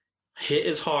 protect, hit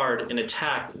as hard, and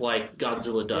attack like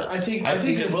Godzilla does. I think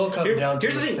it will come down to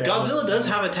here's the thing. Godzilla does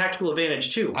have a tactical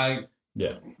advantage too.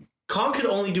 Kong could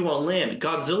only do on land.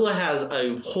 Godzilla has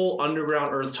a whole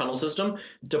underground Earth tunnel system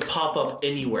to pop up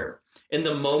anywhere. And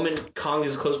the moment Kong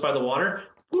is close by the water,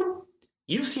 whoop,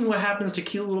 you've seen what happens to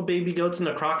cute little baby goats and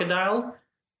a crocodile.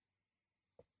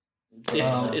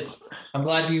 I'm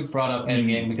glad you brought up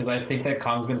Endgame because I think that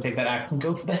Kong's going to take that axe and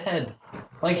go for the head.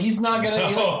 Like he's not playing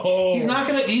around. He's not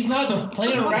going to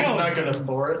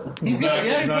throw it. He's not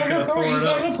going to throw it. He's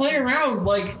not going to play around.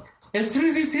 Like as soon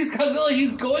as he sees Godzilla,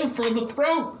 he's going for the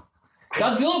throat.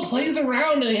 Godzilla plays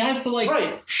around and he has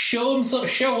to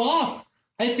show off.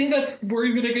 I think that's where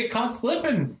he's going to get caught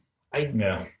slipping. And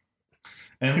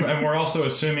we're also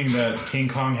assuming that King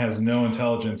Kong has no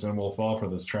intelligence and will fall for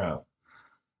this trap.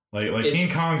 Like King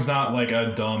Kong's not like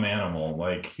a dumb animal.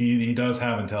 Like he does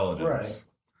have intelligence. Right.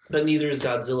 But neither is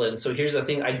Godzilla. And so here's the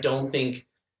thing. I don't think,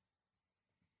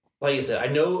 like I said, I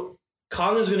know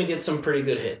Kong is going to get some pretty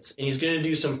good hits and he's going to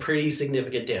do some pretty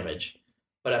significant damage.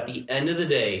 But at the end of the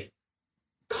day,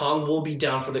 Kong will be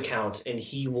down for the count, and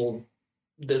he will.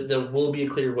 There will be a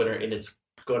clear winner, and it's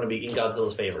going to be in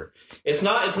Godzilla's favor. It's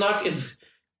not.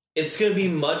 It's going to be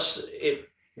much.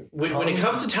 When it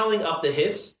comes to tallying up the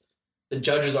hits, the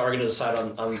judges are going to decide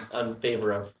on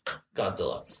favor of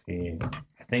Godzilla. See,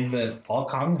 I think that all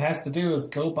Kong has to do is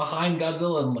go behind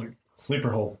Godzilla and like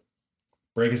sleeper hold,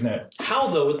 break his neck. How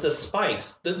though with the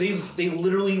spikes? They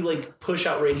literally like push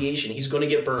out radiation. He's going to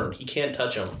get burned. He can't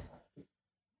touch them.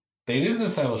 They didn't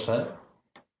establish that.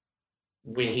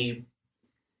 They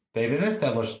didn't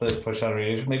establish the push out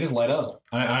radiation. They just light up.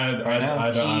 I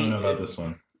don't know about this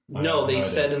one. No, they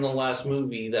said in the last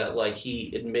movie that like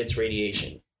he admits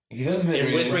radiation. He does admit and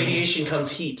radiation. with radiation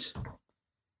comes heat.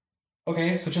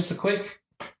 Okay, so just a quick.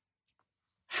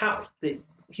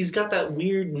 He's got that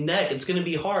weird neck. It's going to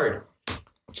be hard.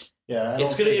 Yeah,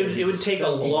 it would take a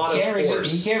lot of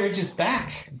force. He can't reach his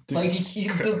back. Dude, like he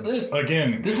does this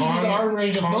again. This is his arm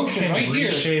range of motion right here.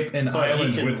 Reshape an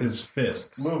island with his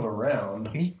fists. Move around.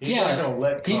 He's not gonna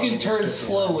let. He can turn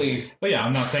slowly. But yeah,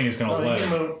 I'm not saying he's gonna let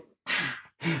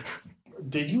him.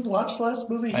 Did you watch the last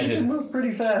movie? He can move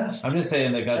pretty fast. I'm just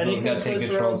saying that Godzilla's got to take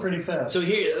control pretty fast. So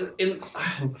here,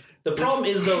 the problem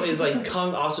is like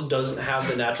Kong also doesn't have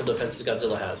the natural defenses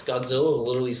Godzilla has. Godzilla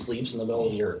literally sleeps in the middle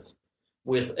of the earth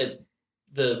with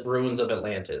the ruins of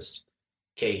Atlantis.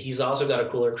 Okay, he's also got a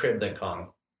cooler crib than Kong.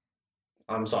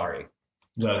 I'm sorry.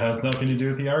 That has nothing to do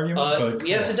with the argument. But cool.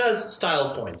 Yes, it does.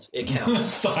 Style points. It counts.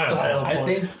 Style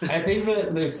points. I think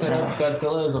that they've set up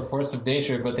Godzilla as a force of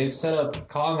nature, but they've set up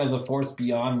Kong as a force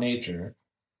beyond nature.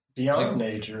 Beyond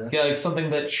nature? Yeah, like something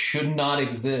that should not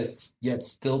exist, yet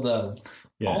still does.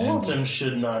 Yeah, all of them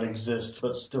should not exist,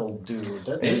 but still do.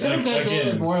 They set up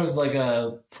Godzilla more as like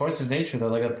a force of nature, though,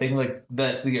 like a thing like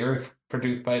that the Earth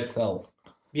produced by itself.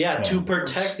 Yeah, to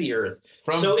protect the Earth.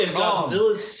 So if Kong.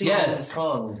 Godzilla's sees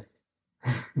Kong.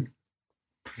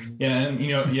 Yeah,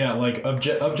 and like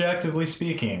objectively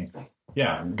speaking,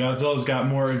 yeah, Godzilla's got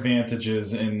more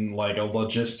advantages in like a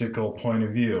logistical point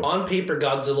of view. On paper,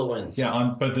 Godzilla wins.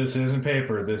 Yeah, but this isn't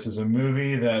paper. This is a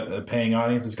movie that a paying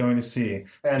audience is going to see.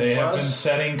 And they have been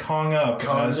setting Kong up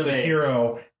as the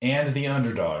hero and the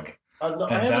underdog, and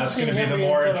that's going to be the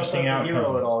more interesting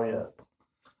outcome. At all yet.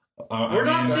 We're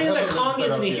not saying that Kong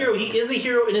isn't a hero. He is a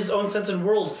hero in his own sense and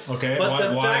world. Okay, but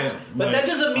that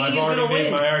doesn't mean he's going to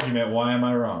win. My argument. Why am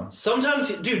I wrong? Sometimes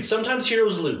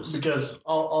heroes lose because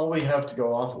all we have to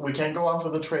go off. We can't go off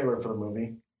of the trailer for the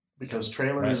movie because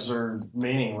trailers are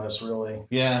meaningless, really.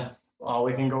 Yeah. All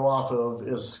we can go off of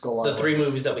is Skull Island. The 3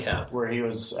 movies that we have, where he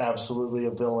was absolutely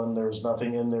a villain. There was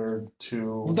nothing in there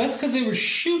to. Well, that's because they were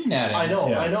shooting at him.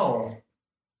 I know.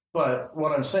 But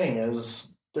what I'm saying is.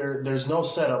 There's no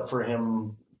setup for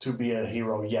him to be a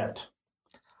hero yet.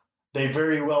 They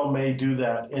very well may do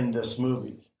that in this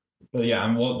movie. But yeah,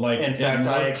 in fact,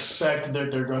 I expect that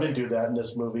they're going to do that in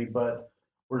this movie, but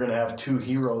we're going to have 2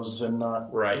 heroes and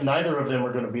neither of them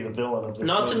are going to be the villain of this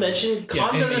Not movie. To mention,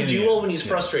 Kong doesn't do well when he's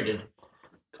frustrated.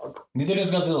 Neither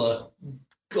does Godzilla.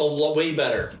 Way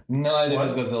better. Neither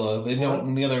does Godzilla.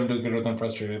 Neither of them do good with them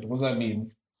frustrated. What does that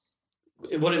mean?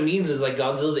 What it means is like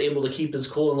Godzilla's able to keep his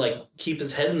cool and like keep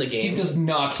his head in the game. He does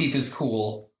not keep his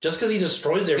cool. Just because he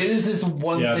destroys everything. It is this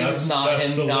one thing that's not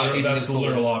him not keeping his cool. That's the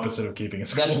literal opposite of keeping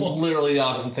his cool. That's literally the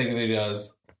opposite thing that he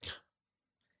does.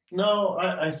 No,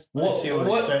 I see what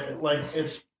he's saying. Like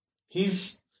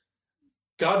he's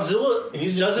Godzilla.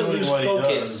 He doesn't lose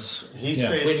focus. He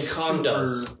stays when Kong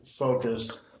does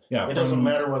focused. Yeah, it doesn't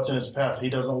matter what's in his path.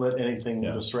 He doesn't let anything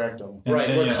distract him.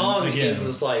 Where Kong is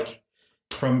just like.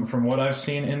 From what I've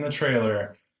seen in the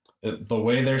trailer, the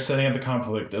way they're setting up the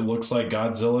conflict, it looks like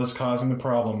Godzilla is causing the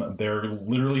problem. They're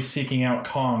literally seeking out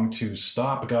Kong to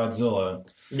stop Godzilla.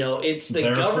 No, it's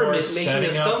the government making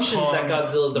assumptions that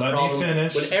Godzilla is the problem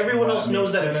when everyone else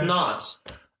knows that it's not.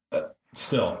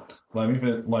 Still, let me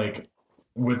finish. Like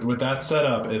with that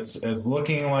setup, it's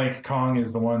looking like Kong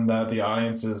is the one that the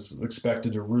audience is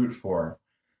expected to root for.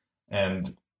 And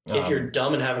if you're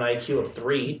dumb and have an IQ of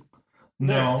 3,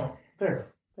 no.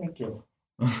 There. Thank you.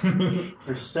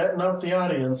 They're setting up the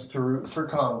audience to root for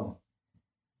Kong.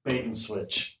 Bait and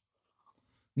switch.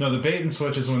 No, the bait and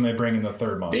switch is when they bring in the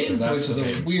third monster. Bait and switch is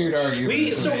a weird argument.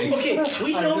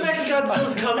 We know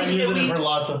Mechagodzilla's coming. I'm using it for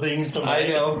lots of things to I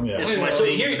know. Yeah.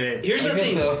 Here's the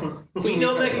thing. So. We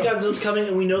know Mechagodzilla's coming,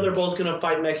 and we know they're both going to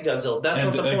fight Mechagodzilla. That's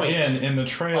not the point. Again, in the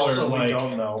trailer, also, we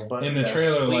don't know, but in the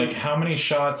trailer, how many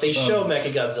shots? They show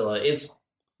Mechagodzilla. It's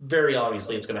very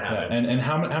obviously it's going to happen. Yeah, and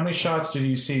how many shots do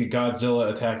you see Godzilla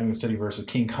attacking the city versus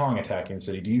King Kong attacking the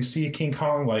city? Do you see King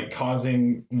Kong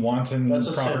causing wanton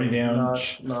property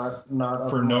damage not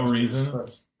for no reason?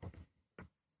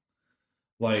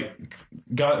 Like,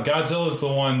 Godzilla's the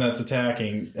one that's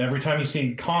attacking. Every time you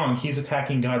see Kong, he's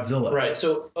attacking Godzilla. Right.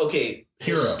 So, okay,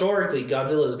 historically,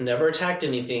 Godzilla's never attacked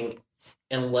anything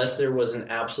unless there was an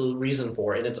absolute reason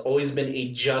for it. And it's always been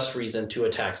a just reason to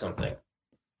attack something.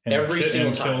 And Every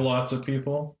single time. Kill lots of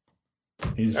people.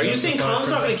 Are you saying Kong's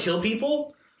not going to kill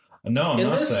people? No, I'm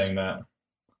not saying that.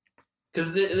 Because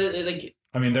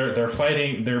I mean, they're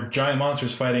fighting. They're giant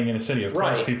monsters fighting in a city. Of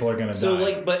course, people are going to die.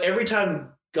 So, but every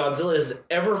time Godzilla has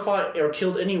ever fought or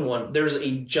killed anyone, there's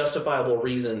a justifiable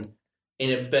reason,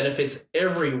 and it benefits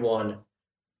everyone.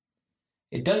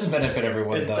 It doesn't benefit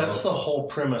everyone, though. That's the whole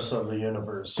premise of the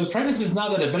universe. The premise is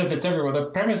not that it benefits everyone. The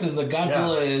premise is that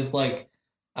Godzilla is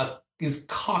is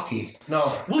cocky.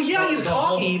 No. Well, yeah, he's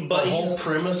cocky, but the whole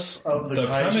premise of the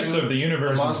premise of the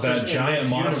universe is that giant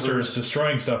monsters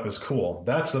destroying stuff is cool.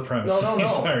 That's the premise of the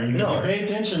entire universe. No, pay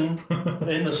attention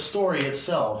in the story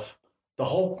itself. The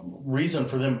whole reason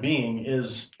for them being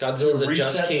is Godzilla's to a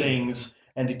just reset king. things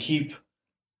and to keep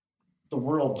the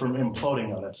world from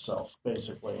imploding on itself,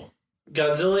 basically.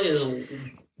 Godzilla's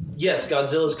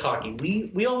cocky.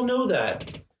 We all know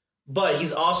that. But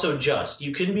he's also just.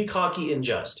 You couldn't be cocky and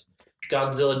just.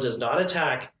 Godzilla does not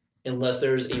attack unless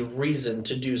there's a reason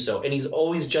to do so. And he's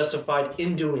always justified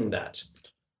in doing that.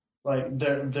 Like,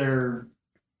 the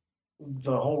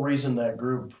whole reason that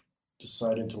group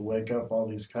decided to wake up all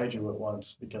these kaiju at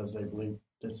once because they believe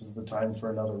this is the time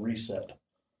for another reset.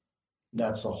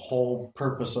 That's the whole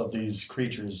purpose of these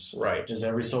creatures. Right. Is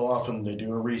every so often they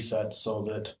do a reset so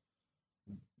that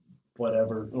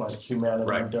whatever, like,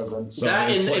 humanity doesn't. So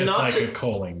it's like a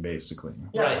culling, basically.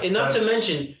 Yeah, right. And not to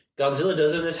mention, Godzilla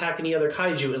doesn't attack any other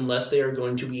kaiju unless they are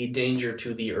going to be a danger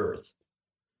to the Earth.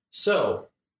 So.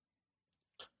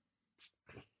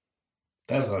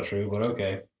 That's not true, but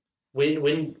okay.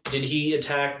 When did he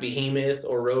attack Behemoth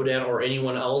or Rodan or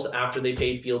anyone else after they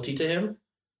paid fealty to him?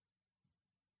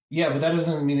 Yeah, but that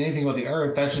doesn't mean anything about the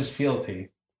Earth. That's just fealty.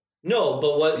 No,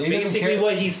 but what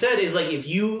he said is, like, if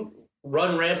you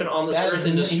run rampant on this Earth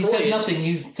and destroy it... He said nothing.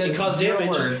 He said zero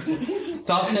words.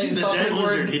 Stop putting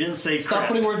words... He didn't say Stop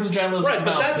putting words in the giant lizard's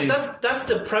mouth, that's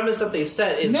the premise that they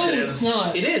set. It's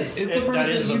not. It is. It's the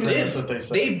premise that they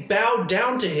set. They bowed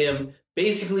down to him.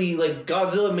 Basically, like,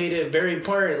 Godzilla made it very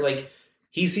important, like,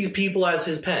 he sees people as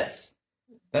his pets.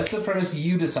 That's the premise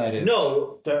you decided.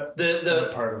 No, the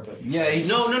part of it. Yeah.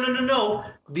 No.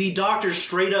 The doctor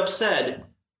straight up said,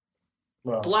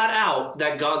 flat out,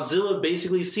 that Godzilla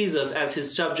basically sees us as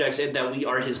his subjects and that we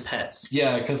are his pets.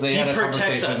 Yeah, because they had a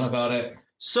conversation about it.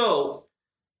 So,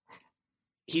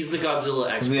 he's the Godzilla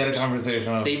expert. Because we had a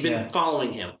conversation. They've been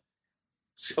following him.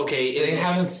 Okay. They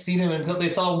haven't seen him until they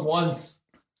saw him once.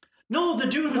 No, the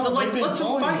dude who lets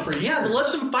him fight. The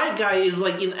lets him fight guy is,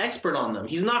 like, an expert on them.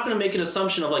 He's not going to make an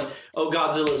assumption of, like, oh,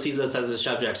 Godzilla sees us as his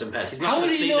subjects and pets. He's not going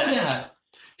to say that. How would he know that?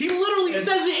 He literally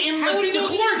says it in the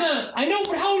court. I know,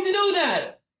 but how would he know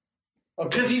that?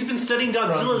 Because he's been studying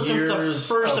Godzilla since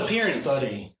the first appearance.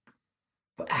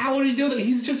 But how would he know that?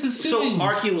 He's just assuming. So,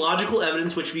 archaeological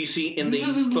evidence, which we see in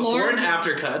the before and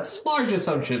after cuts. Large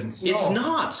assumptions. It's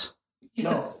not.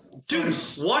 Yes. No. Dude,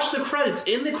 watch the credits.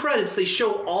 In the credits, they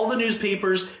show all the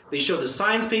newspapers. They show the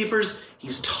science papers.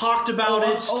 He's talked about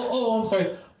it. I'm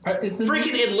sorry.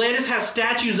 Freaking Atlantis has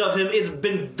statues of him. It's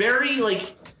been very,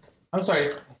 like... I'm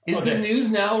sorry. Is the news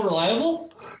now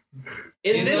reliable?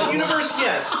 In this universe,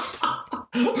 yes.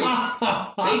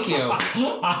 Thank you.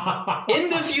 In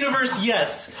this universe,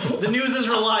 yes. The news is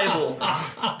reliable.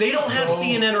 They don't have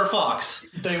CNN or Fox.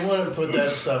 They wouldn't put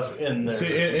that stuff in there.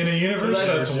 See, in a universe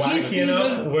that's wacky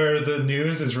enough where the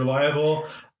news is reliable,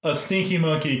 a stinky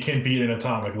monkey can beat an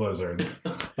atomic lizard.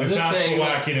 If that's the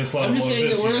wackiness level of this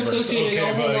universe. I'm just saying that we're associating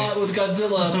a whole lot with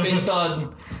Godzilla based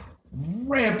on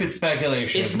rampant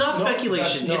speculation. It's not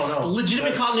speculation. It's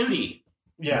legitimate continuity.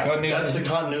 Yeah, that's the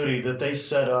continuity that they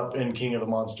set up in King of the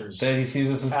Monsters. That he sees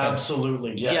us as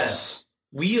absolutely, yes.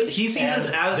 He sees us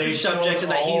as his subjects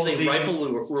and that he's a rightful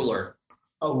ruler.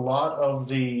 A lot of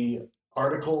the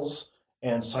articles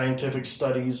and scientific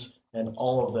studies and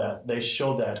all of that, they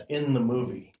show that in the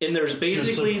movie. And there's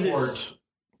basically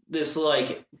this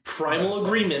like primal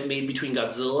agreement made between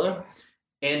Godzilla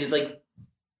and, like,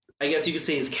 I guess you could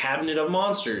say his cabinet of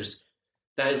monsters,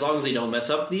 that as long as they don't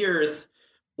mess up the Earth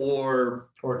or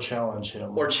challenge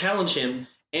him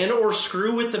and or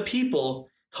screw with the people,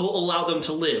 he'll allow them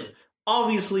to live.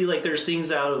 Obviously, like, there's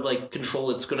things out of, like, control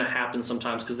that's going to happen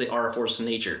sometimes because they are a force of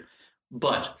nature.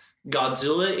 But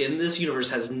Godzilla in this universe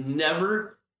has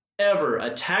never, ever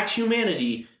attacked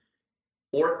humanity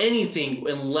or anything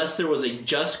unless there was a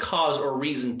just cause or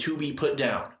reason to be put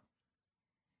down.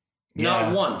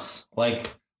 Not once.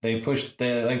 Like They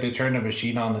turned a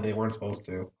machine on that they weren't supposed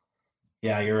to.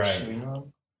 Yeah, you're right.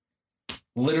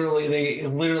 Literally, a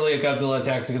Godzilla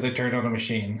attacks because they turned on a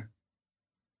machine.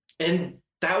 And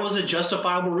that was a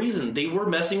justifiable reason. They were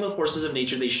messing with forces of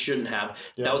nature they shouldn't have.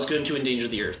 Yeah. That was going to endanger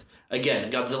the Earth.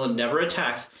 Again, Godzilla never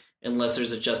attacks unless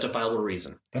there's a justifiable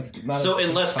reason. That's not so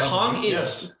unless Kong is...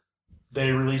 Yes. They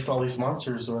released all these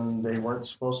monsters when they weren't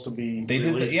supposed to be. They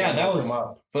did that. Yeah, that was.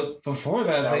 But before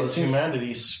that was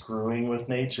humanity screwing with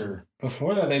nature.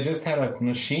 Before that, they just had a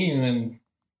machine, and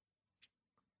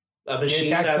they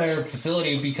attacked their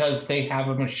facility because they have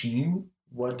a machine.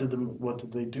 What did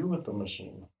they do with the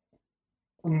machine?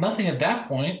 Nothing at that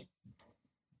point.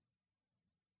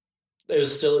 It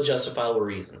was still a justifiable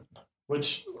reason.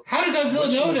 How did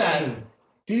Godzilla know that?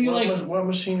 Do you what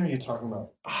machine are you talking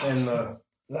about?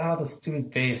 The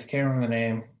stupid base. Can't remember the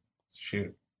name.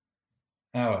 Shoot.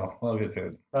 Oh well, we'll get to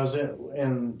it. That was it.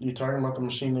 And you talking about the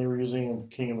machine they were using in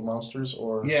King of the Monsters,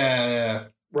 or yeah.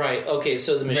 Right. Okay.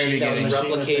 So the machine that was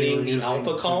replicating the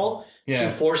Alpha Call to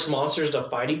force monsters to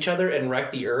fight each other and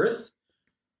wreck the Earth.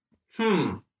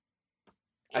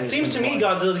 It seems to me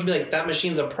Godzilla's gonna be like, that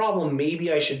machine's a problem. Maybe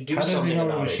I should do something about it. How does he know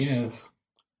what the machine is?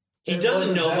 He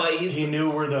doesn't know, but he knew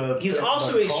where the. He's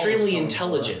also extremely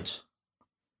intelligent.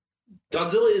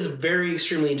 Godzilla is very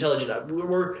extremely intelligent.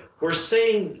 We're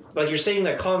saying, like, you're saying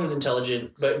that Kong is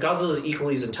intelligent, but Godzilla is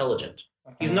equally as intelligent.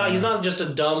 He's not just a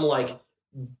dumb, like,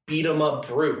 beat 'em up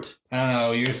brute.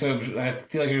 I don't know. I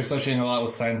feel like you're associating a lot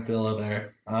with Science-Zilla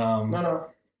there. No.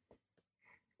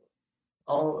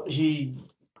 He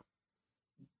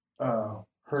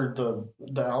heard the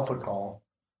Alpha Call,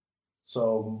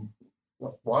 so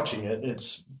watching it,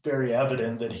 it's very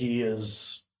evident that he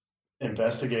is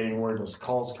investigating where this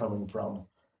call's coming from,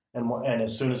 and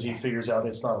as soon as he figures out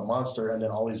it's not a monster, and then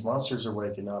all these monsters are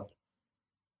waking up,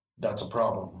 that's a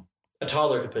problem. A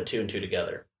toddler could put 2 and 2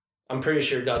 together. I'm pretty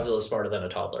sure Godzilla's smarter than a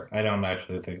toddler. I don't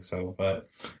actually think so, but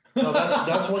no,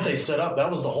 that's what they set up.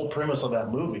 That was the whole premise of that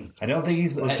movie. I don't think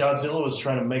Godzilla was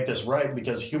trying to make this right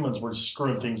because humans were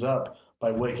screwing things up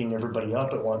by waking everybody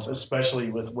up at once,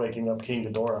 especially with waking up King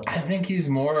Ghidorah. I think he's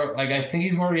more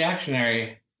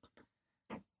reactionary.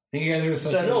 I think you guys are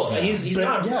associating. He's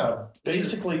not. Yeah,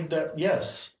 basically that.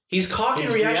 Yes, he's cocky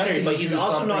and reactionary, but he's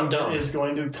also not dumb. Is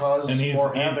going to cause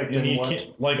more havoc than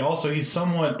what. Also, he's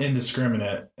somewhat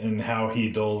indiscriminate in how he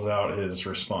doles out his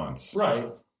response.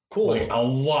 Right. Cool. Like, a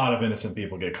lot of innocent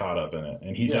people get caught up in it,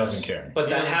 and he doesn't care. But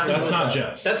that happens. That's not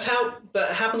just. That's how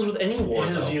that happens with any war.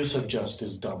 His use of just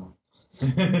is dumb.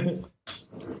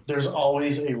 There's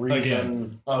always a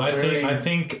reason.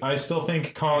 Again, I still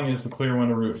think Kong is the clear one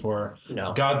to root for.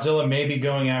 No. Godzilla may be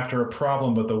going after a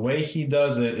problem, but the way he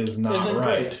does it isn't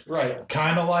right. Right.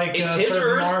 Kind of like it's his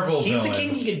certain Earth. Marvel He's villain. the king.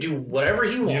 He can do whatever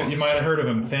he wants. You might have heard of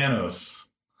him, Thanos.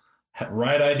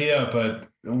 Right idea, but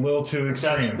a little too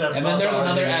extreme. That's and then there's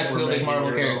another axe-wielding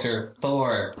Marvel character,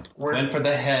 Thor. Went for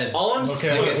the head. All I'm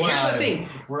saying, here's the thing.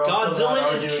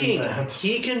 Godzilla is king.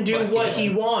 He can do what he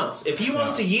wants. If he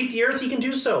wants to yeet the Earth, he can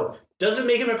do so. Doesn't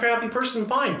make him a crappy person,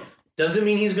 fine. Doesn't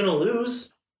mean he's going to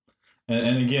lose.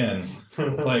 And again,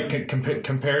 like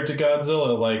compared to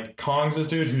Godzilla, like Kong's this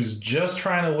dude who's just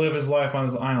trying to live his life on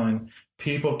his island.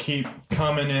 People keep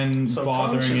coming in,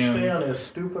 bothering Kong should him. Stay on his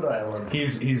stupid island.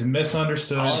 He's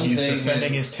misunderstood. He's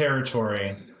defending his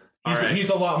territory. He's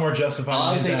a lot more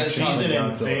justified. He's an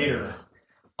invader.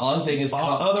 All I'm saying is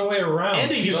other way around.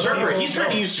 And a usurper. He's trying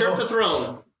to usurp the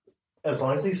throne. As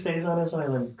long as he stays on his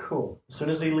island, cool. As soon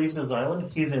as he leaves his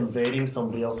island, he's invading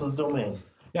somebody else's domain.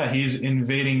 Yeah, he's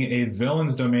invading a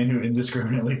villain's domain who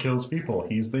indiscriminately kills people.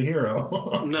 He's the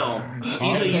hero. No,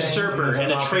 he's a usurper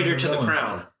and a traitor to the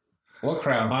crown. What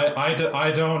crown?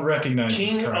 I don't recognize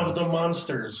King of the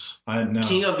Monsters. No.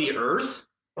 King of the Earth?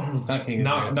 He's not king of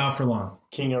the Earth. Not for long.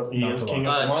 King of the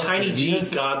Monsters. Tiny G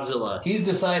Godzilla. He's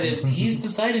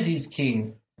decided he's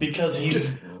king. Because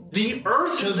he's... The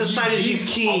Earth has decided he's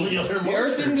king. The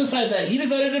Earth didn't decide that. He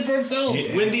decided it for himself.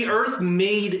 When the Earth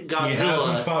made Godzilla... He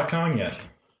hasn't fought Kong yet.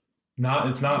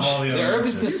 It's not all the other... The Earth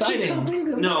is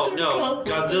deciding. No.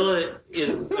 Godzilla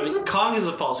is... Kong is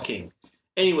a false king.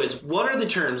 Anyways, what are the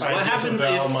terms? What happens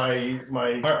if...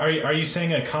 my... Are you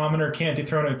saying a commoner can't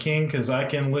dethrone a king? Because I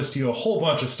can list you a whole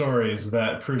bunch of stories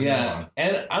that prove wrong.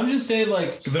 And I'm just saying,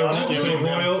 like... The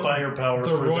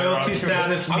royalty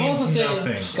status means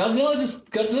nothing.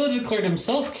 Godzilla declared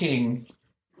himself king.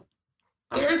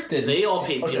 The Earth did. They all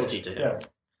paid fealty to him.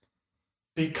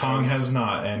 Yeah. Kong has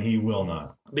not, and he will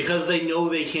not. Because they know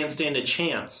they can't stand a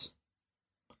chance.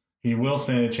 He will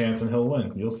stand a chance, and he'll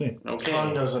win. You'll see. Okay.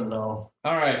 Kong doesn't know.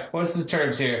 All right, what's the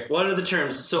terms here? What are the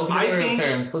terms? So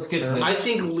Let's get to this. I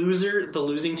think the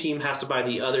losing team has to buy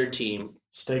the other team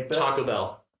Steak bet? Taco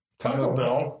Bell. Taco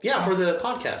Bell? Yeah, for the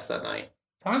podcast that night.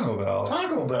 Taco Bell.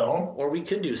 Taco Bell? Or we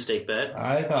could do steak bet.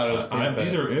 I thought it was steak bet.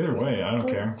 Either way, I don't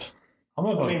care. I'm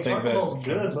about steak Taco bet. Bell's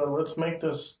good, but let's make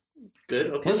this Good,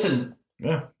 okay. Listen,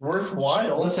 Yeah.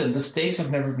 worthwhile. listen. The stakes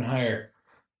have never been higher.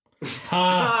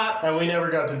 And we never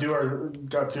got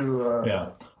to Yeah.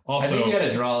 I Also, think we had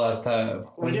a draw last time.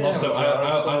 We did Also, have a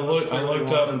draw, I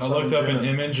looked up an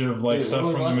image of like Dude, stuff what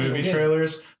was from last the thing movie we did?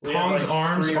 trailers. We had, Kong's like,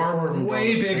 arms 3 or 4 are of them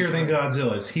way drawn. bigger than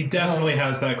Godzilla's. He definitely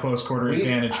has that close quarter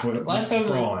advantage with last time-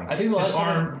 brawling. I think the last his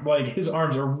arm, like his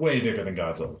arms are way bigger than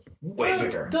Godzilla's. Way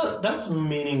bigger. That's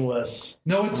meaningless.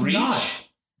 No, it's Reach? not,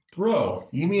 bro.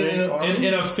 You mean Big arms?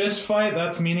 In a fist fight,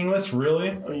 that's meaningless. Really?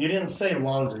 You didn't say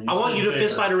longer. I want you to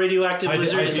fist fight a radioactive I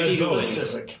lizard and said see who both. wins.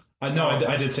 Specific. No,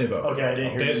 I did say both. Okay, I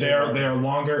didn't hear you They say are both. they are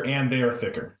longer and they are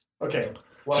thicker. Okay.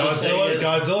 What I'm saying is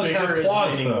Godzilla's bigger have is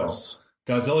claws, meaningless.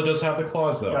 Godzilla does have the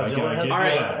claws though. Godzilla has All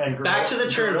right, claws, and back to the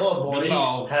terms. Gorilla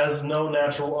No. Boy has no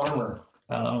natural armor.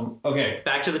 Okay.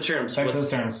 Back to the terms. Back to the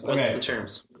terms. What's Okay. the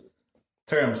terms?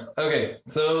 Terms. Okay.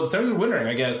 So the terms are winning,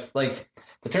 I guess. Like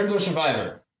the terms are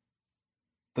survivor.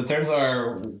 The terms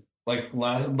are like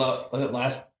last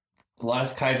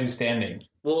kaiju standing.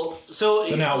 Well, so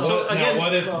now again,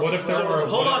 what if there so are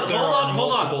hold on, hold on.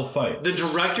 multiple fights? The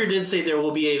director did say there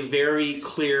will be a very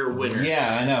clear winner.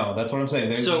 Yeah, I know. That's what I'm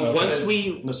saying. So once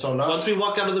we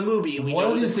walk out of the movie, we One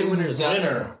know of who these the things winner is is.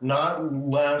 Winner, not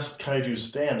last kaiju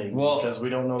standing. Well, because we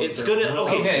don't know. It's if gonna there will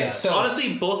be okay, that. so-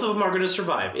 honestly, both of them are going to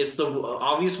survive. It's the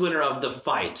obvious winner of the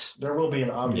fight. There will be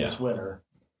an obvious winner,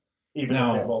 even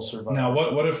Now- if they both survive. Now,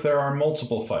 what if there are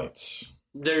multiple fights?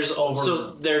 There's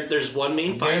there's one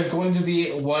main fight. There's going to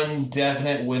be one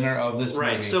definite winner of this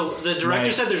Right. movie. So the director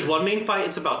Right. said there's one main fight.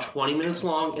 It's about 20 minutes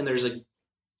long, and there's a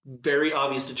very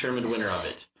obvious determined winner of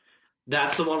it.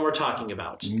 That's the one we're talking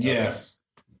about. Yes.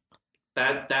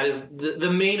 That is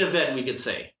the main event, we could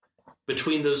say,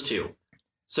 between those two.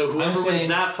 So whoever wins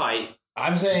that fight,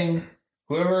 I'm saying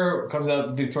whoever comes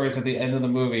out victorious at the end of the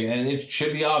movie, and it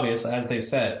should be obvious, as they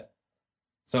said.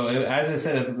 So, as I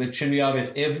said, it should be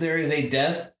obvious. If there is a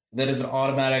death, that is an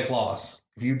automatic loss.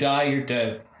 If you die, you're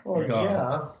dead. Well, You're gone.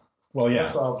 yeah, Well, yeah.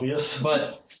 that's obvious.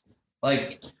 But,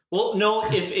 like, well, no,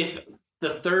 if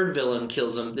the third villain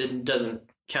kills him, it doesn't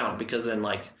count because then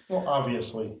Well,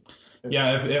 obviously.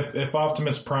 Yeah, if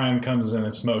Optimus Prime comes in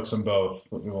and smokes them both,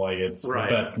 like it's Right.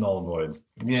 the bet's null and void.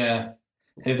 yeah.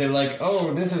 If they're like,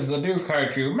 oh, this is the new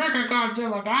cartoon,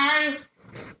 Mechagodzilla, guys!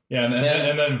 Yeah, and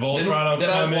then Voltron will then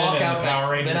I come in walk and out the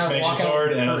Power and- then Rangers I walk out Megazord,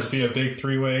 with and it'll Curse. just be a big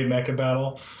three-way mecha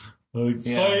battle. Like,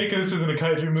 Yeah. Psych, this isn't a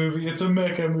kaiju movie, it's a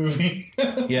mecha movie.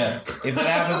 Yeah. If that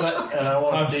happens, And I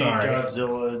want I'm to see sorry.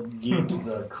 Godzilla yeet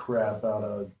the crap out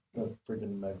of the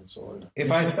freaking Megazord. if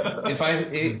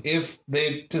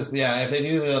they just, if they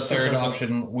do the third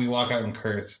option, we walk out and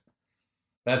curse.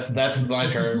 That's my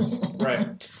terms.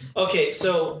 right. Okay,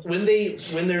 so when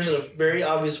there's a very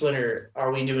obvious winner,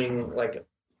 are we doing like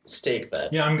steak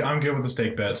bet? Yeah, I'm good with the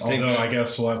steak bet. Steak Although bet. I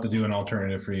guess we'll have to do an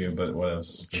alternative for you, but what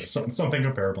else? Just something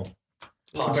comparable.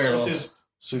 Comparable. Just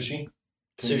sushi.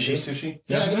 Can Sushi. you do sushi?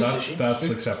 Yeah, Yeah, good. that's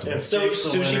acceptable. If So, Jake's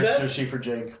the sushi winner, bet? sushi for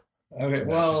Jake. Okay, That's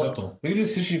well, acceptable. we can do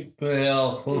sushi.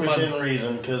 Well, we'll Within find,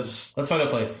 reason, because let's find a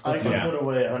place. I Let's can find, put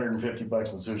away $150 in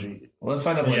sushi. let's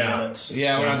find a place. Yeah.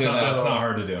 Yeah, we're not doing that. That's not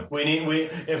hard to do.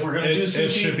 If we're gonna do It sushi,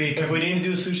 should be if we need to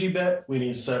do sushi bet, we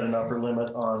need to set an upper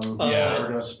limit on Yeah. what we're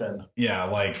gonna spend. Yeah,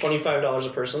 like $25 a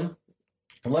person.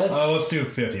 let's do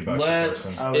 $50 a let's-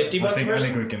 person. $50 I a think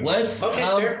person. we can. Let's Okay,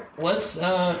 fair. let's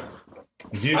I'm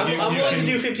willing to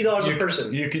do $50 a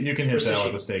person. You can hit For that sushi.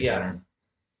 with a steak Yeah. dinner.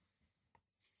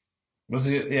 let's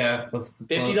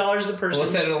 $50 a person.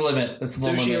 Let's set a limit. That's the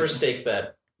Sushi or limit. steak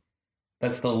bet.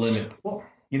 That's the limit.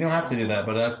 You don't have to do that,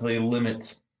 but that's the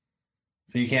limit.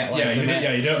 So you can't like You don't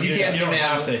demand-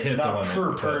 have to hit the Not limit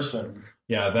per but- person.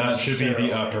 Yeah, that should be Necessarily.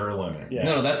 the upper limit. Yeah.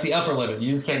 No, that's the upper limit.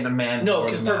 You just can't demand. No, more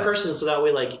because than per that. person, so that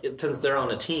way, since they're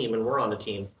on a team and we're on a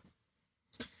team.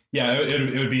 Yeah,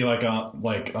 it would be like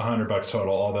 $100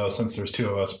 total. Although since there's two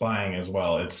of us buying as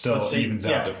well, it still But see, evens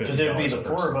out to $50 because it'd be the a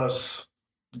four person. of us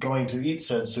going to eat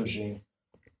said sushi.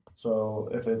 So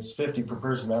if it's 50 per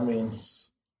person, that means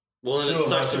Well, then Two it of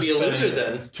sucks us to are be a loser spending-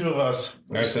 then. two of us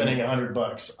are Right, spending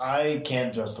 $100. I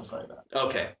can't justify that.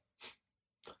 Okay.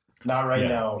 Not right Yeah.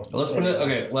 now. Let's put it.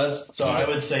 Okay, let's. So I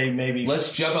would say maybe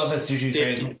Let's jump out the sushi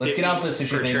 50 train. Let's get out the sushi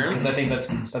per thing term? because I think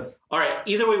that's. All right.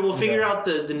 Either way, we'll figure Okay. out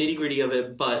the nitty gritty of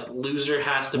it, but loser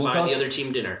has to We'll buy call the it- other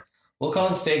team dinner. We'll call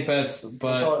it steak bets, we'll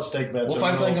but call it steak bets. we'll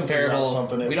and find something figure out comparable.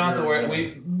 something We if don't have to you're worry.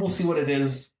 winning. We'll see what it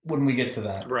is when we get to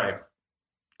that. Right.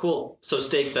 Cool. So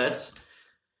steak bets.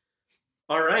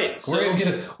 All right. So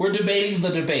We're debating the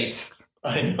debate.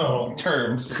 I know.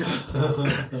 terms.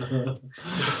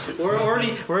 They're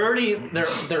already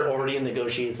in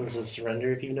negotiations of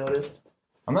surrender. If you noticed,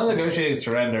 I'm not negotiating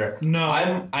surrender. No,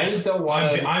 I just don't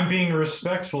want to. I'm being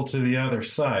respectful to the other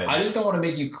side. I just don't want to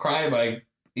make you cry by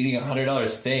eating $100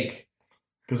 steak.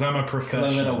 Because I'm a professional.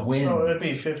 Because I'm gonna win. No, it'd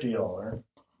be $50.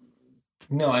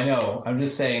 No, I know. I'm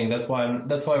just saying that's why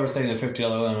we're saying the $50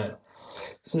 limit.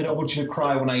 So I don't want you to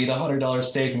cry when I eat $100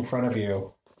 steak in front of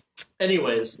you.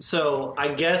 anyways, so I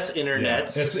guess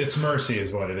internets. Yeah, it's mercy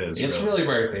is what it is. It's really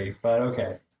mercy, but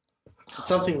okay.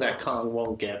 Something that Kong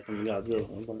won't get from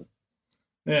Godzilla. But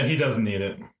Yeah, he doesn't need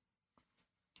it.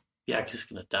 yeah, he's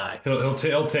gonna die.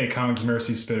 He'll take Kong's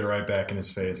mercy, spit it right back in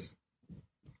his face.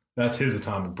 That's his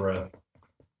atomic breath.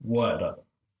 What?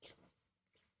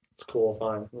 It's cool,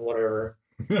 fine, whatever.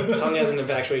 Kong has an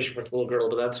infatuation for the little girl,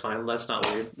 but that's fine. That's not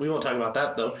weird. We won't talk about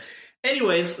that, though.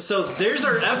 Anyways, so there's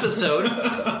our episode.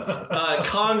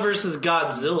 Kong versus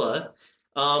Godzilla.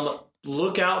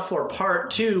 Look out for part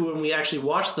 2 when we actually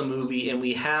watch the movie and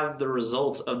we have the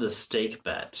results of the steak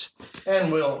bet.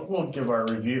 And we'll give our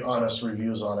honest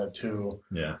reviews on it too.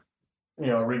 Yeah.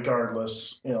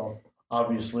 Regardless,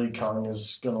 obviously Kong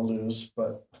is gonna lose,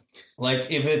 but Like,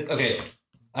 if it's... Okay,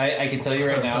 I can tell you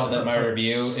right now that my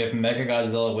review, if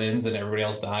Mechagodzilla wins and everybody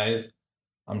else dies,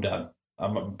 I'm done.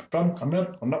 I'm done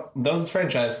with this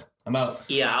franchise. I'm out.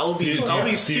 Yeah, I'll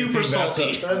be super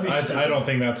salty. I don't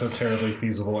think that's a terribly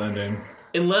feasible ending.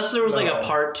 Unless there was like a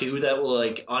part 2 that we're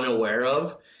like unaware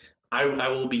of, I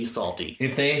will be salty.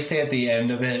 If they say at the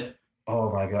end of it,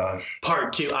 oh my gosh.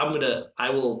 Part 2, I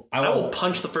will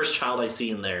punch the first child I see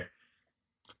in there.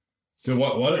 Dude,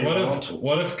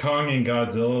 what if Kong and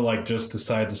Godzilla like just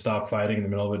decide to stop fighting in the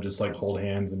middle of it, just like hold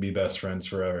hands and be best friends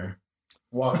forever?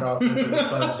 Walk off into the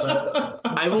sunset.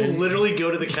 I will literally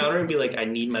go to the counter and be like, I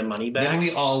need my money back. Then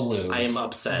we all lose. I am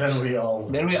upset. Then we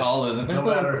all lose. If there's No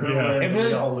matter who wins,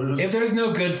 we all lose. If there's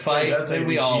no good fight, then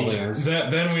we all lose.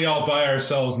 Then we all buy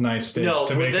ourselves nice steaks. No,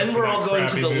 to make then we're all going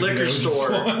to the liquor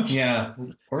store. Yeah.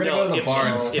 We're going to go to the bar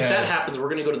instead. If that happens, we're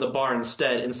going to go to the bar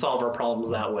instead and solve our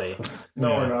problems that way.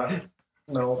 No, we're not.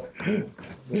 No.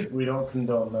 We don't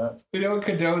condone that. We don't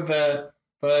condone that,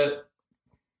 but...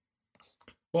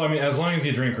 Well, I mean, as long as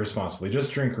you drink responsibly.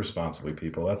 Just drink responsibly,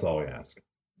 people. That's all we ask.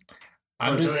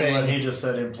 I'm just saying... what he just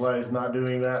said implies not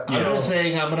doing that. I'm just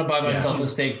saying I'm going to buy myself a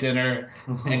steak dinner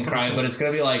and cry, but it's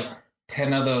going to be like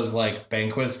 10 of those like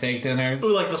banquet steak dinners.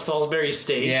 Ooh, like the Salisbury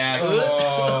steaks. Yeah.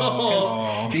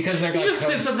 Oh. Because they're he just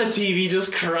sits at the TV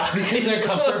just cries. Because they're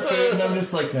comfort food, and I'm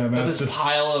just like, got this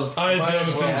pile of... I don't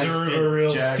deserve a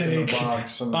real steak.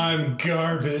 I'm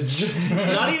garbage.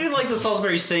 Not even like the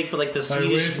Salisbury steak, but like the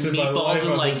Swedish meatballs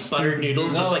and like buttered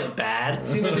noodles. No. It's like bad.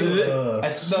 See,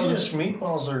 Swedish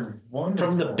meatballs are wonderful.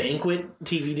 From the banquet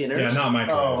TV dinners? Yeah, not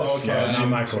microwave. Oh, okay. Not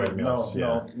microwave meals.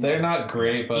 No. They're not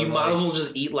great, but... You might as well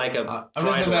just eat like a I'm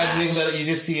just imagining rat. that you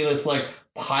just see this like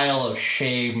pile of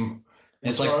shame.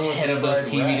 It's like 10 of those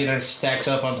TV dinners stacked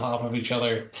up on top of each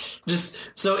other. Just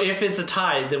so if it's a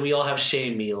tie, then we all have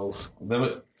shame meals.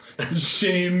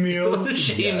 Shame meals.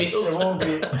 Shame meals. It won't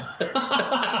be.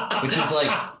 Which is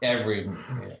like every...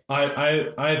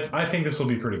 I think this will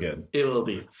be pretty good. It will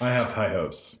be. I have high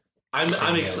hopes.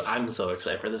 I'm so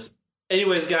excited for this.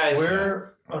 Anyways, guys.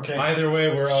 Either way,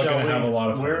 we're all going to have a lot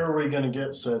of fun. Where are we going to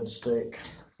get said steak?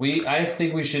 I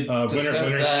think we should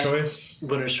discuss that.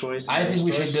 Winner's choice. I think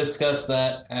we should discuss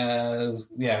that as...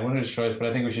 Yeah, winner's choice, but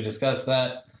I think we should discuss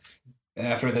that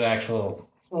after the actual...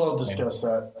 We'll discuss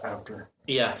that after.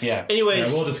 Yeah. Yeah,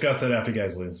 Anyways. we'll discuss that after you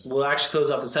guys lose. We'll actually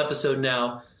close out this episode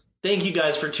now. Thank you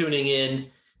guys for tuning in.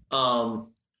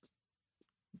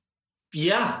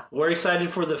 Yeah, we're excited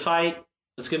for the fight.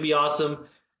 It's going to be awesome.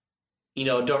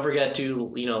 Don't forget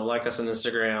to, like us on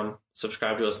Instagram,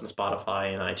 subscribe to us on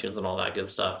Spotify and iTunes and all that good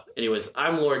stuff. Anyways,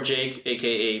 I'm Lord Jake,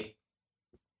 a.k.a.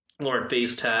 Lord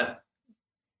Face Tat.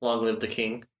 Long live the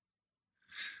king.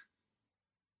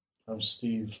 I'm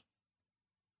Steve.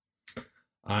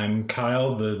 I'm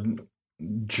Kyle, the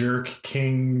jerk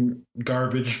king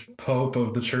garbage pope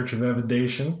of the Church of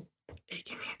Evidation.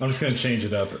 I'm just going to change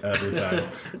it up every time.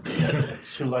 The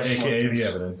evidence. AKA the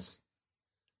evidence.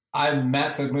 I'm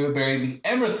Matt McMooberry, the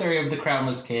emissary of the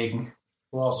Crownless King.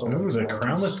 The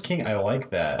Crownless King? I like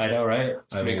that. I know, right?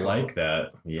 I like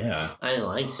that. Yeah. I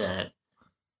like that.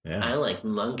 Yeah. I like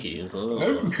monkeys.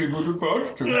 I'm king of the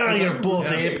monsters. You're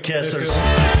both ape kissers.